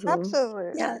puzzle.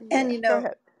 Yeah, Absolutely. and Yeah. Go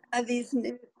ahead.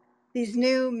 these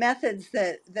new methods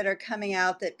that are coming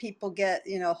out that people get,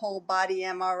 whole body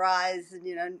MRIs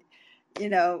and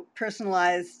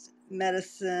personalized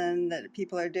medicine that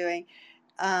people are doing.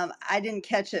 I didn't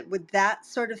catch it. Would that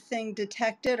sort of thing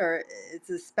detect it, or it's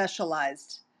a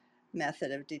specialized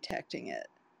method of detecting it?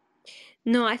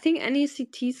 No, I think any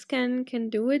CT scan can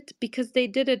do it, because they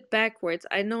did it backwards.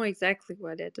 I know exactly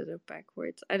why they did it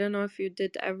backwards. I don't know if you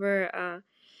did ever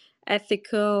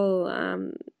ethical,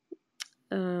 um,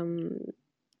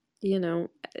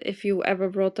 if you ever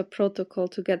wrote a protocol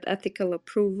to get ethical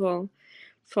approval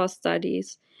for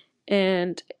studies.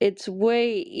 And it's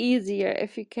way easier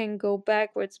if you can go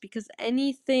backwards, because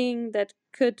anything that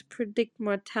could predict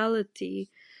mortality,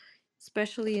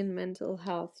 especially in mental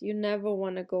health, you never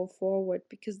want to go forward,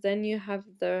 because then you have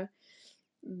the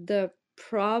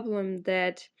problem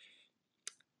that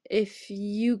if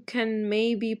you can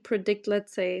maybe predict,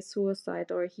 let's say,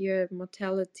 suicide or here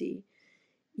mortality,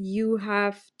 you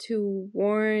have to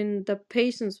warn the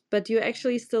patients, but you're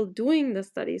actually still doing the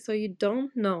study, so you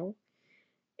don't know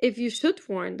if you should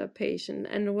warn the patient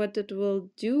and what it will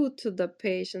do to the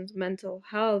patient's mental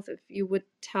health if you would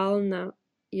tell now,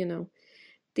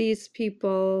 these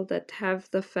people that have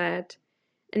the fat,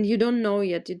 and you don't know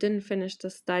yet, you didn't finish the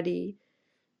study,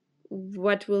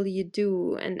 what will you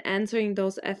do? And answering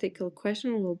those ethical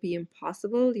questions will be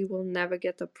impossible. You will never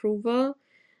get approval.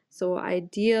 So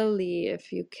ideally,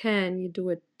 if you can, you do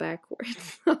it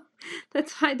backwards.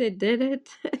 That's why they did it.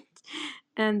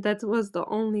 And that was the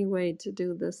only way to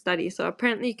do the study. So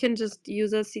apparently you can just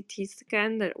use a CT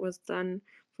scan that was done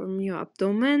from your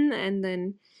abdomen, and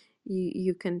then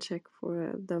you can check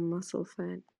for the muscle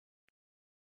fat.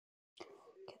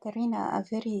 Katarina, a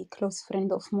very close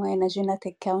friend of mine, a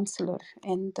genetic counselor,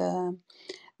 and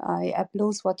I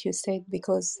applaud what you said,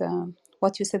 because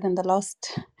what you said in the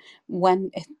last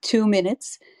 2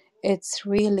 minutes, it's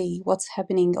really what's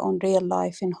happening on real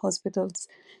life in hospitals.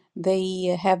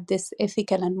 They have this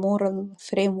ethical and moral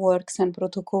frameworks and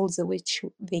protocols which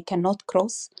they cannot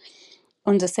cross.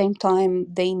 On the same time,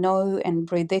 they know and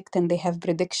predict, and they have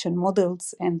prediction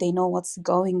models, and they know what's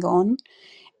going on.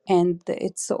 And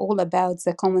it's all about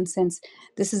the common sense.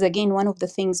 This is again one of the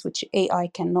things which AI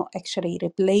cannot actually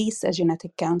replace a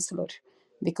genetic counselor,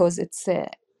 because it's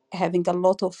having a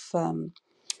lot of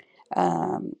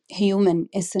human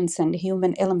essence and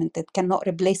human element that cannot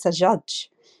replace a judge.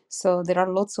 So there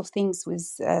are lots of things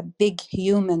with big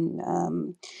human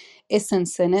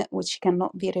essence in it which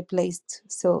cannot be replaced.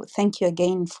 So thank you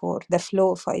again for the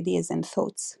flow of ideas and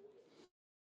thoughts.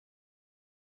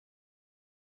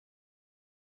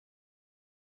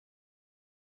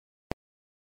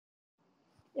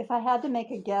 If I had to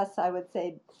make a guess, I would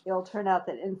say it'll turn out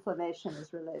that inflammation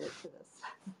is related to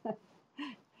this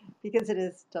because it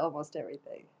is to almost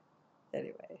everything.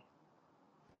 Anyway.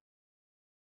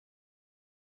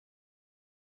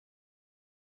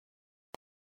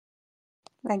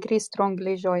 Agree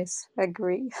strongly, Joyce.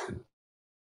 Agree.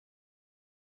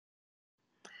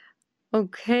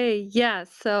 Okay, yeah.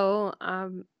 So,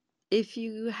 if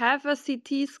you have a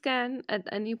CT scan at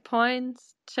any point,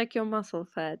 check your muscle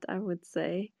fat, I would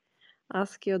say.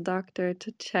 Ask your doctor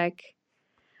to check.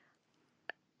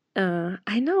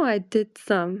 I know I did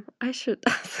some. I should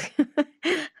ask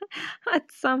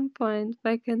at some point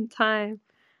back in time.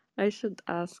 I should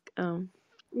ask.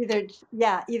 Either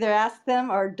ask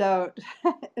them or don't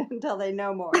until they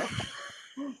know more.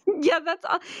 Yeah, that's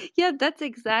all. Yeah, that's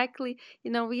exactly.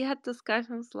 We had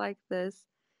discussions like this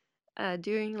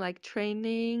during like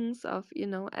trainings of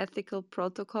ethical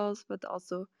protocols, but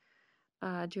also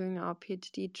during our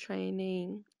PhD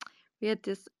training, we had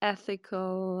this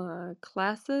ethical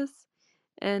classes,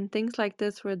 and things like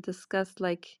this were discussed.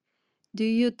 Like, do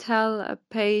you tell a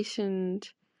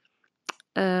patient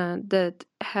that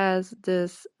has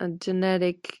this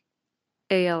genetic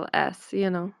ALS,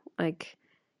 like,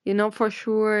 for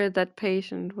sure that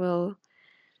patient will,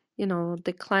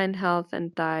 decline health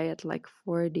and die at like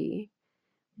 40,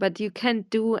 but you can't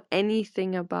do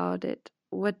anything about it.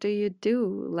 What do you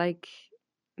do? Like,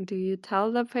 do you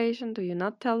tell the patient? Do you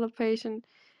not tell the patient?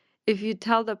 If you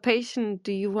tell the patient,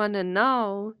 do you want to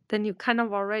know? Then you kind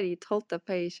of already told the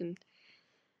patient.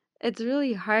 It's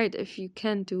really hard if you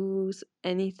can't do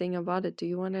anything about it. Do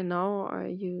you want to know or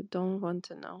you don't want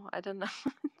to know? I don't know.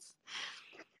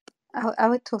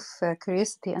 Out of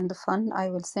curiosity and fun, I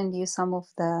will send you some of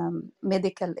the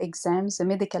medical exams, the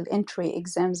medical entry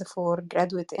exams for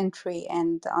graduate entry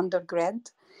and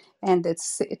undergrad, and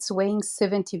it's weighing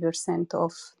 70%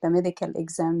 of the medical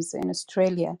exams in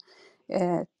Australia.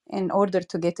 In order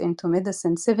to get into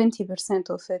medicine, 70%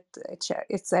 of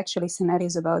it's actually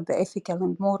scenarios about the ethical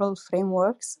and moral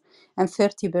frameworks, and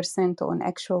 30% on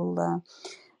actual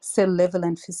cell level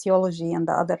and physiology and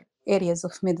the other areas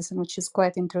of medicine, which is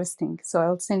quite interesting. So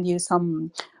I'll send you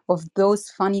some of those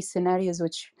funny scenarios,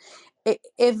 which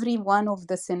every one of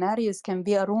the scenarios can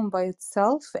be a room by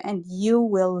itself, and you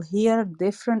will hear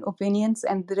different opinions,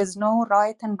 and there is no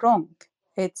right and wrong.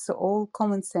 It's all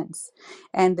common sense,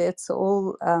 and it's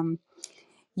all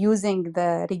using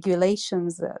the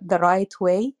regulations the right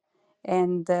way,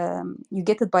 and you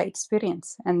get it by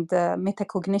experience and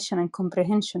metacognition and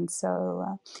comprehension.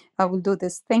 So I will do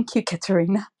this. Thank you,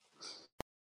 Katerina.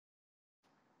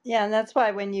 Yeah, and that's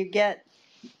why when you get,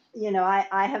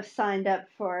 I have signed up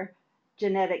for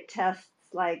genetic tests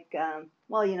like,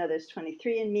 well, there's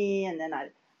 23andMe, and then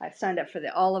I've signed up for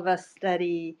the All of Us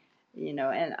study,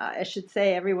 and I should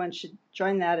say everyone should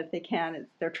join that if they can.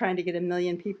 They're trying to get 1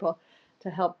 million people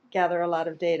to help gather a lot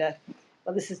of data.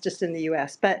 Well, this is just in the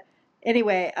US. But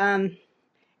anyway,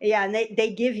 yeah, and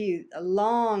they give you a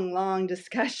long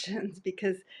discussions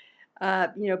because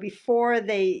before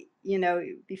they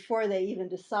even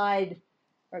decide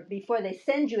or before they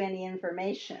send you any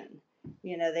information,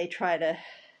 they try to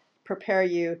prepare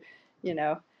you, you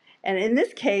know. And in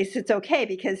this case, it's okay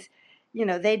because,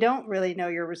 they don't really know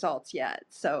your results yet.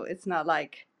 So it's not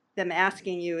like them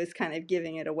asking you is kind of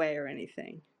giving it away or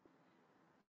anything.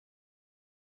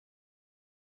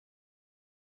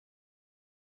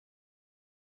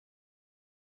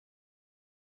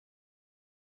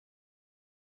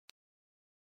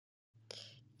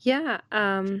 Yeah,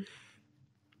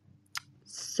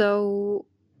 so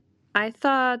I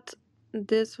thought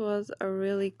this was a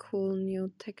really cool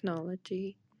new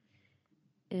technology.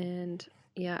 And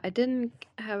yeah, I didn't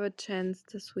have a chance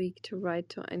this week to write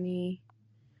to any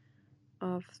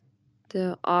of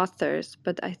the authors,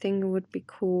 but I think it would be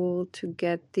cool to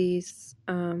get these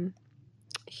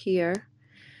here.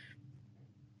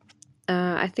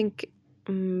 I think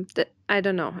that I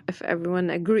don't know if everyone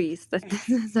agrees that this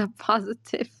is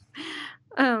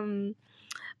um,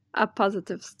 a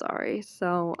positive story.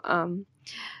 So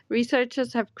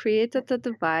researchers have created a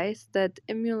device that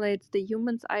emulates the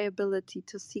human's eye ability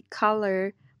to see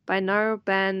color by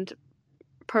narrowband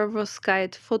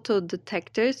perovskite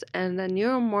photodetectors and a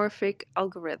neuromorphic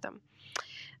algorithm.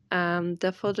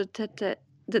 The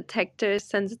photodetectors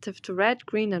sensitive to red,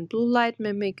 green, and blue light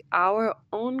mimic our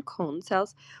own cone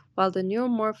cells, while the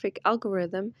neuromorphic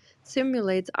algorithm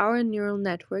simulates our neural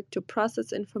network to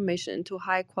process information into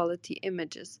high-quality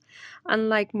images.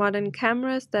 Unlike modern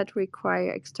cameras that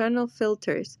require external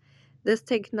filters, this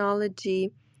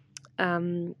technology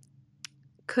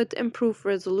could improve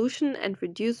resolution and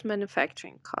reduce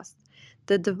manufacturing costs.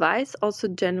 The device also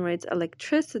generates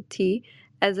electricity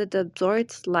as it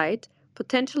absorbs light,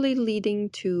 potentially leading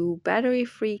to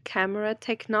battery-free camera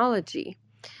technology.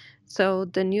 So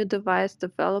the new device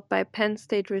developed by Penn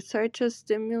State researchers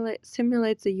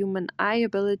simulates the human eye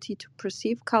ability to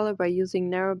perceive color by using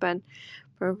narrowband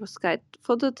perovskite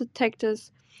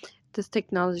photodetectors. This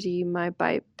technology might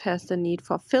bypass the need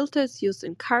for filters used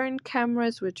in current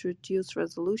cameras, which reduce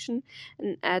resolution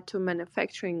and add to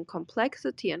manufacturing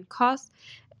complexity and cost,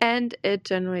 and it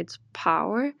generates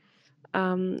power,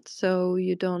 so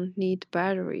you don't need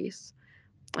batteries.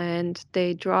 And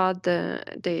they draw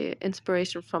the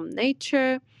inspiration from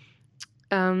nature.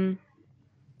 Um,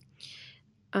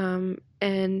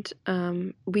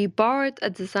 we borrowed a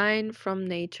design from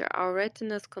nature. Our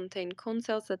retinas contain cone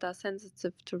cells that are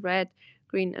sensitive to red,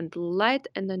 green, and blue light,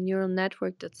 and a neural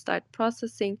network that starts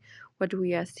processing what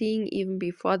we are seeing even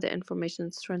before the information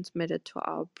is transmitted to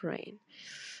our brain.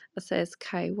 says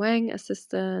Kai Wang,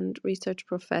 assistant research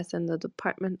professor in the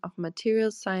Department of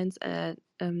Materials Science and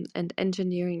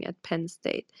Engineering at Penn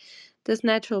State. This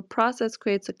natural process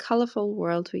creates a colorful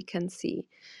world we can see.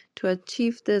 To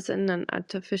achieve this in an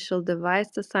artificial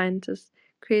device, the scientists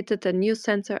created a new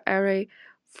sensor array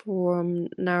from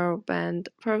narrowband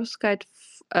perovskite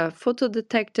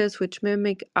photodetectors which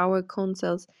mimic our cone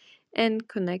cells and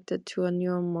connected to a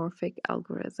neuromorphic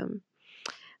algorithm.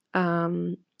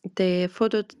 The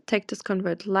photodetectors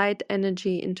convert light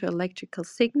energy into electrical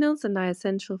signals and are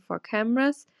essential for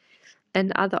cameras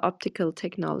and other optical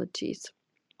technologies.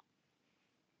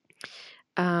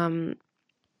 In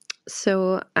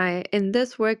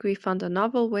this work, we found a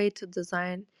novel way to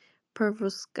design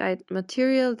perovskite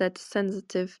material that's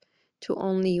sensitive to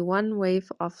only one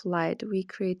wave of light. We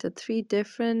created 3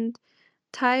 different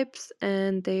types,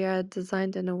 and they are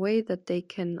designed in a way that they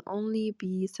can only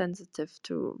be sensitive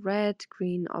to red,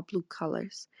 green, or blue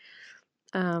colors.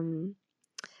 The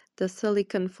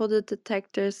silicon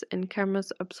photodetectors in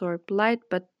cameras absorb light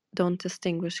but don't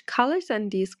distinguish colors,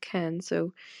 and these can,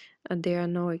 so there are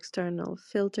no external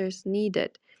filters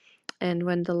needed. And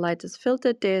when the light is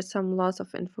filtered, there is some loss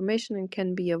of information and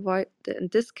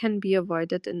this can be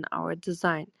avoided in our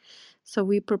design. So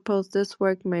we propose this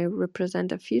work may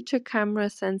represent a future camera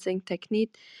sensing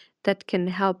technique that can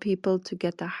help people to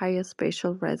get a higher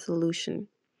spatial resolution.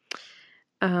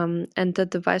 And the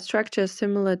device structure is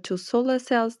similar to solar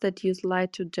cells that use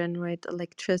light to generate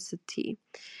electricity.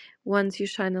 Once you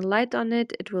shine a light on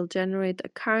it, it will generate a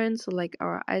current, so like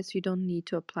our eyes, you don't need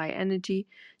to apply energy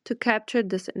to capture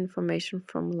this information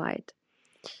from light.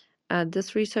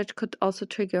 This research could also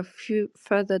trigger a few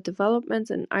further developments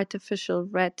in artificial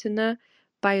retina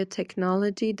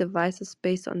biotechnology. Devices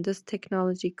based on this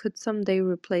technology could someday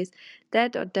replace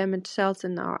dead or damaged cells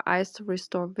in our eyes to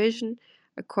restore vision,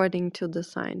 according to the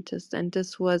scientists. And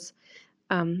this was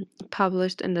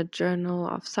published in the Journal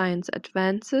of Science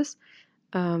Advances.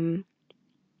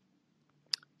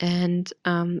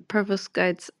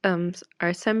 Perovskites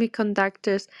are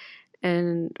semiconductors,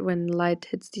 and when light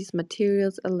hits these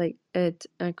materials, it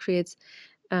creates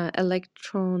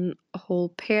electron hole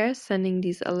pairs. Sending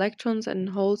these electrons and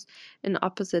holes in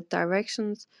opposite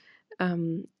directions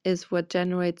is what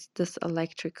generates this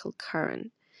electrical current.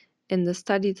 In the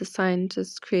study, the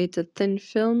scientists created thin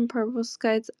film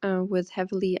perovskites with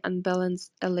heavily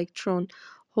unbalanced electron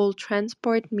hole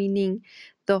transport, meaning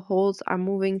the holes are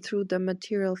moving through the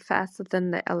material faster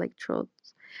than the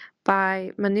electrodes.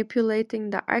 By manipulating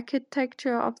the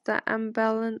architecture of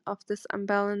this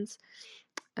imbalance,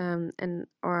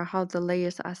 or how the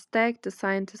layers are stacked, the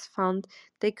scientists found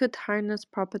they could harness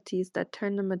properties that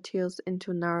turn the materials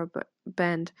into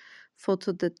narrowband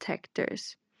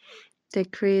photodetectors. They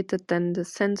created then the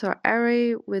sensor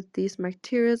array with these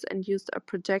materials and used a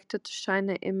projector to shine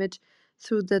an image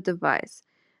through the device.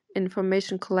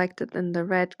 Information collected in the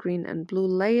red, green, and blue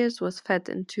layers was fed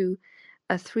into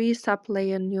a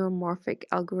 3-sub-layer neuromorphic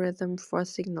algorithm for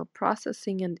signal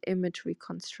processing and image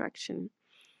reconstruction.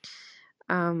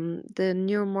 The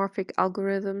neuromorphic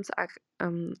algorithms are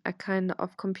a kind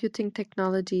of computing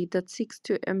technology that seeks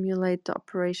to emulate the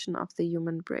operation of the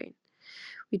human brain.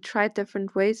 We tried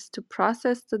different ways to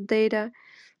process the data.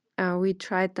 We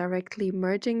tried directly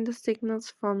merging the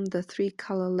signals from the 3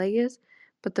 color layers,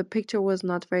 but the picture was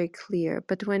not very clear.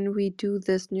 But when we do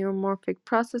this neuromorphic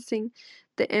processing,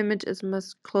 the image is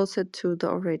much closer to the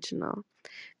original.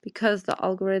 Because the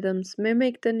algorithms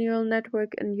mimic the neural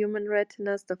network in human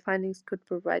retinas, the findings could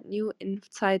provide new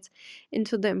insights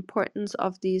into the importance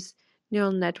of these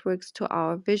neural networks to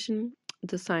our vision,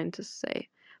 the scientists say.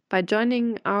 By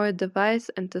joining our device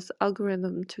and this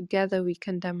algorithm together, we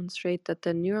can demonstrate that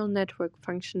the neural network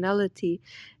functionality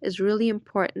is really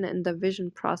important in the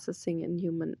vision processing in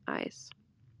human eyes.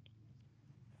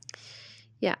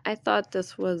 Yeah, I thought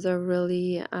this was a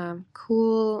really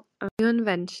cool new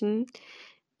invention,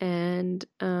 and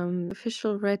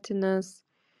artificial retinas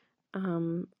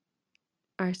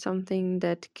are something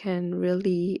that can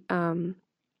really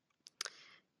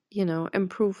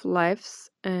improve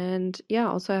lives, and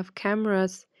also have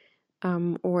cameras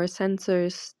or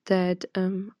sensors that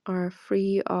are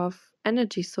free of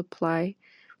energy supply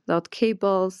without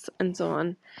cables and so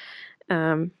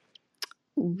on,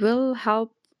 will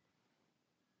help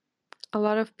a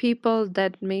lot of people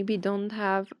that maybe don't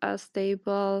have a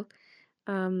stable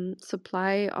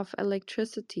supply of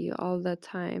electricity all the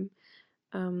time.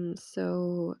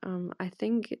 I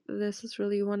think this is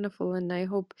really wonderful, and I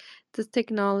hope this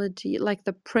technology, like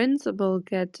the principle,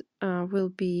 will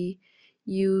be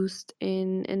used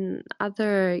in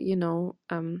other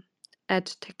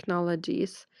edge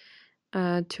technologies.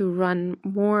 to run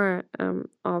more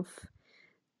of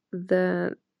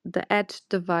the edge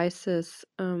devices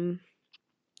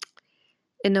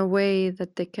in a way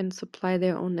that they can supply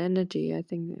their own energy. I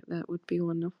think that would be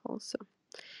wonderful. So,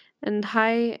 and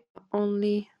hi,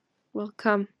 only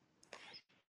welcome.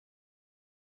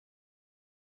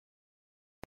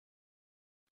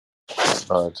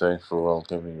 Thanks for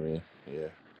welcoming me. Yeah,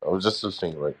 I was just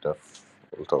listening right now.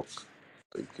 We'll talk.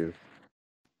 Thank you.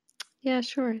 Yeah,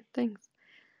 sure. Thanks.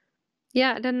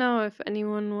 Yeah, I don't know if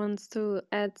anyone wants to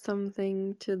add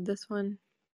something to this one.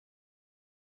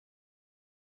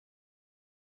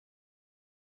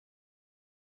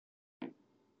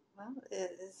 Well,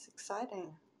 it is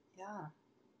exciting. Yeah,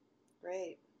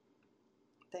 great.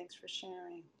 Thanks for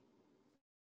sharing.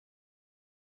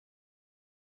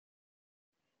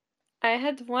 I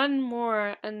had one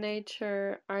more a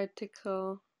Nature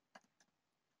article,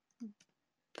 but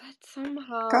Go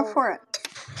somehow, for it.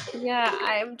 yeah,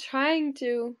 I'm trying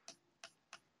to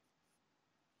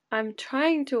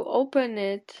open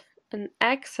it and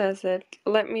access it.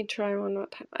 Let me try one more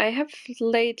time. I have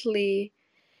lately,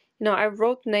 I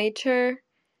wrote Nature,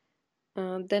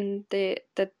 then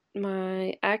that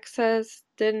my access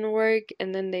didn't work,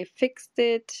 and then they fixed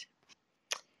it.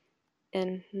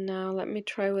 And now let me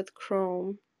try with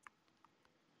Chrome.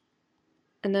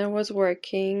 And that was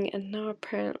working, and now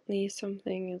apparently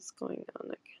something is going on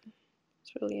again.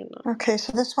 It's really annoying. Okay,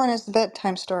 so this one is the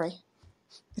bedtime story.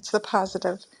 It's the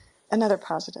positive, another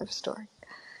positive story.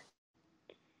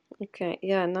 Okay,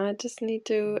 yeah, now I just need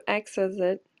to access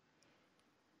it.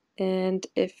 And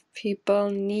if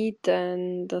people need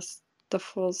then the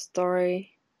full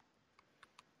story,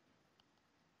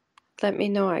 let me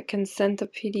know. I can send a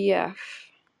PDF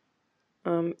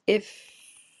if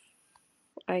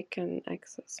I can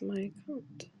access my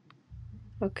account.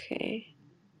 Okay.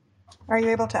 Are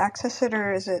you able to access it,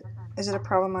 or is it a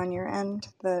problem on your end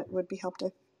that would be helped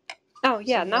if Oh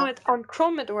yeah, someone now else? it's on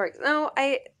Chrome. It works. Now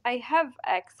I have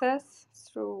access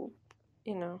through,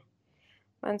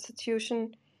 my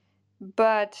institution,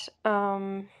 but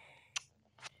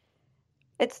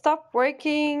it stopped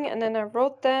working, and then I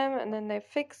wrote them, and then they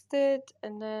fixed it,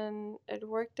 and then it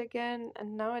worked again,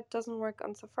 and now it doesn't work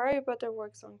on Safari, but it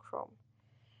works on Chrome.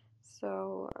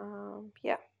 So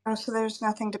yeah. Oh, so there's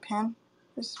nothing to pin,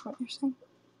 is what you're saying?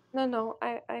 No,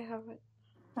 I have it.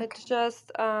 Okay. It's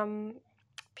just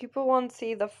people won't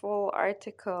see the full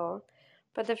article,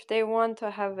 but if they want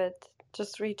to have it,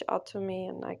 just reach out to me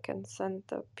and I can send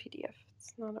the PDF.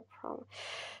 It's not a problem.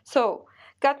 So,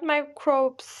 gut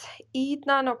microbes eat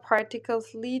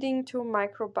nanoparticles leading to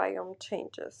microbiome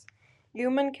changes.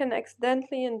 Human can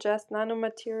accidentally ingest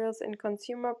nanomaterials in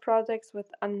consumer products with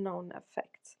unknown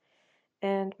effects.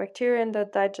 And bacteria in the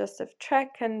digestive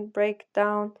tract can break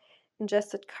down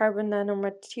ingested carbon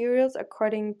nanomaterials,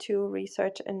 according to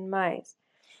research in mice.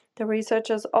 The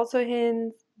researchers also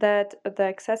hint that the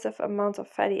excessive amounts of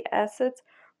fatty acids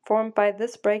formed by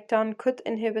this breakdown could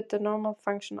inhibit the normal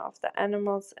function of the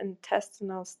animal's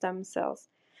intestinal stem cells.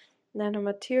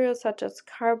 Nanomaterials such as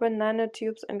carbon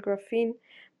nanotubes and graphene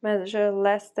measure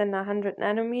less than 100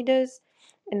 nanometers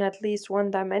in at least one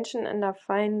dimension and are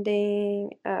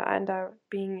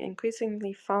being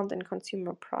increasingly found in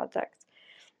consumer products.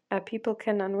 People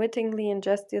can unwittingly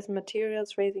ingest these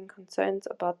materials, raising concerns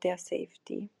about their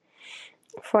safety.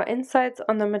 For insights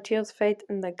on the material's fate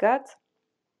in the gut,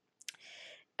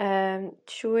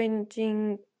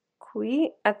 Chuanjing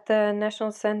Kui at the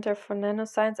National Center for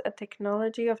Nanoscience and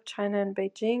Technology of China in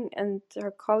Beijing and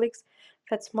her colleagues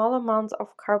fed small amounts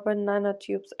of carbon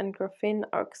nanotubes and graphene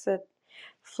oxide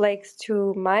flakes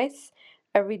to mice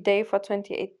every day for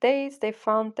 28 days. They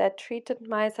found that treated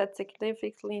mice had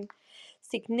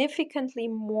significantly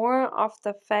more of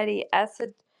the fatty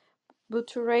acid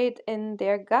butyrate in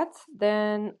their guts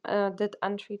than did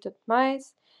untreated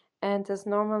mice, and is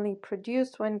normally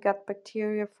produced when gut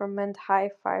bacteria ferment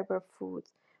high-fiber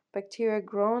foods. Bacteria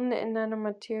grown in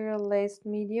nanomaterial-laced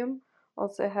medium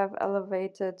also have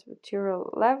elevated bacterial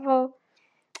level.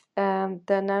 The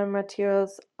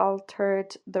nanomaterials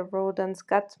altered the rodent's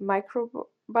gut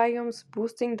microbiomes,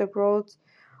 boosting the growth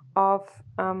of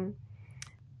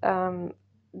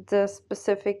the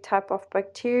specific type of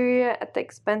bacteria at the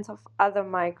expense of other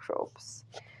microbes.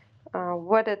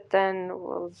 What it then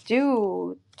will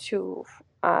do to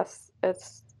us,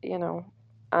 it's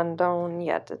unknown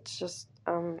yet. It's just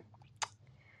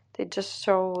they just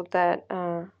show that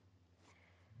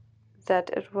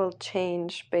it will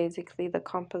change basically the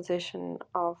composition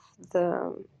of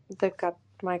the gut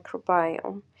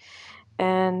microbiome,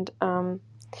 and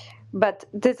but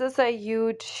this is a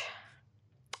huge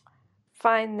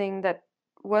finding that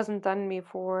wasn't done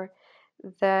before.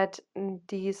 that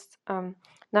these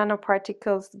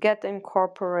nanoparticles get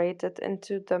incorporated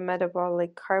into the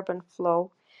metabolic carbon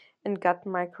flow in gut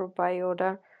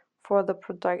microbiota for the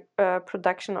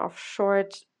production of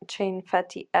short chain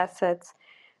fatty acids,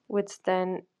 which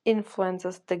then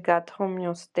influences the gut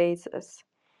homeostasis.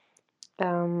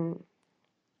 Um,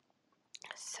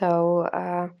 so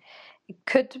it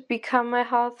could become a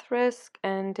health risk,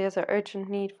 and there's an urgent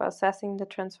need for assessing the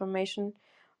transformation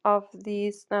of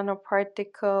these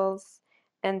nanoparticles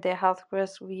and their health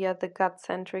risk via the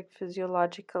gut-centric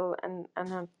physiological and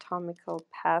anatomical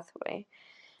pathway.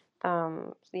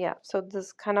 Yeah, so this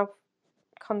is kind of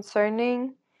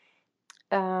concerning,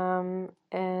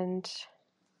 and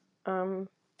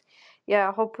yeah,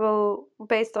 I hope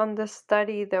based on this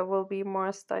study, there will be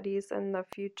more studies in the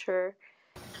future.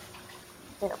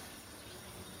 Yeah.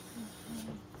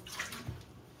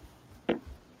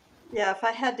 Yeah, if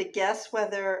I had to guess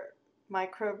whether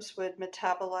microbes would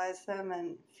metabolize them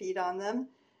and feed on them,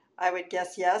 I would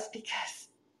guess yes, because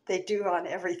they do on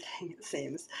everything, it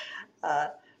seems. Uh,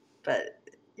 but,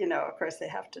 of course, they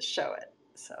have to show it.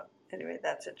 So, anyway,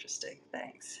 that's interesting.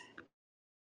 Thanks.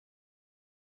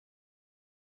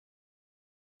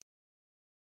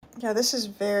 Yeah, this is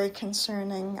very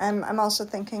concerning. I'm also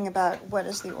thinking about what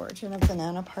is the origin of the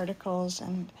nanoparticles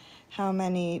and how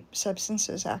many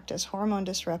substances act as hormone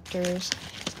disruptors,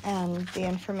 and the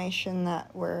information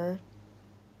that we're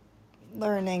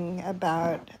learning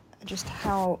about just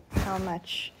how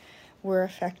much we're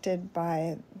affected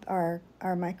by our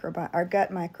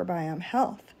gut microbiome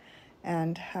health,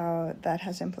 and how that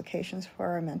has implications for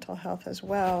our mental health as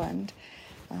well, and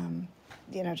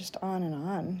just on and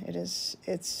on.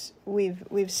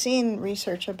 We've seen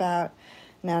research about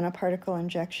nanoparticle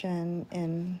injection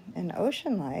in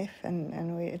ocean life,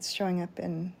 and it's showing up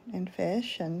in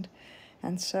fish, and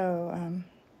so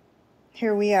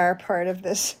here we are, part of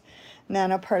this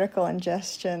nanoparticle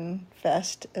ingestion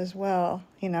fest as well.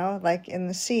 Like in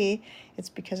the sea, it's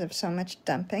because of so much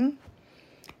dumping,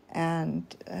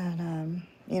 and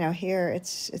here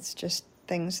it's just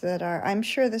things that are. I'm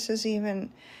sure this is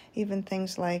even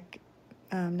things like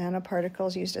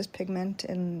nanoparticles used as pigment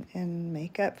in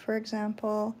makeup, for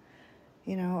example,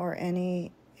 or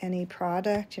any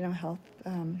product, health,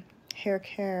 hair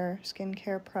care,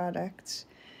 skincare products,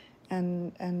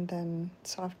 and then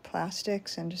soft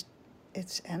plastics, and just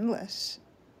it's endless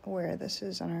where this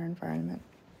is on our environment.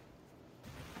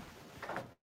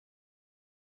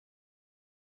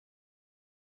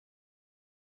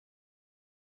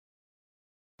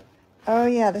 Oh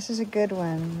yeah, this is a good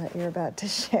one that you're about to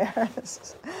share.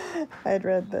 I'd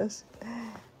read this.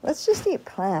 Let's just eat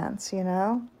plants,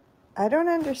 I don't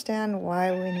understand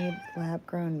why we need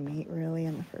lab-grown meat really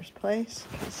in the first place,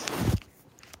 because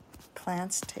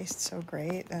plants taste so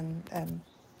great, and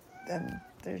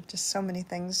there's just so many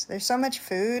things. There's so much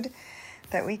food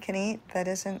that we can eat that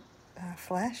isn't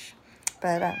flesh.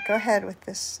 But go ahead with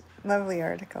this lovely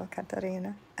article,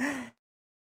 Katarina.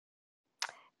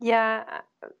 Yeah,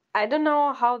 I don't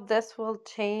know how this will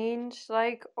change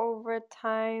like over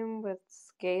time with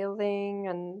scaling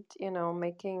and,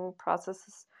 making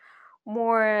processes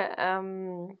more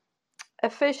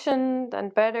efficient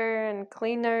and better and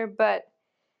cleaner. But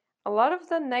a lot of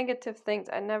the negative things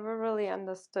I never really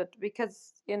understood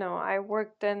because, I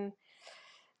worked in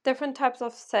different types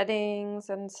of settings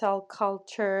and cell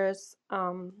cultures,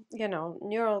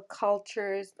 neural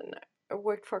cultures, and I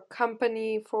worked for a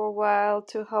company for a while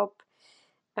to help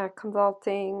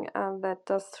consulting that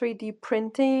does 3D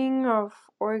printing of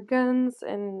organs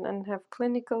and have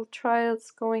clinical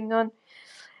trials going on.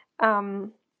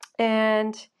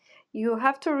 And you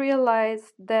have to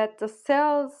realize that the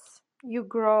cells you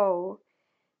grow,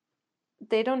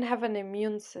 they don't have an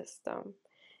immune system.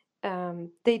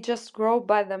 They just grow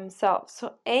by themselves.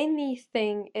 So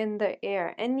anything in the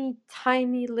air, any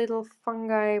tiny little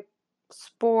fungi,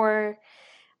 spore,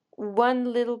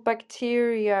 one little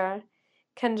bacteria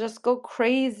can just go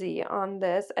crazy on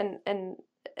this and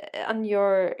on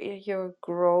your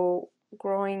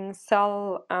growing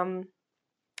cell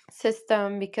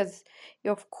system, because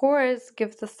you of course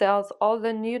give the cells all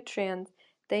the nutrients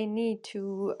they need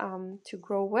to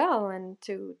grow well and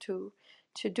to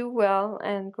do well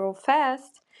and grow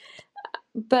fast.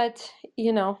 But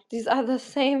these are the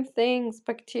same things,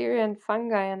 bacteria and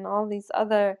fungi and all these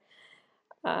other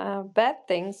bad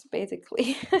things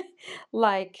basically.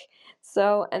 Like,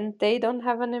 so, and they don't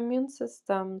have an immune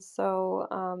system, so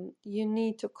you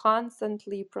need to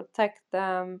constantly protect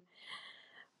them.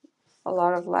 A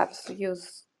lot of labs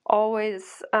use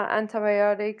always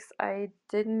antibiotics. I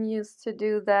didn't used to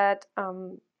do that,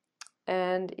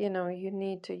 and you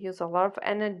need to use a lot of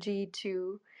energy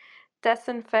to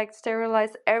disinfect,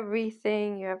 sterilize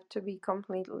everything. You have to be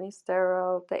completely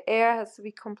sterile. The air has to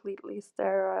be completely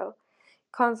sterile.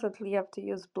 Constantly you have to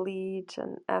use bleach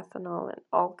and ethanol and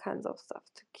all kinds of stuff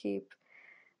to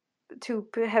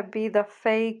be the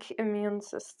fake immune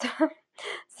system.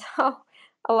 So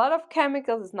a lot of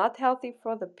chemicals is not healthy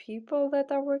for the people that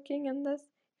are working in this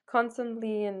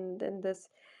constantly, and in this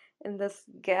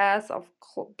gas of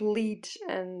bleach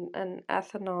and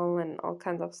ethanol and all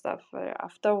kinds of stuff.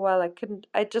 After a while,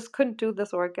 I just couldn't do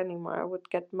this work anymore. I would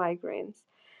get migraines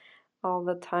all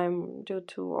the time due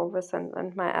to oversen,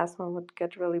 and my asthma would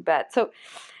get really bad. So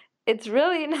it's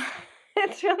really not,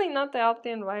 it's really not a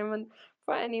healthy environment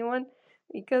for anyone,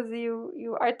 because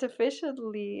you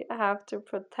artificially have to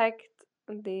protect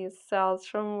these cells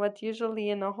from what usually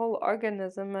in a whole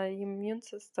organism an immune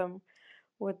system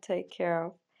would take care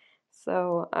of.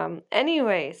 So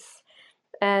anyways,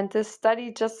 and this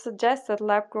study just suggests that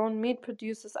lab-grown meat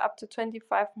produces up to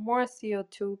 25 more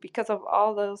CO2 because of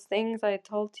all those things I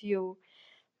told you.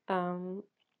 Um,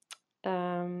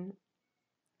 um,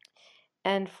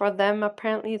 and for them,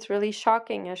 apparently, it's really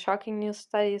shocking. A shocking new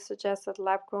study suggests that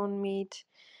lab-grown meat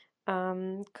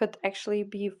could actually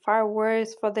be far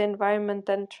worse for the environment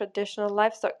than traditional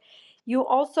livestock. You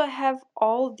also have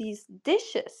all these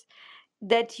dishes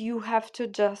that you have to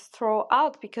just throw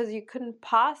out because you couldn't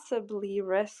possibly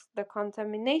risk the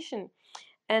contamination.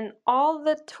 And all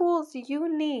the tools you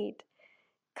need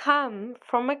come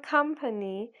from a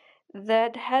company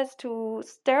that has to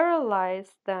sterilize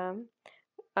them,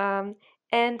 um,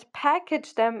 and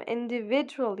package them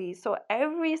individually. So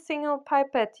every single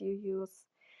pipette you use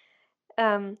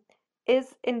um,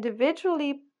 is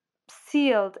individually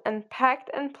sealed and packed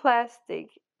in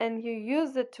plastic, and you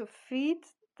use it to feed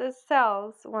the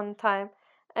cells one time,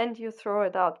 and you throw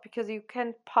it out because you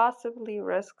can't possibly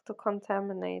risk to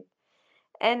contaminate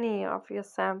any of your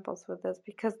samples with this,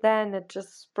 because then it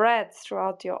just spreads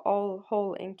throughout your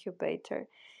whole incubator.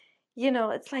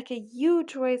 It's like a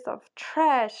huge waste of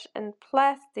trash and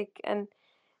plastic and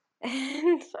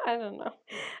I don't know.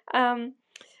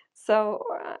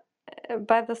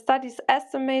 By the study's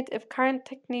estimate, if current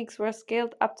techniques were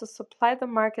scaled up to supply the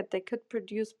market, they could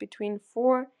produce between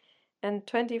 4 and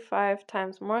 25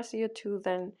 times more CO2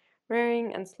 than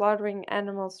rearing and slaughtering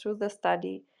animals. Through the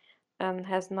study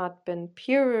has not been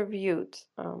peer reviewed,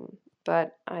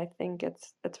 but I think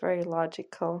it's very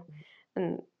logical,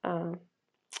 and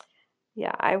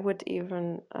yeah, I would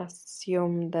even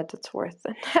assume that it's worth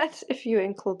it if you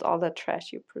include all the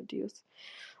trash you produce,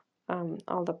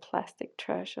 all the plastic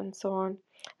trash and so on.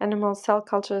 Animal cell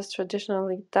culture is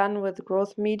traditionally done with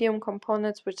growth medium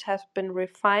components which have been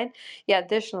refined. Yeah,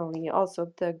 additionally,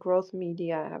 also the growth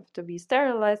media have to be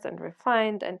sterilized and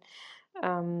refined,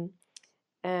 um,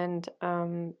 and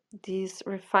these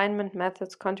refinement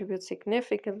methods contribute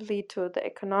significantly to the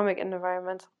economic and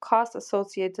environmental costs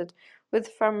associated with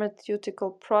pharmaceutical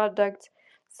products,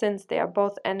 since they are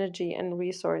both energy and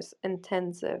resource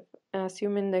intensive.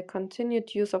 Assuming the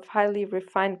continued use of highly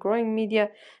refined growing media,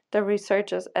 the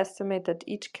researchers estimate that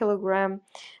each kilogram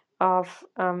of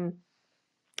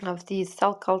these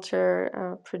cell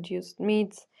culture produced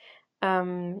meats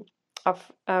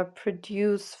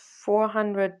produce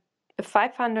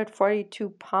 542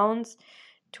 pounds,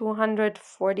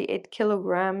 248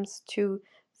 kilograms to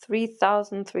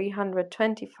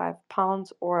 3,325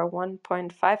 pounds, or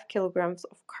 1.5 kilograms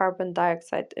of carbon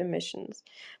dioxide emissions.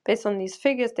 Based on these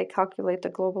figures, they calculate the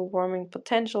global warming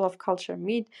potential of culture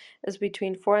meat is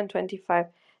between 4 and 25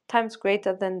 times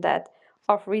greater than that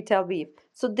of retail beef.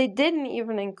 So they didn't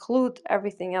even include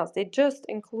everything else. They just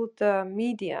include the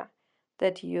media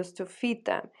that you use to feed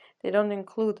them. They don't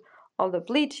include all the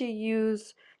bleach you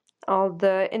use, all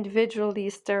the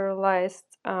individually sterilized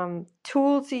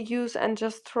tools you use and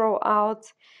just throw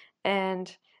out,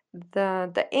 and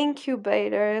the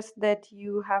incubators that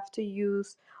you have to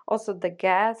use. Also the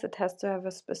gas, it has to have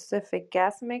a specific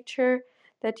gas mixture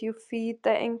that you feed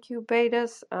the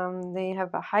incubators. They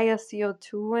have a higher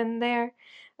CO2 in there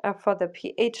for the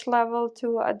pH level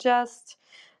to adjust,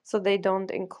 so they don't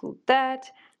include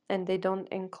that. And they don't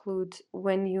include,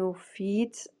 when you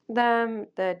feed them,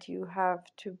 that you have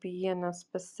to be in a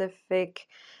specific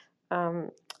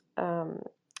um, um,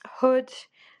 hood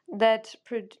that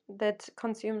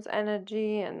consumes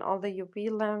energy, and all the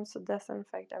UV lamps to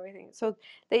disinfect everything. So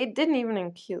they didn't even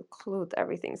include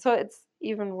everything. So it's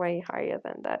even way higher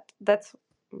than that. That's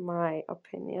my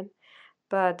opinion.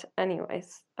 But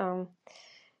anyways,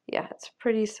 yeah, it's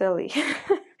pretty silly.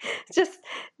 Just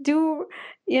do,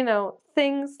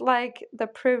 things like the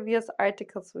previous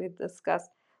articles we discussed.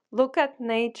 look at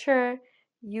nature,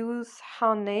 use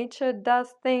how nature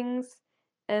does things,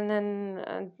 and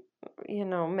then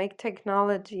make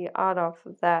technology out of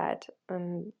that,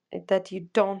 and that you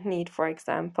don't need, for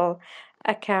example,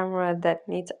 a camera that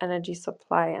needs energy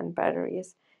supply and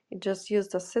batteries. You just use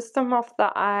the system of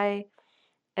the eye,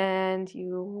 and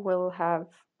you will have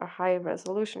a high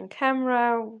resolution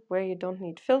camera where you don't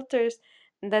need filters,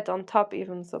 and that on top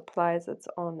even supplies its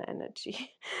own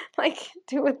energy. Like,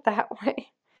 do it that way.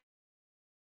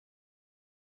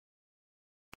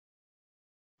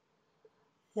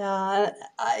 Yeah,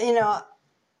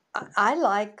 I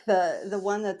like the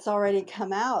one that's already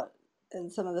come out in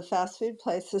some of the fast food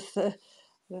places. I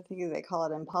think they call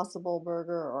it Impossible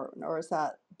Burger, or is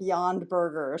that Beyond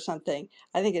Burger or something?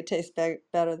 I think it tastes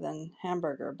better than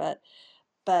hamburger, but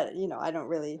I don't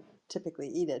really typically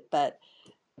eat it. But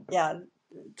yeah,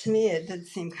 to me it did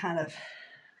seem kind of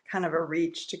a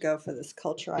reach to go for this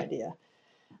culture idea.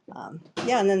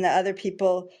 Yeah, and then the other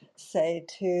people say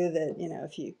too that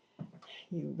if you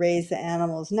raise the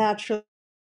animals naturally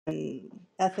and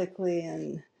ethically,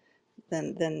 and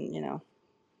then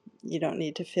you don't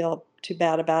need to feel too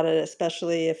bad about it,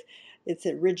 especially if it's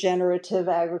a regenerative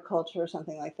agriculture or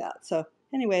something like that. So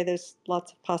anyway, there's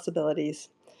lots of possibilities.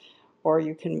 Or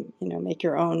you can make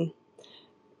your own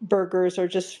burgers, or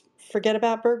just forget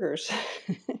about burgers.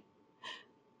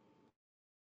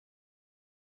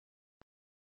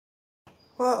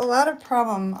 Well, a lot of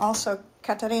problem also,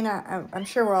 Katarina, I'm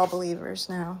sure we're all believers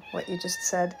now, what you just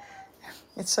said.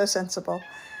 It's so sensible.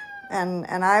 And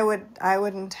I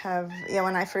wouldn't have, yeah,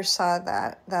 when I first saw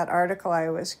that article,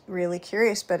 I was really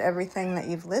curious, but everything that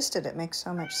you've listed, it makes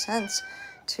so much sense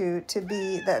to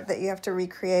be that you have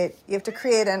to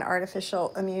create an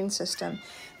artificial immune system.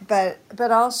 But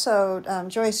also,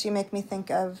 Joyce, you make me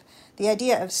think of the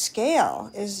idea of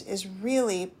scale is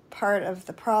really part of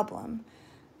the problem,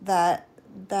 that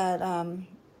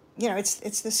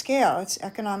it's the scale, it's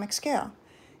economic scale.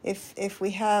 If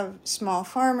we have small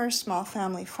farmers, small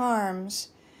family farms,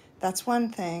 that's one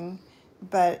thing,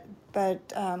 but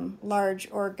large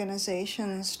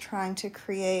organizations trying to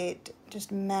create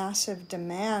just massive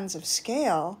demands of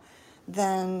scale,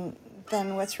 then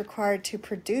what's required to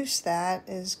produce that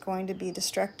is going to be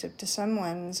destructive to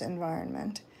someone's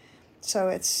environment. So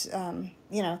it's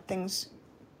things,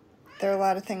 there are a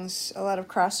lot of things, a lot of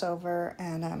crossover,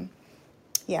 and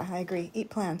yeah, I agree. Eat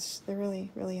plants. They're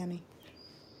really, really yummy.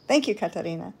 Thank you,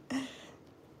 Katarina.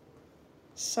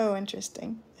 So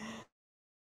interesting.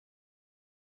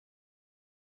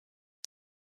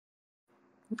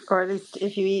 Or at least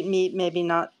if you eat meat, maybe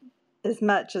not as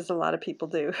much as a lot of people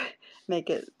do. Make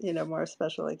it more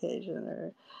special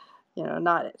occasion, or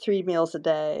not 3 meals a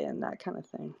day and that kind of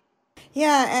thing.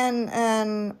 Yeah,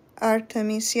 and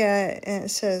Artemisia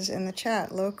says in the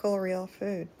chat, local, real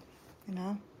food. You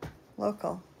know,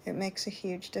 local. It makes a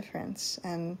huge difference.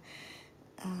 And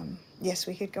yes,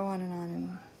 we could go on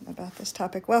and about this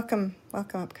topic. Welcome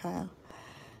up, Kyle.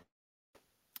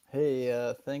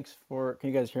 Hey, thanks for. Can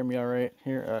you guys hear me all right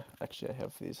here? Actually, I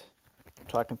have these. I'm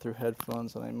talking through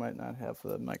headphones, and I might not have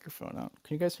the microphone out.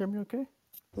 Can you guys hear me okay?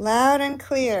 Loud and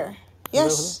clear. Hello, hello.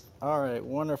 Yes. All right,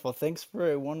 wonderful. Thanks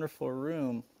for a wonderful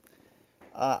room.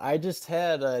 I just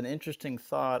had an interesting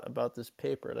thought about this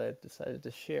paper that I decided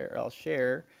to share. I'll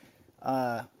share.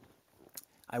 Uh,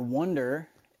 I wonder,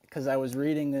 because I was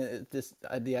reading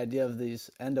the idea of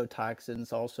these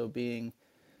endotoxins also being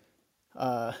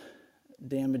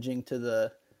damaging to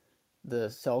the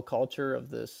cell culture of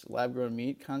this lab grown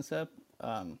meat concept.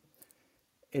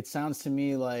 It sounds to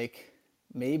me like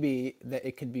maybe that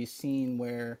it could be seen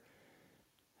where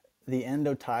the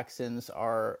endotoxins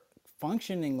are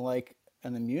functioning like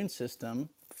an immune system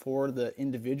for the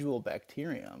individual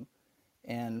bacterium.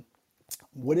 And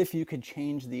what if you could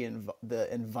change the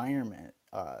environment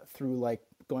through, like,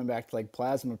 going back to like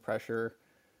plasma pressure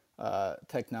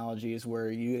technologies,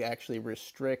 where you actually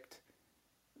restrict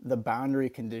the boundary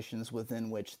conditions within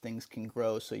which things can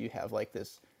grow, so you have like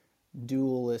this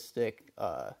dualistic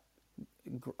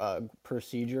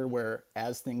procedure where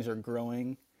as things are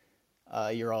growing,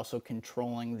 you're also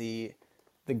controlling the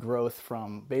growth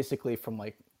from basically from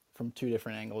two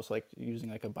different angles, like using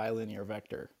like a bilinear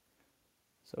vector.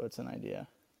 So it's an idea.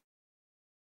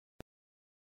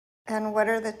 And what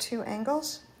are the two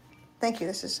angles? Thank you.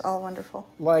 This is all wonderful.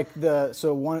 Like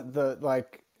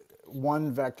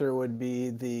one vector would be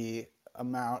the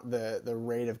amount, the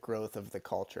rate of growth of the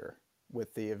culture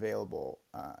with the available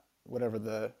whatever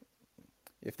the,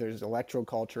 if there's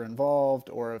electroculture involved,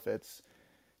 or if it's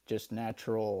just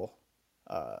natural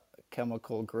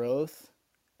chemical growth.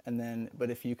 And then,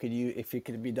 but if it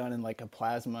could be done in like a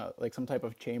plasma, like some type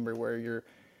of chamber where you're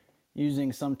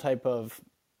using some type of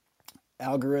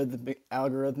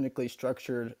algorithmically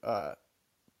structured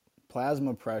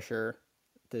plasma pressure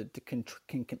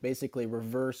can basically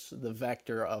reverse the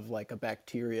vector of like a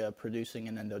bacteria producing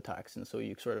an endotoxin. So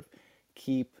you sort of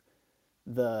keep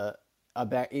the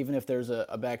even if there's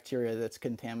a bacteria that's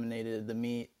contaminated the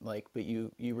meat, like, but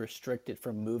you restrict it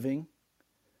from moving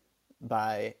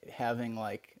by having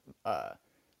like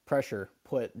pressure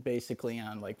put basically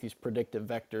on like these predictive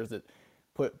vectors that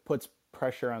puts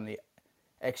pressure on the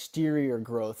exterior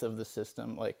growth of the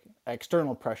system, like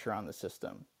external pressure on the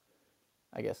system,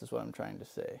 I guess is what I'm trying to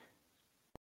say.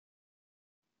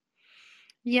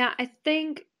 Yeah, I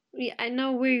think I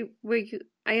know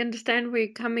I understand where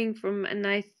you're coming from, and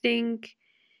I think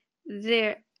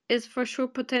there is for sure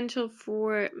potential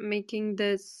for making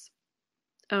this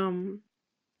um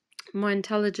more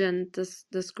intelligent,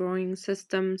 this growing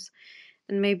systems,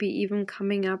 and maybe even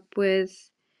coming up with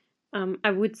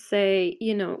I would say,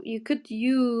 you could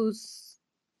use,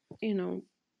 you know,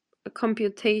 a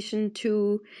computation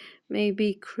to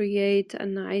maybe create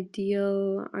an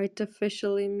ideal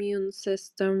artificial immune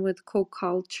system with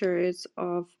co-cultures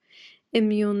of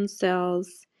immune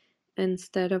cells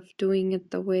instead of doing it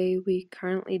the way we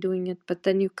currently doing it. But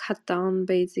then you cut down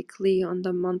basically on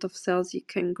the amount of cells you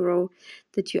can grow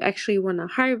that you actually want to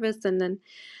harvest, and then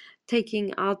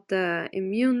taking out the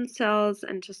immune cells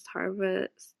and just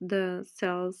harvest the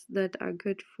cells that are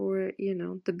good for,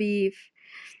 the beef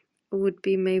would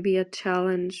be maybe a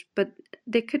challenge. But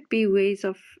there could be ways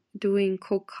of doing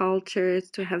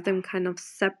co-cultures to have them kind of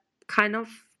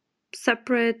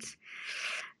separate,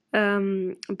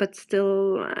 but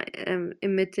still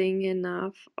emitting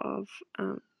enough of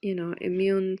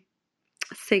immune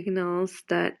signals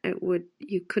that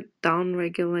you could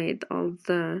downregulate all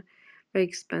the very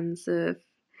expensive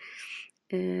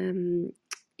um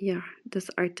yeah this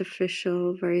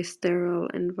artificial, very sterile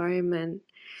environment.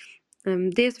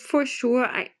 There's for sure,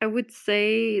 I would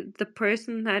say the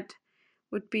person that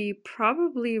would be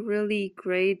probably really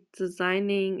great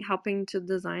helping to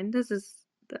design this is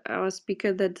our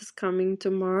speaker that is coming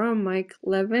tomorrow, Mike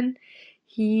Levin.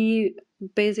 He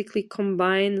basically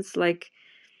combines like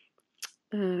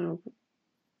uh,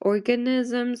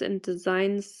 organisms and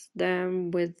designs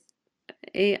them with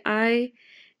AI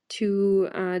to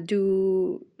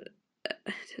do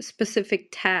specific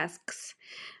tasks.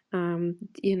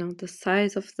 The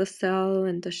size of the cell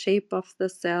and the shape of the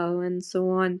cell and so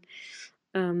on.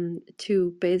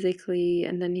 To basically,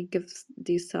 and then he gives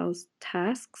these cells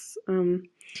tasks, and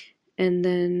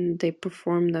then they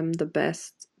perform them the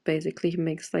best. Basically, he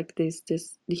makes like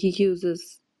he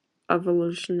uses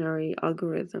evolutionary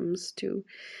algorithms to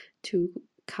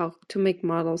make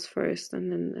models first, and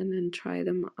then try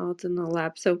them out in the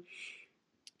lab. So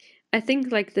I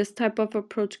think like this type of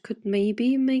approach could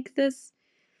maybe make this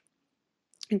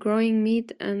growing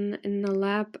meat and in the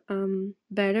lab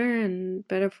better and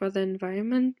better for the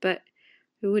environment, but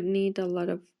we would need a lot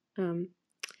of um,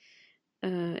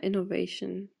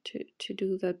 innovation to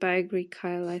do that. But I agree,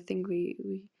 Kyle. I think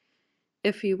we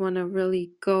if we want to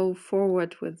really go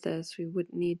forward with this, we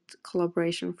would need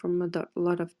collaboration from a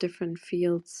lot of different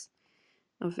fields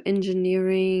of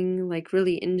engineering, like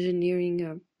really engineering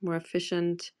a more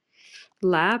efficient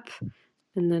lab,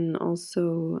 and then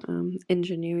also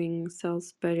engineering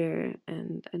cells better,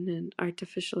 and an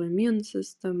artificial immune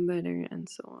system better, and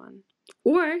so on.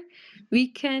 Or we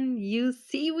can use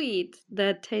seaweed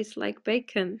that tastes like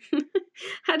bacon.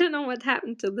 I don't know what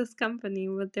happened to this company,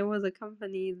 but there was a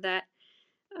company that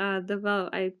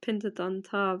developed, I pinned it on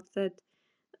top, that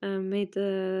made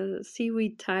the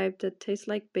seaweed type that tastes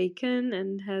like bacon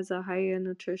and has a higher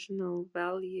nutritional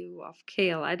value of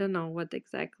kale. I don't know what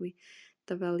exactly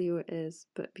the value is,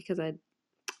 but because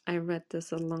I read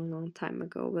this a long, long time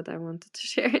ago, but I wanted to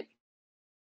share it.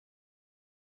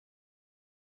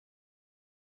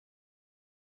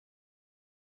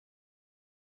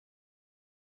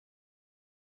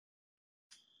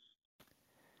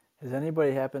 Has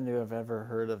anybody happened to have ever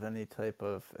heard of any type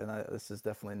of, and this is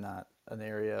definitely not an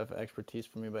area of expertise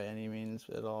for me by any means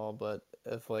at all, but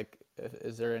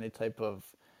is there any type of,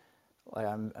 like,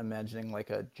 I'm imagining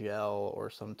like a gel or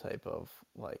some type of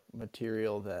like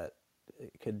material that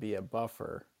it could be a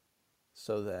buffer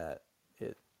so that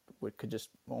it could just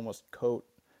almost coat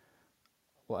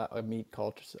a meat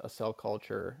culture, a cell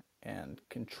culture, and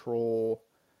control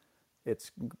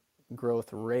its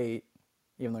growth rate,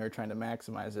 even though you're trying to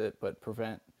maximize it, but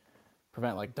prevent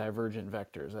like divergent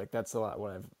vectors. Like that's a lot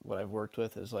what I've worked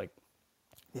with is like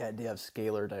the idea of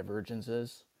scalar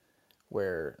divergences,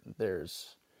 where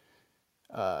there's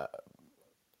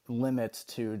limits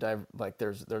to like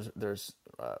there's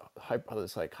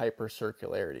this like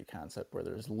hypercircularity concept where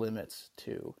there's limits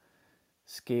to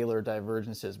scalar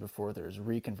divergences before there's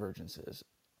reconvergences,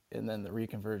 and then the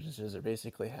reconvergences are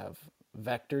basically have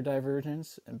vector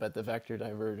divergence, but the vector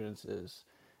divergence is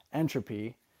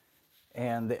entropy,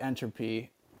 and the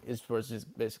entropy is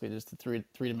basically just a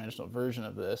three-dimensional version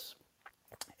of this,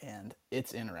 and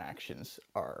its interactions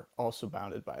are also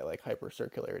bounded by like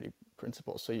hypercircularity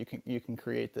principles. So you can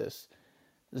create this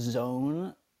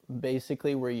zone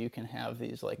basically where you can have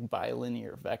these like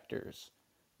bilinear vectors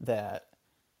that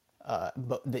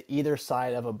but the either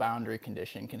side of a boundary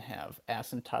condition can have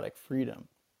asymptotic freedom,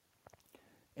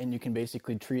 and you can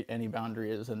basically treat any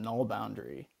boundary as a null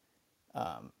boundary.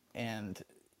 And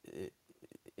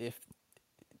if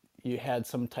you had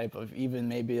some type of even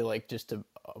maybe like just a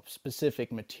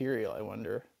specific material, I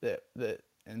wonder that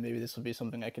and maybe this will be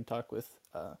something I could talk with.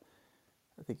 I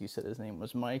think you said his name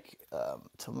was Mike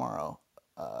tomorrow.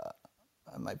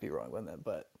 I might be wrong on that,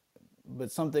 but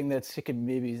something that's it could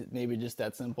maybe just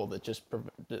that simple that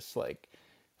just like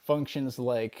functions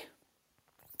like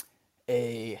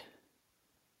a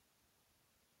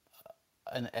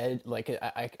an edge, like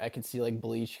I could see like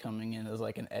bleach coming in as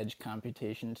like an edge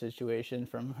computation situation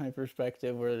from my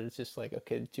perspective, where it's just like,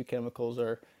 okay, two chemicals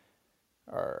are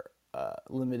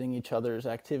limiting each other's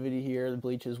activity here. The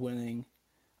bleach is winning,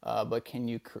 but can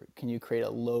you create a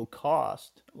low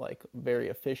cost, like very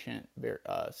efficient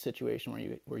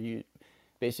situation where you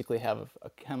basically have a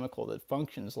chemical that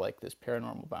functions like this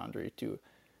paranormal boundary to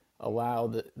allow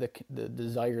the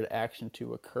desired action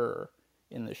to occur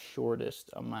in the shortest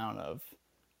amount of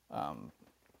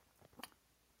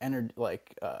energy,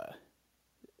 like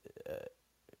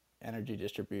energy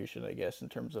distribution, I guess, in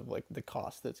terms of like the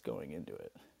cost that's going into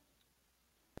it.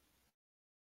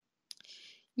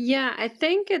 Yeah, I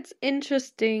think it's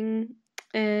interesting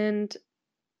and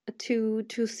to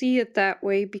see it that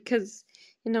way because,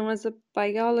 as a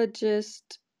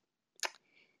biologist,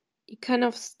 you're kind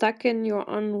of stuck in your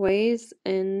own ways,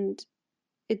 and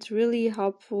it's really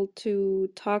helpful to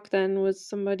talk then with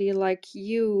somebody like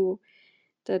you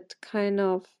that kind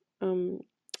of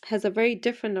has a very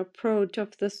different approach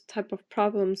of this type of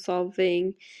problem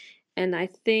solving. And I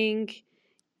think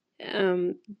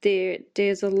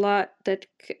there's a lot that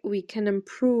we can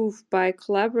improve by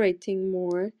collaborating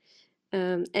more.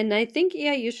 And I think,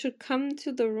 yeah, you should come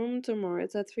to the room tomorrow.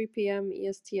 It's at 3 p.m.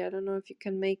 EST. I don't know if you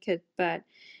can make it, but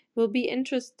would be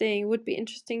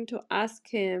interesting to ask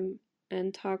him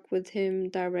and talk with him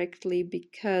directly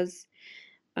because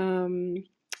um,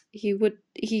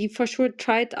 he for sure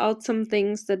tried out some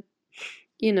things that,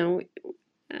 you know,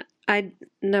 I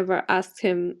never asked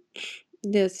him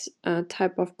this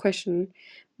type of question,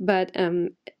 but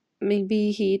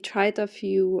maybe he tried a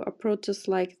few approaches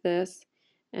like this,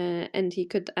 and he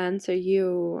could answer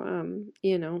you,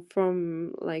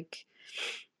 from like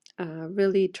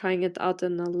really trying it out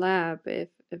in a lab if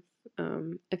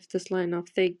this line of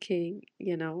thinking,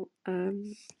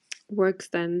 works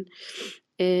then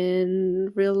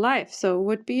in real life. So it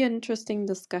would be an interesting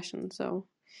discussion. So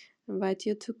I invite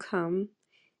you to come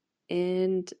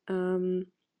and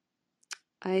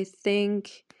I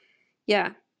think,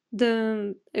 yeah,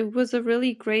 it was a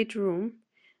really great room.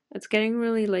 It's getting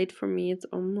really late for me. It's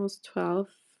almost 12.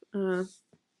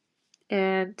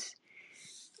 And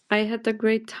I had a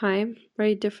great time,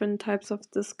 very different types of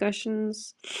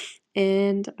discussions.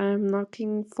 And I'm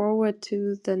looking forward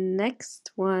to the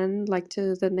next one, like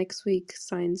to the next week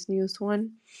Science News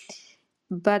one,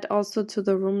 but also to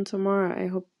the room tomorrow. I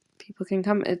hope people can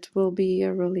come. It will be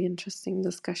a really interesting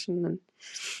discussion. And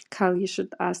Carl, you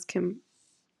should ask him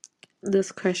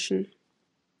this question.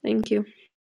 Thank you.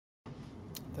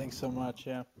 Thanks so much.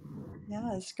 Yeah.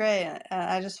 Yeah, it's great.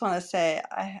 I just want to say,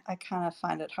 I kind of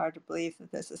find it hard to believe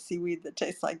that there's a seaweed that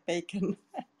tastes like bacon.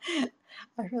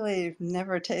 I really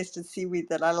never tasted seaweed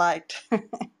that I liked.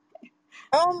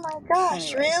 Oh my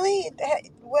gosh, Anyway, really?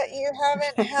 What, you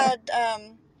haven't had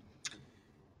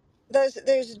those,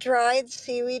 there's dried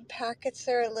seaweed packets.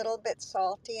 They're a little bit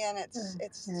salty, and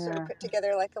it's sort of yeah, put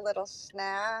together like a little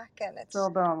snack, and it's still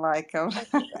don't like them.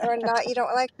 or not, you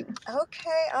don't like,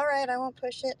 okay, all right, I won't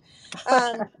push it.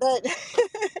 But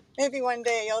maybe one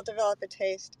day you'll develop a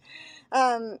taste.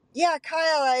 Yeah,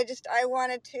 Kyle, I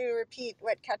wanted to repeat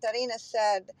what Katarina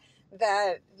said,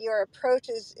 that your approach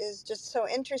is just so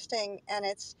interesting, and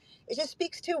it just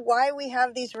speaks to why we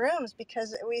have these rooms,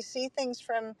 because we see things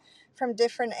from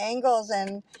different angles,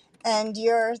 and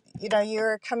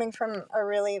you're coming from a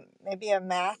really maybe a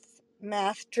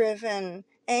math driven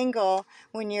angle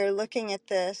when you're looking at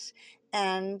this,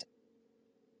 and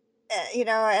you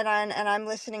know, and I'm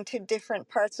listening to different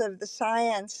parts of the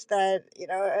science that, you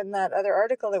know, in that other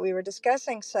article that we were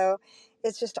discussing. So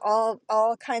it's just all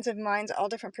kinds of minds, all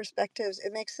different perspectives.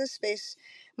 It makes this space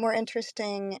more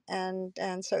interesting. And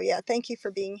so, yeah, thank you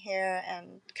for being here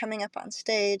and coming up on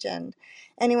stage. And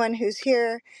anyone who's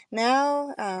here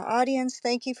now, audience,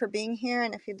 thank you for being here.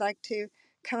 And if you'd like to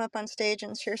come up on stage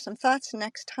and share some thoughts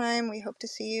next time, we hope to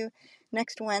see you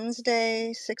next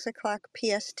Wednesday, 6 o'clock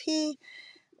PST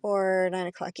or 9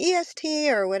 o'clock EST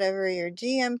or whatever your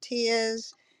GMT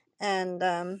is. And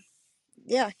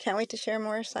yeah, can't wait to share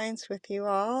more science with you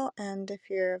all. And if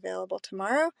you're available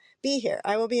tomorrow, be here.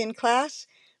 I will be in class,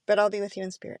 but I'll be with you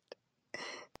in spirit.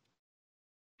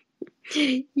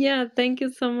 Yeah, thank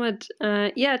you so much.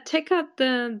 Yeah, check out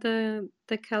the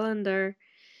calendar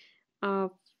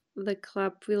of the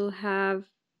club. We'll have,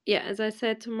 yeah, as I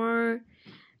said, tomorrow,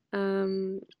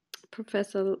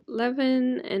 Professor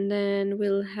Levin, and then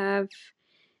we'll have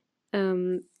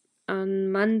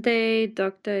on Monday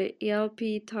Dr. ELP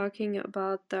talking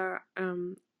about the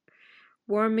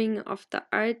warming of the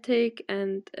Arctic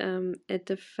and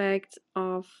its effect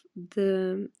of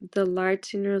the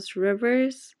larginous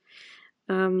rivers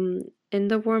in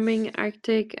the warming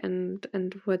Arctic, and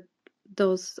what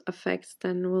those effects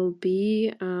then will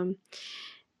be.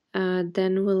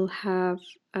 Then we'll have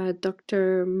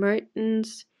Dr.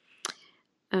 Mertens,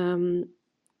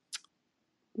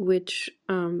 which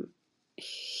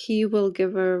he will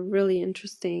give a really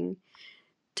interesting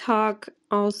talk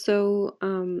also.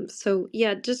 So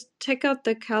yeah, just check out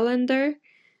the calendar.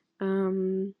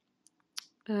 Um,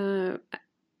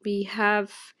 we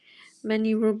have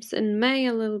many rooms in May,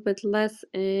 a little bit less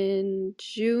in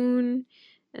June,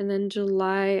 and then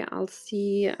July I'll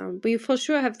see. We for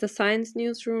sure have the science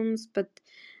newsrooms, but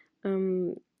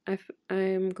um,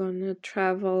 I'm gonna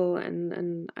travel,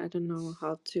 and I don't know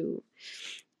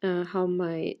how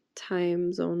my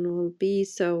time zone will be.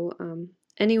 So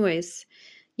anyways,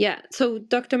 yeah. So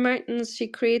Dr. Martens, she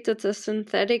created a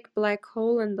synthetic black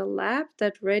hole in the lab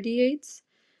that radiates,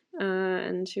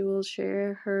 and she will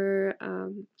share her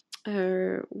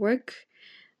work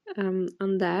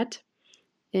on that.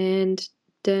 And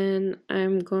then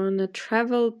I'm gonna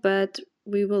travel, but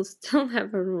we will still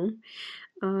have a room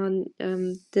on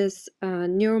this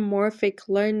neuromorphic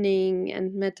learning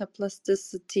and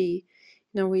metaplasticity.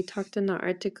 You know, we talked in the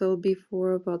article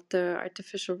before about the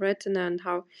artificial retina and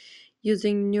how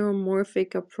using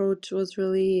neuromorphic approach was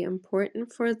really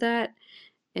important for that.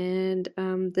 And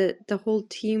the whole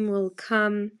team will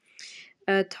come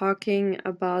talking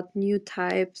about new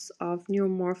types of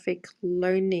neuromorphic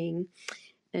learning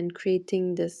and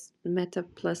creating this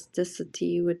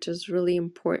metaplasticity, which is really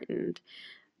important.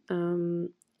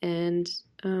 And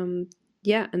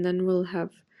yeah, and then we'll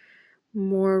have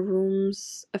more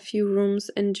rooms, a few rooms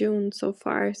in June so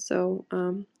far. So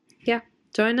yeah,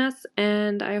 join us,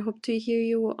 and I hope to hear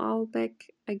you all back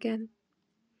again.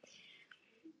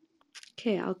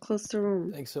 Okay, I'll close the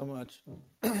room. Thanks so much.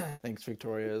 Thanks,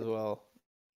 Victoria, as well.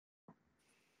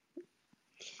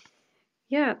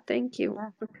 Yeah, thank you. Yeah,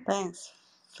 thanks.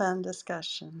 Fun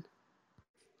discussion.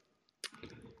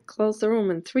 Close the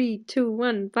room in 3, 2,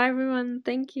 1. Bye, everyone.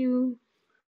 Thank you.